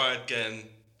underqualified can?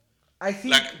 I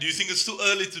think. Like, do you think it's too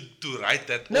early to write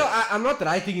that? No, off? I'm not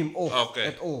writing him off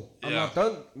at all. I'm not.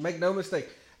 Don't make no mistake.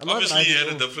 Obviously, he had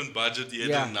a different budget. He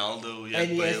had Ronaldo. He had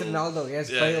Bale. Has Ronaldo. He has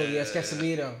Bale. He has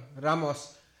Casemiro.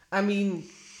 Ramos. I mean,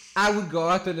 I would go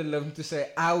out on a limb to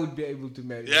say I would be able to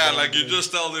manage. Yeah, like you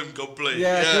just tell them go play.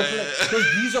 Yeah, go play. Because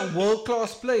these are world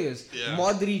class players. Yeah.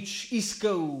 Modric,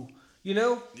 Isco,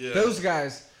 those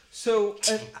guys. So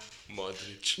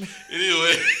Modric.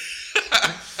 Anyway,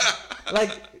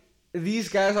 like these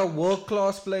guys are world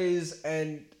class players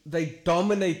and they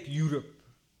dominate Europe.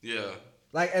 Yeah.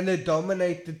 And they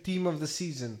dominate the team of the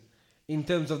season in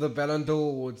terms of the Ballon d'Or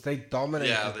awards. They dominate.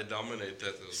 Yeah, they dominate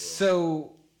that as well.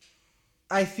 So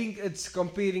I think it's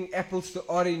comparing apples to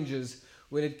oranges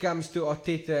when it comes to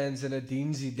Arteta and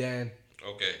Zinedine Zidane.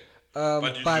 Okay.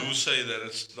 But you do say that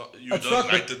it's not. You don't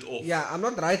write it off. Yeah, I'm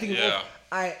not writing it off.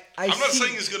 I'm not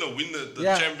saying he's gonna win the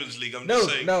Champions League. I'm just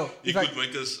saying he could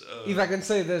make us. If I can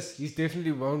say this, he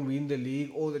definitely won't win the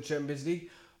league or the Champions League.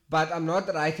 But I'm not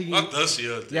writing him. Not this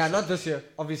year. Yeah, not this year,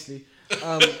 obviously.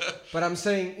 But I'm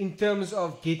saying in terms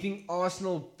of getting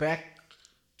Arsenal back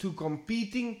to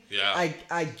competing,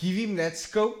 I give him that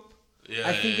scope. Yeah,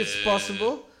 I think it's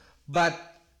possible. But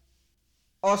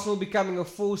Arsenal becoming a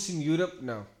force in Europe,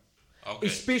 no. Okay.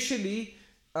 Especially,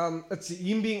 it's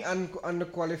him being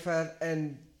underqualified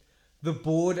and the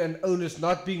board and owners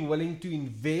not being willing to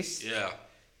invest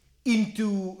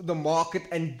into the market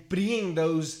and bringing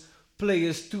those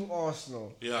players to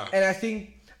Arsenal. Yeah. And I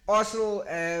think Arsenal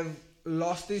have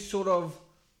lost this sort of,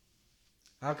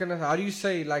 how do you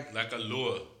say, like a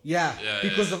lure. Yeah,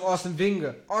 because of Arsene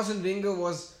Wenger. Arsene Wenger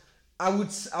was, I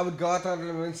would go out on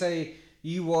him and say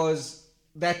he was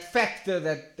that factor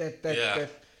that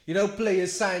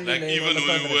players signed. Like even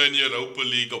when we were in Europa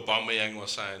League, Aubameyang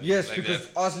was signed. Yes, like because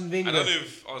that. Arsene Wenger. I don't know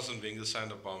if Arsene Wenger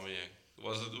signed Aubameyang.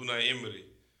 Was it Unai Emery?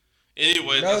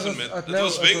 Anyway, it No, doesn't matter. It no,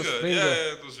 was it was Wenger. Wenger.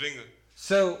 Yeah, it was Wenger.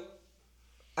 So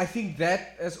I think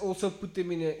that has also put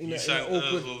them in He an signed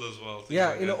awkward. Ozil as well. things Yeah,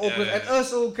 like in an that. awkward. Yeah, And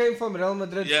us all came from Real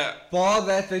Madrid. Yeah. Bar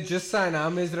that they just signed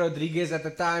James Rodriguez at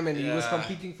the time, and he was Yeah.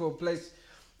 competing for a place.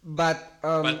 But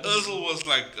But Ozil was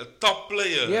like a top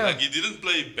player. Yeah. Like he didn't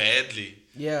play badly.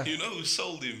 Yeah. You know who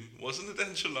sold him? Wasn't it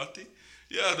Ancelotti?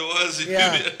 Yeah, it was.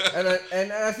 yeah,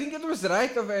 and I think it was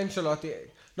right of Ancelotti.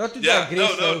 Not to Yeah, digress,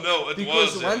 no, though, no, it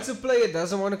because was, once a player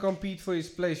doesn't want to compete for his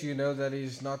place, you know that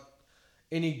he's not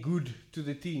any good to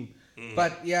the team. Mm.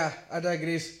 But yeah, I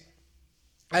digress.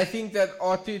 I think that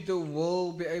Arteta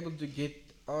will be able to get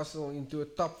Arsenal into a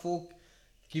top four,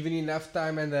 given enough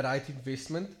time and the right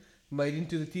investment made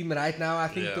into the team. Right now, I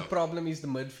think Yeah. the problem is the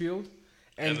midfield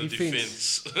and, the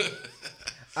defense. defense.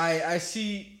 I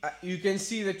see. You can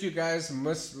see that you guys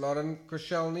miss Lauren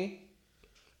Koscielny.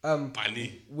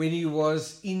 Bunny. When he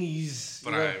was in his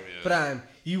Prime, yeah. prime,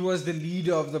 he was the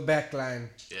leader of the back line.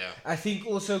 Yeah. I think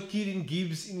also Kieran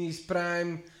Gibbs in his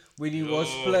prime when he was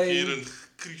Oh, playing. Kieran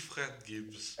Griefgat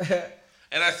Gibbs.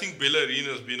 And I think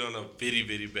Bellerina's been on a very,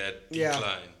 very bad Yeah.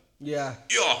 decline. Yeah.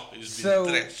 Yeah, he's been So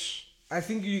trash. I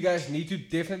think you guys need to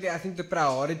definitely. I think the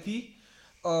priority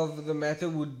of the matter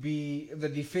would be the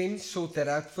defense. Sort that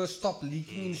out first. Stop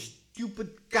leaking in stupid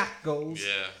cut goals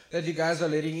Yeah. that you guys are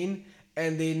letting in,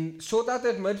 and then sort out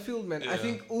that midfield, man. I Yeah.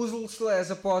 think Ozil still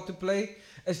has a part to play.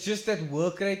 It's just that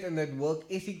work rate and that work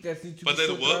ethic that needs to But be that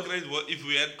sorted work out. rate, if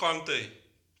we had Conte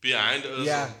behind us,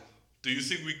 Yeah. do you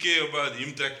think we care about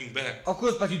him tracking back? Of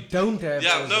course, but you don't have.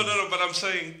 Yeah, Ozil. no, but I'm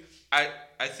saying,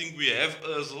 I think we have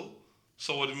Ozil,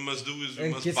 so what we must do is we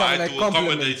And must get buy someone to that accommodate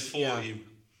complements, for yeah. him.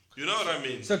 You know what I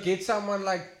mean? So get someone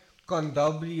like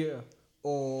Kondablia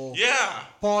or Yeah.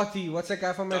 Party. What's that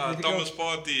guy from Atletico? Thomas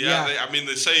Partey, Yeah.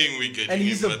 They're saying we're getting And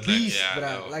he's him, a but beast, like, yeah,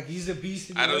 bro. no. Like he's a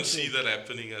beast. In I the don't midfield. see that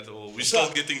happening at all. We're So-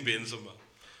 still getting Benzema.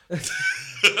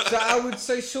 So I would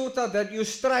say sort out that your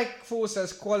strike force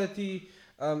has quality.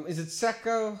 Is it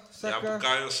Saka? Yeah,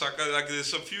 Bukayo Saka, like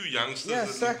there's a few youngsters Yeah,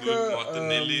 that Saka. look good.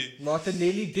 Martinelli.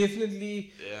 Martinelli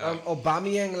definitely. Yeah.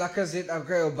 Aubameyang, like I said,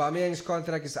 okay, Aubameyang's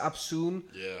contract is up soon.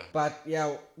 Yeah. But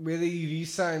yeah, whether he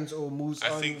resigns or moves I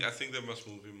on. think they must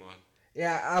move him on.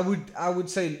 Yeah, I would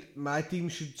say my team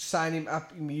should sign him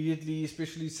up immediately,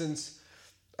 especially since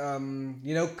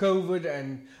COVID,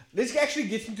 and let's actually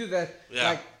get into that. Yeah.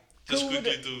 Like Just COVID-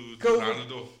 quickly to COVID-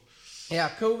 round it off. Yeah,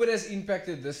 COVID has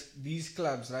impacted these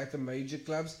clubs, right? The major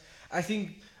clubs. I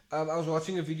think I was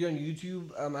watching a video on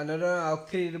YouTube. I don't know how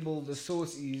credible the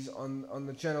source is on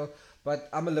the channel, but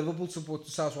I'm a Liverpool supporter,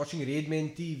 so I was watching Redman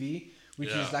TV, which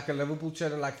Yeah. is like a Liverpool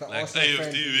channel, like the Like Arsenal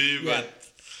fan AFTV, TV. but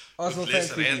Arsenal with less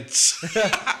fan TV.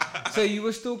 rents. So he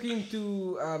was talking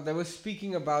to, they were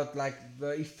speaking about like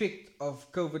the effect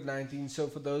of COVID-19. So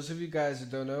for those of you guys who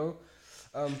don't know,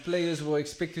 players were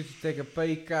expected to take a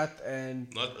pay cut and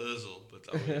Not Ozil, but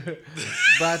our-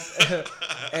 but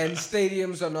and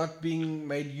stadiums are not being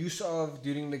made use of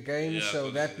during the game. yeah, so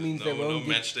but that means no, they won't no get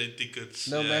match day tickets.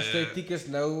 no yeah, match day yeah. tickets,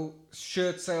 no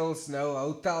shirt sales, no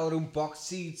hotel room box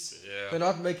seats. Yeah. They're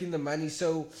not making the money.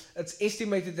 So it's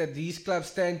estimated that these clubs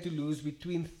stand to lose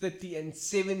between 30 and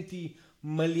 70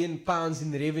 million pounds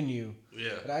in revenue.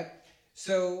 Yeah. Right?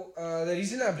 So the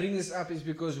reason I bring this up is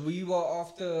because we were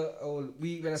after, or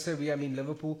when I say we, I mean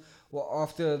Liverpool, were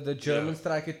after the German Yeah.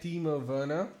 striker Timo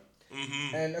Werner.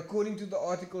 Mm-hmm. And according to the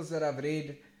articles that I've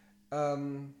read,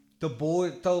 the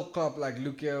board told club like,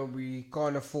 look here, we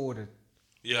can't afford it.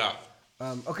 Yeah.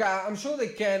 Okay, I'm sure they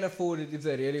can afford it if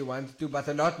they really want to, but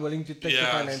they're not willing to take the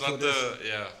Yeah, it's financial not risk.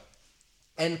 yeah.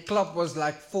 And Klopp was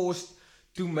like forced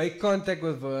to make contact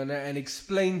with Werner and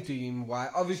explain to him why.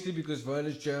 Obviously because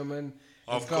Werner's German,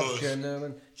 and Of Klopp's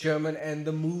course. German, and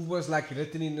the move was like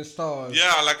written in the stars.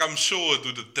 Yeah, like I'm sure it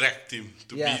would attract him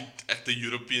to Yeah. be at the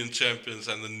European champions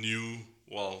and the new,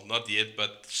 well, not yet,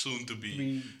 but soon to be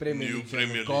Be Premier new League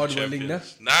Premier champions. League God willing,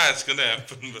 champions. Nah, it's gonna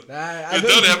happen, but Nah, I if it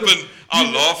don't don't think happen, it- I'll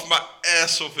you know- laugh my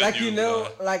ass off at Like you.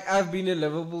 bruh. like I've been a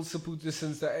Liverpool supporter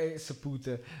since the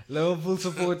Liverpool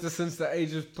supporter since the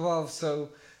age of 12. So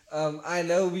I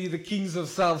know we the kings of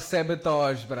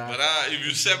self-sabotage, But bruh. if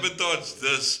you sabotage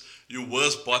this, you're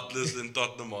worse bottlers than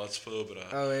Tottenham Hotspur, bruh.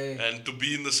 Oh, eh. And to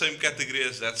be in the same category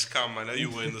as that scum, I know you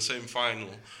were in the same final,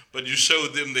 but you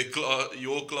showed them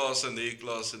your class and their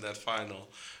class in that final.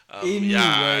 Yeah,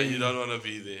 Anyway. you don't want to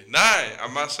be there. Nah, I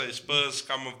must say, Spurs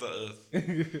scum of the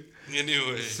earth.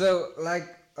 Anyway. So like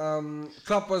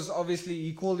Klopp was obviously,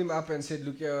 he called him up and said,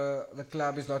 look, the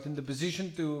club is not in the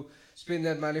position to spend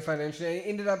that money financially. And he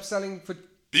ended up selling for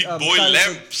Big boy selling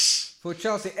Lamps. for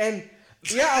Chelsea. And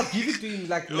yeah, I'll give it to him.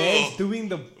 Like man's doing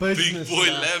the business. Big boy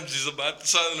bruh. Lamps is about to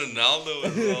sign Ronaldo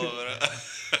as well,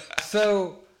 bruh.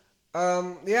 So,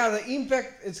 the impact,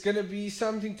 it's going to be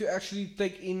something to actually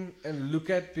take in and look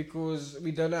at, because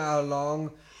we don't know how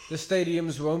long the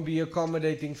stadiums won't be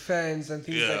accommodating fans and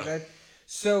things like Yeah. that.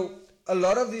 So, a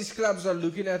lot of these clubs are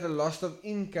looking at a loss of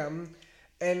income.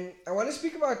 And I want to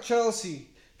speak about Chelsea,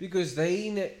 because they're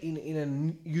in a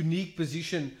unique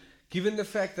position, given the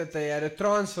fact that they had a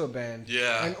transfer ban.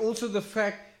 Yeah. And also the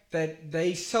fact that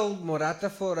they sold Morata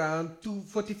for around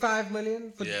 45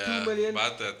 million, for 2 million.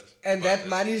 About that. And about that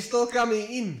money is still coming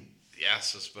in.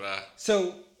 Yes, it's bruh.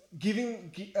 So,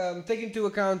 take into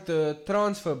account the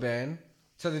transfer ban,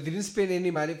 so they didn't spend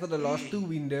any money for the last 2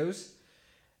 windows.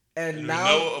 And We now,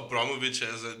 know Abramovich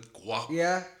has a guap.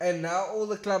 yeah, and now all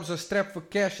the clubs are strapped for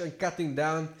cash and cutting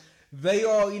down. They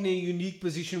are in a unique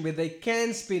position where they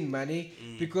can spend money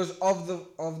because of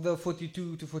the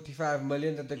 42 to 45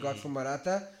 million that they got from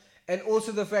Morata, and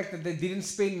also the fact that they didn't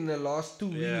spend in the last 2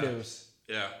 windows.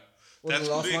 Yeah. Or the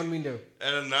last correct. 1 window.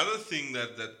 And another thing that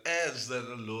adds that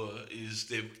allure is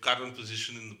their current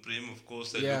position in the Prem. Of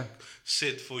course, they look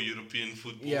set for European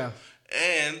football. Yeah.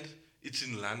 And it's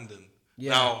in London.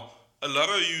 Yeah. Now, a lot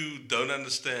of you don't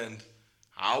understand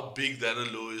how big that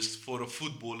allure is for a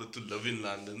footballer to live in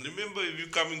London. Remember, if you're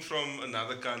coming from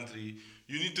another country,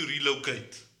 you need to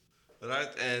relocate, right?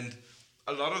 And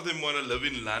a lot of them want to live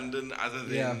in London other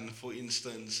than, for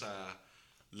instance,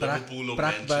 Liverpool or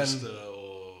Blackburn. Manchester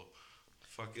or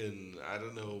fucking, I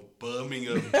don't know,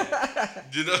 Birmingham.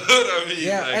 Do you know what I mean?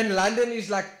 Yeah, Like, and London is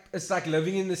like, it's like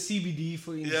living in the CBD,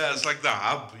 for instance. yeah, it's like the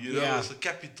hub, you know, Yeah. it's the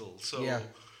capital. So Yeah.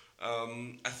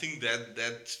 I think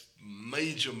that's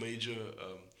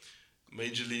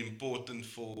majorly important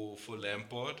for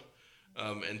Lampard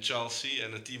and Chelsea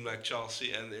and a team like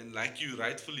Chelsea. And like you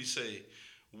rightfully say,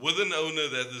 with an owner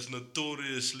that is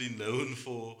notoriously known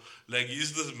for, like,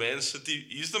 he's the Man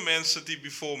City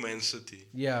before Man City.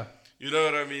 Yeah. You know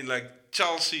what I mean? Like,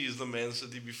 Chelsea is the Man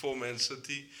City before Man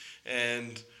City,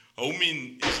 and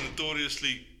Homin is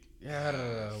notoriously.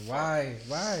 Yeah, why?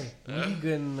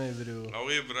 Hooligan, my bro. Oh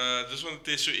yeah, bruh, I just want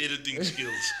to test your editing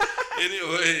skills.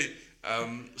 Anyway,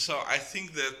 so I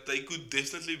think that they could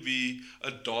definitely be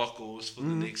a dark horse for the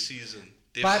next season.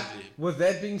 But Definitely. with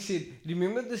that being said,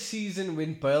 remember the season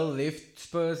when Bale left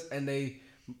Spurs and they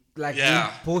went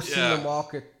busting yeah. the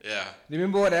market? Yeah.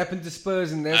 Remember what happened to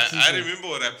Spurs in that I season? remember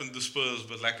what happened to Spurs,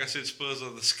 but like I said, Spurs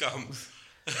are the scum.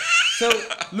 So,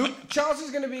 look,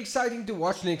 Chelsea's going to be exciting to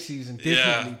watch next season.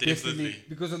 Definitely.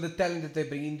 Because of the talent that they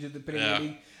bring into the Premier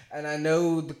League. And I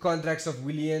know the contracts of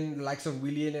the likes of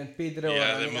Willian and Pedro are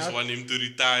Yeah, they running must out. want him to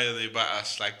retire there by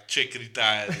us, like Czech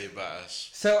retire there by us.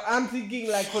 So I'm thinking,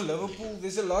 like, for Liverpool,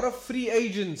 there's a lot of free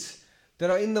agents that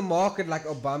are in the market, like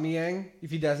Aubameyang,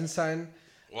 if he doesn't sign.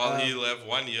 Well, he'll have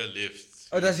 1 year left.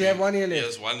 Oh, does he have 1 year left? He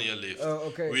has 1 year left. Oh,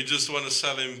 okay. We just want to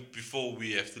sell him before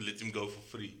we have to let him go for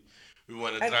free. We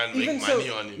want to And try and even make so, money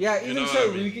on him. yeah, You even know so, what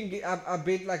I mean? we can get. I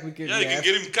bet like we can. Yeah, you can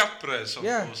get him cut price, of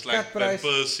Yeah, course, cut like Van price.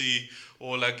 Persie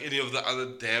or like any of the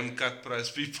other damn cut price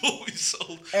people we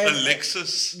sold. And-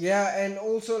 Alexis. Yeah, and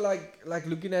also like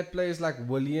looking at players like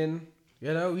Willian.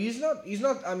 You know, he's not.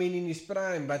 I mean, in his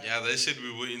prime, but Yeah, they said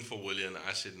we were in for Willian.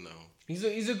 I said no.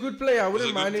 he's a good player. I He's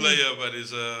wouldn't a mind good him. player, but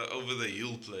he's a over the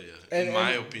hill player, And- in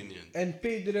my and- opinion. And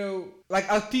Pedro, like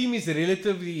our team is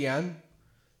relatively young,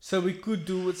 so we could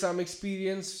do with some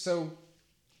experience. So,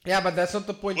 yeah, but that's not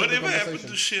the point Whatever of the happened to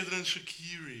conversation. Shedran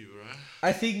Shaqiri, bruh?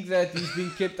 I think that he's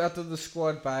been kept out of the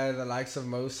squad by the likes of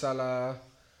Mo Salah.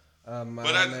 But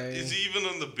Mane. is he even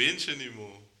on the bench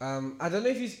anymore? I don't know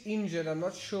if he's injured. I'm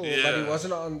not sure, but he Yeah.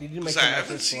 wasn't on. He didn't make Because the I national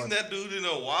haven't seen squad. that dude in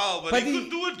a while, but But he he- could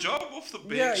do a job off the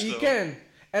bench. Yeah, he though. can.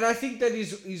 And I think that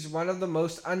he's one of the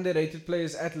most underrated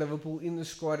players at Liverpool in the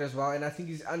squad as well. And I think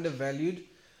he's undervalued.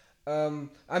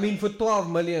 I mean, for 12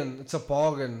 million, it's a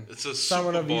bargain. It's a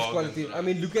Someone super of his bargain, quality. right? I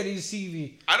mean, look at his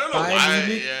CV. I don't know Bayern why.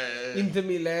 Munich, Yeah. Inter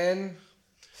Milan,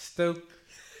 Stoke.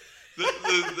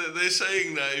 They're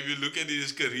saying that if you look at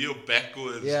his career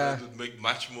backwards, Yeah. it would make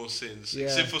much more sense. Yeah.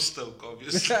 Except for Stoke,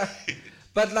 obviously.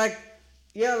 But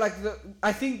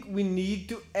I think we need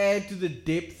to add to the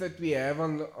depth that we have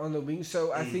on the wing.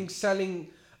 So I think selling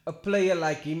a player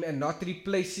like him and not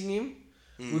replacing him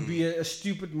would be a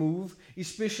stupid move,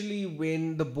 especially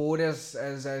when the board has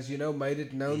you know, made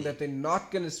it known that they're not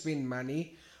going to spend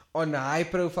money on high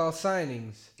profile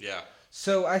signings. Yeah.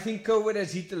 So I think COVID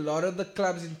has hit a lot of the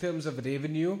clubs in terms of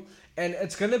revenue, and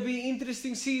it's going to be an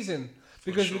interesting season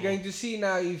because sure. we're going to see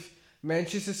now if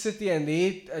Manchester City and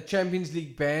their Champions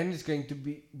League ban is going to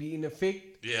be in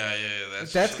effect. Yeah.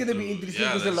 That's going to be interesting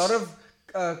because a lot of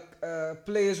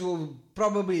players will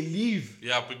probably leave.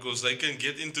 Yeah, because they can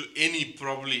get into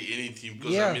probably any team.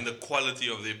 Because Yeah. I mean, the quality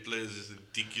of their players is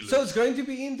ridiculous. So it's going to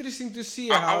be interesting to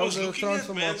see I how was the looking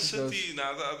transfer at Man market goes. City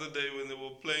now the other day when they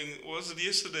were playing. Was it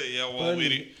yesterday? Yeah. Well,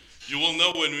 Burnley. you will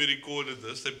know when we recorded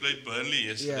this. They played Burnley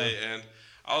yesterday, and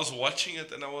I was watching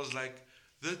it, and I was like,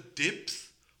 the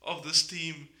depth of this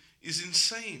team is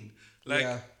insane. Like,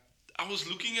 Yeah. I was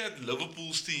looking at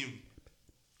Liverpool's team.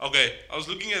 Okay, I was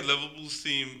looking at Liverpool's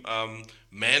team,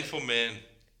 man for man,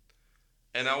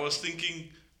 and I was thinking,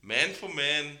 man for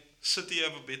man, City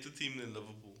have a better team than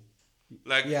Liverpool.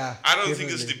 Like, Yeah, I don't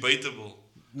think it's definitely. debatable.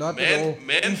 Not man, at all.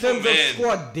 Man in for terms man, of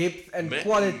squad depth and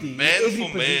quality, man in every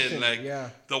for position. man, like yeah.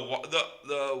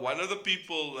 the one of the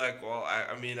people, like, well,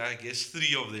 I mean, I guess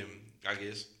three of them, I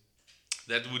guess,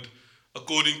 that would,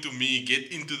 according to me,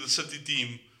 get into the City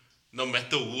team, no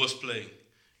matter who was playing,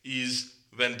 is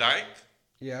Van Dijk,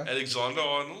 Yeah. Alexander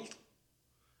Arnold,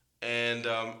 and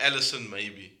Alisson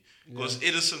maybe, because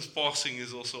Edison's passing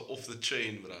is also off the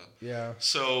chain, bruh. Yeah.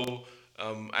 So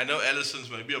I know Alisson's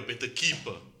maybe a better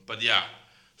keeper, but yeah.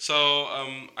 So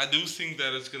I do think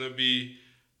that it's gonna be.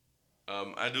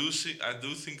 I do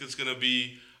think it's gonna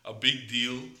be a big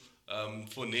deal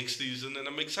for next season, and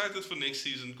I'm excited for next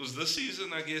season because this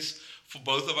season, I guess, for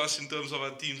both of us in terms of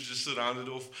our teams, just to round it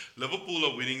off, Liverpool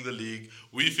are winning the league.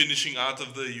 We're finishing out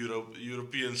of the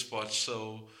European spots.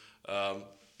 So,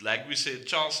 like we said,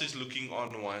 Chelsea's looking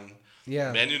on one.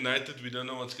 Yeah. Man United, we don't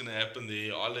know what's going to happen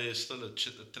there. Ole is still a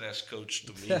trash coach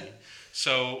to me.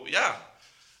 So, yeah.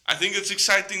 I think it's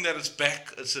exciting that it's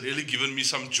back. It's really given me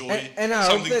some joy, And I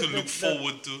hope something that, to look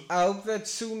forward to. I hope that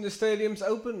soon the stadium's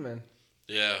open, man.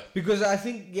 Yeah. Because I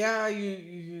think, you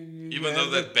Even though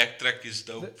that backtrack is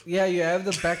dope. you have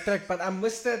the backtrack, but I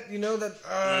miss that,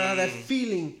 that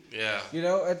feeling. Yeah.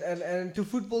 And to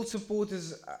football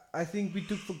supporters, I think we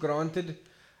took for granted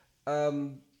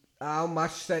how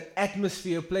much that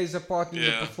atmosphere plays a part in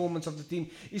the performance of the team.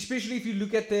 Especially if you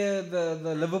look at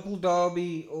the Liverpool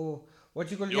derby or what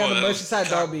you call it, the Merseyside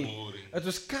derby. Boring. It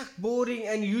was boring,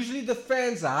 and usually the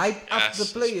fans hype up the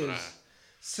players. Bruh.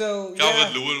 So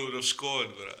Calvert-Lewin would have scored,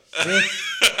 bro.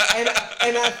 and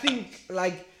I think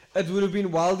it would have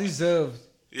been well deserved.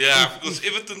 Yeah, because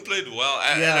Everton played well.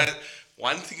 Yeah. And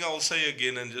one thing I'll say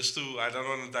again, and I don't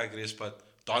want to digress, but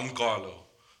Don Carlo.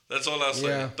 That's all I'll say.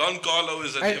 Yeah. Don Carlo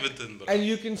is at Everton, bro. And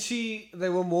you can see they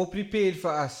were more prepared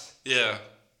for us. Yeah.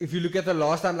 If you look at the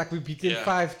last time, we beat them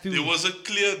 5-2. There was a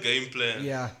clear game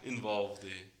plan involved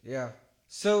there. Yeah.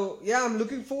 So, I'm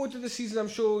looking forward to the season. I'm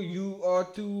sure you are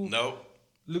too. No.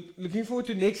 Looking forward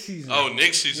to next season. Oh,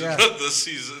 next season, not this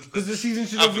season. Because the season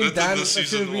should have been done. The It should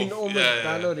season have been off. almost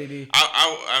done already.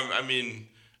 I mean,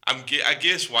 I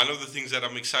guess one of the things that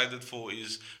I'm excited for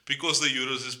is because the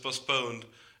Euros is postponed,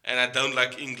 and I don't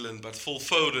like England, but Phil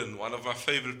Foden, one of my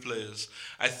favorite players,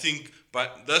 I think,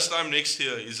 but this time next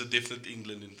year is a definite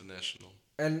England international.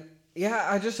 And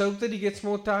I just hope that he gets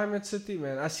more time at City,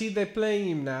 man. I see they're playing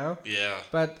him now. Yeah.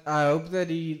 But I hope that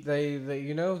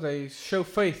they show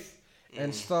faith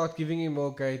and start giving him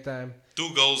more game time.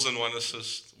 2 goals and 1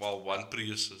 assist, well, 1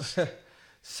 pre-assist.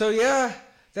 So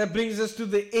that brings us to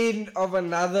the end of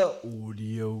another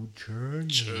audio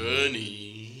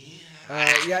journey.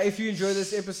 If you enjoyed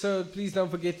this episode, please don't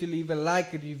forget to leave a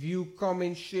like, a review,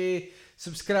 comment, share,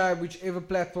 subscribe, whichever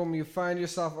platform you find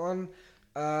yourself on.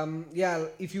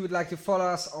 If you would like to follow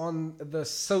us on the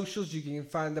socials, you can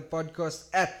find the podcast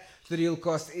at The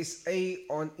Realcast SA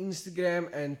on Instagram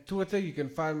and Twitter. You can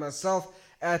find myself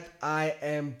at I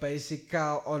Am Basic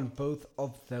Cow on both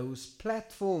of those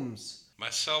platforms.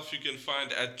 Myself, you can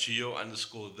find at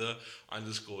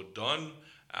geo_the_don.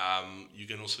 You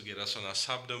can also get us on our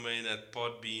subdomain at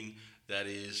Podbean. That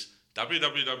is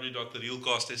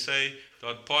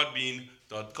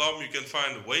www.therealcastsa.podbean.com. You can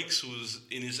find Wakes, who's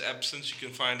in his absence. You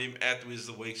can find him at Where's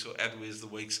the Wakes or at Where's the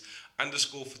Wakes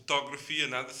 _photography.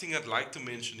 Another thing I'd like to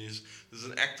mention is there's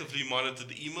an actively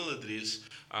monitored email address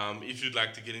if you'd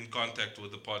like to get in contact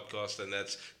with the podcast, and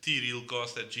that's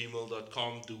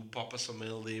trealcast@gmail.com. Do pop us a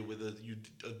mail there whether you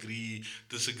agree,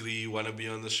 disagree, want to be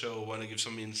on the show, want to give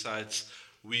some insights.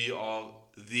 We are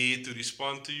there to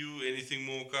respond to you. Anything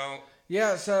more, Carl?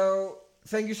 So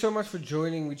thank you so much for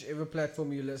joining whichever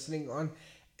platform you're listening on.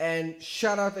 And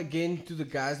shout out again to the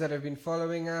guys that have been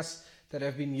following us, that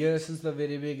have been here since the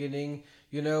very beginning.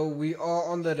 We are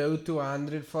on the road to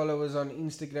 100 followers on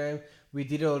Instagram. We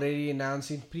did already announce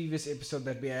in previous episode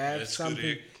that we have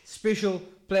something special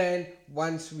planned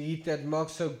once we hit that mark.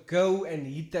 So go and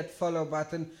hit that follow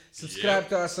button. Subscribe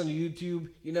to us on YouTube.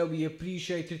 We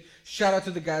appreciate it. Shout out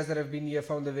to the guys that have been here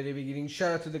from the very beginning.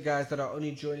 Shout out to the guys that are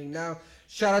only joining now.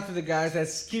 Shout out to the guys that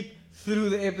skip through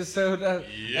the episode and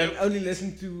Yep. only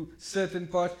listen to certain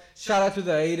parts. Shout out to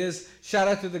the haters. Shout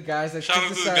out to the guys that Shout out to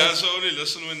the criticize. guys who only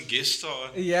listen when guests are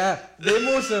on. Yeah, them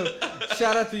also.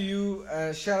 Shout out to you.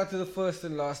 Shout out to the first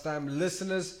and last time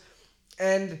listeners.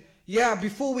 And yeah,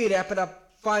 before we wrap it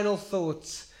up, final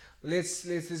thoughts. Let's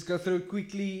go through it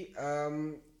quickly.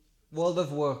 World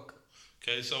of work.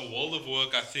 Okay, so world of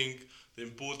work, I think the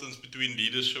importance between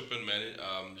leadership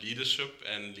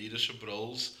and leadership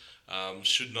roles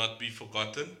should not be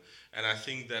forgotten. And I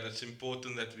think that it's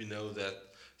important that we know that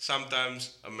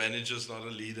sometimes a manager is not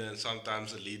a leader, and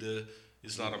sometimes a leader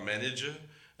is not a manager.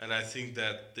 And I think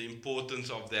that the importance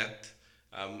of that,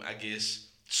 I guess,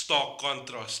 stark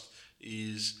contrast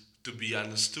is to be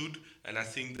understood. And I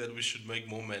think that we should make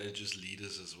more managers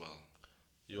leaders as well.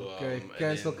 Okay, And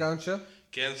cancel then culture.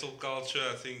 cancel culture,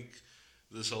 I think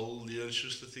this whole Leon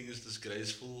Schuster thing is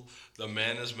disgraceful. The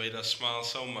man has made us smile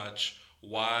so much.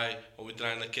 Why are we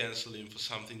trying to cancel him for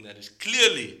something that is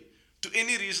clearly, to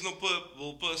any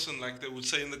reasonable person, like they would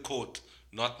say in the court,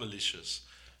 not malicious?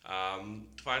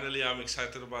 Finally, I'm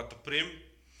excited about the Prem.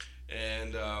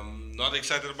 And not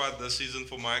excited about this season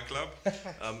for my club.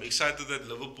 Excited that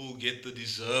Liverpool get the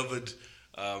deserved.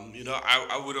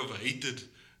 I would have hated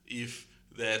if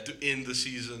they had to end the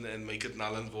season and make it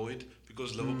null and void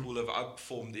because Liverpool have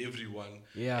outperformed everyone.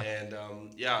 Yeah. And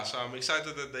so I'm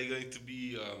excited that they're going to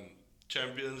be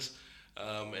champions.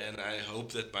 And I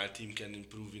hope that my team can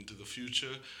improve into the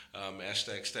future.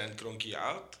 Hashtag stand Cronky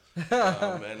out.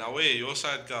 And away, your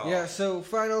side, Carl. Yeah, so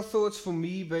final thoughts for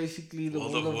me, basically the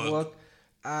World world of of work. work.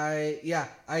 I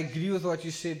agree with what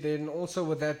you said. Then also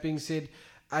with that being said,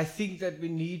 I think that we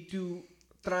need to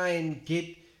try and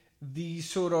get these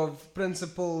sort of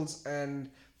principles and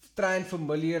try and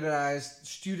familiarize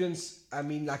students. I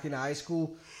mean, like in high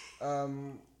school,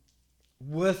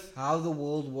 with how the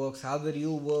world works, how the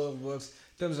real world works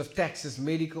in terms of taxes,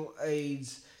 medical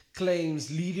aids, claims,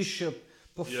 leadership,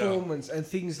 performance, and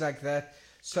things like that.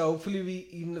 So hopefully, we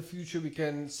in the future we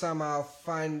can somehow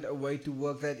find a way to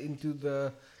work that into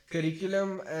the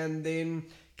curriculum. And then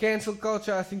cancel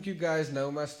culture. I think you guys know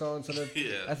my stance on it.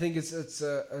 Yeah. I think it's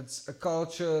a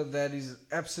culture that is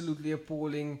absolutely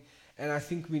appalling, and I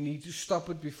think we need to stop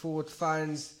it before it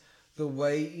finds the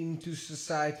way into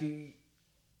society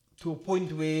to a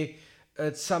point where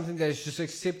it's something that is just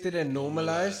accepted and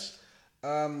normalized.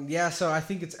 So I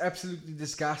think it's absolutely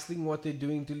disgusting what they're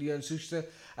doing to Leon Schuster.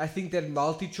 I think that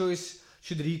MultiChoice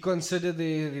should reconsider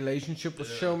their relationship with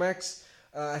Showmax.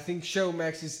 I think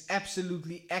Showmax is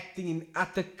absolutely acting in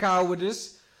utter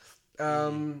cowardice.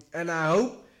 And I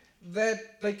hope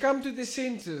that they come to their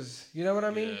senses. You know what I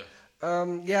mean?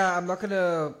 I'm not going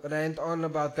to rant on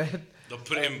about that. The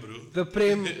Prem, bro. The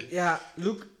Prem, yeah,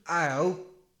 look, I hope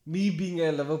me being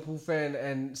a Liverpool fan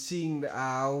and seeing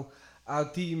how our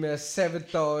team has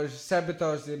sabotaged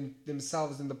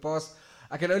themselves in the past,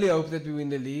 I can only hope that we win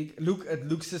the league. Look, it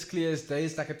looks as clear as day.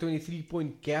 It's like a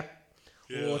 23-point gap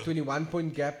or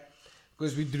 21-point gap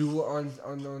because we drew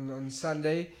on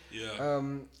Sunday. Yeah.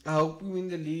 I hope we win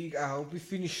the league. I hope we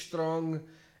finish strong.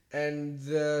 And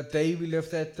the day we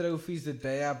lift that trophy is the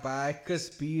day I buy Kus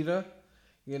Biere,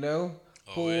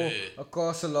 pour a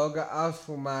Casalaga out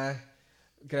for my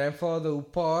grandfather who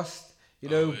passed.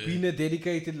 Being a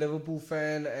dedicated Liverpool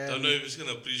fan. And Don't know if he's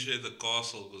gonna appreciate the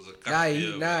castle because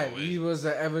the he was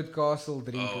an avid Castle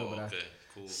drinker, Oh, bruh. okay,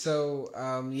 cool. So,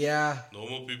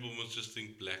 Normal people must just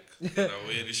think black. But I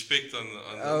wear respect on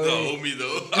Oh, the yeah. homie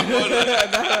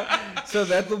though. So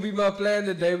that will be my plan.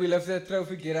 The day we lift that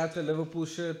trophy, get out the Liverpool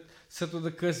shirt, sit with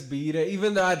the Kus Biere.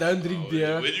 Even though I don't drink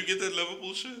beer. Where do you get that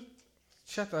Liverpool shirt?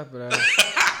 Shut up, bro.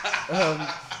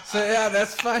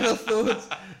 That's final thoughts.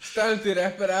 It's time to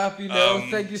wrap it up.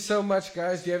 Thank you so much,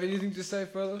 guys. Do you have anything to say,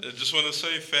 further? I just want to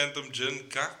say Phantom Gin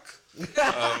Kak.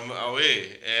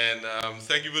 Away. And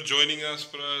thank you for joining us,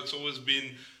 bro. It's always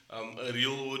been a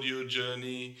real audio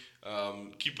journey.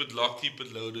 Keep it locked, keep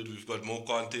it loaded. We've got more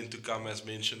content to come, as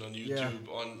mentioned, on YouTube,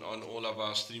 on all of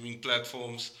our streaming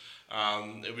platforms.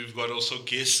 And we've got also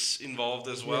guests involved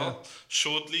as well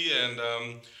shortly.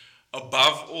 And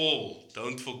above all,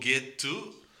 don't forget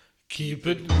to Keep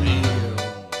it real.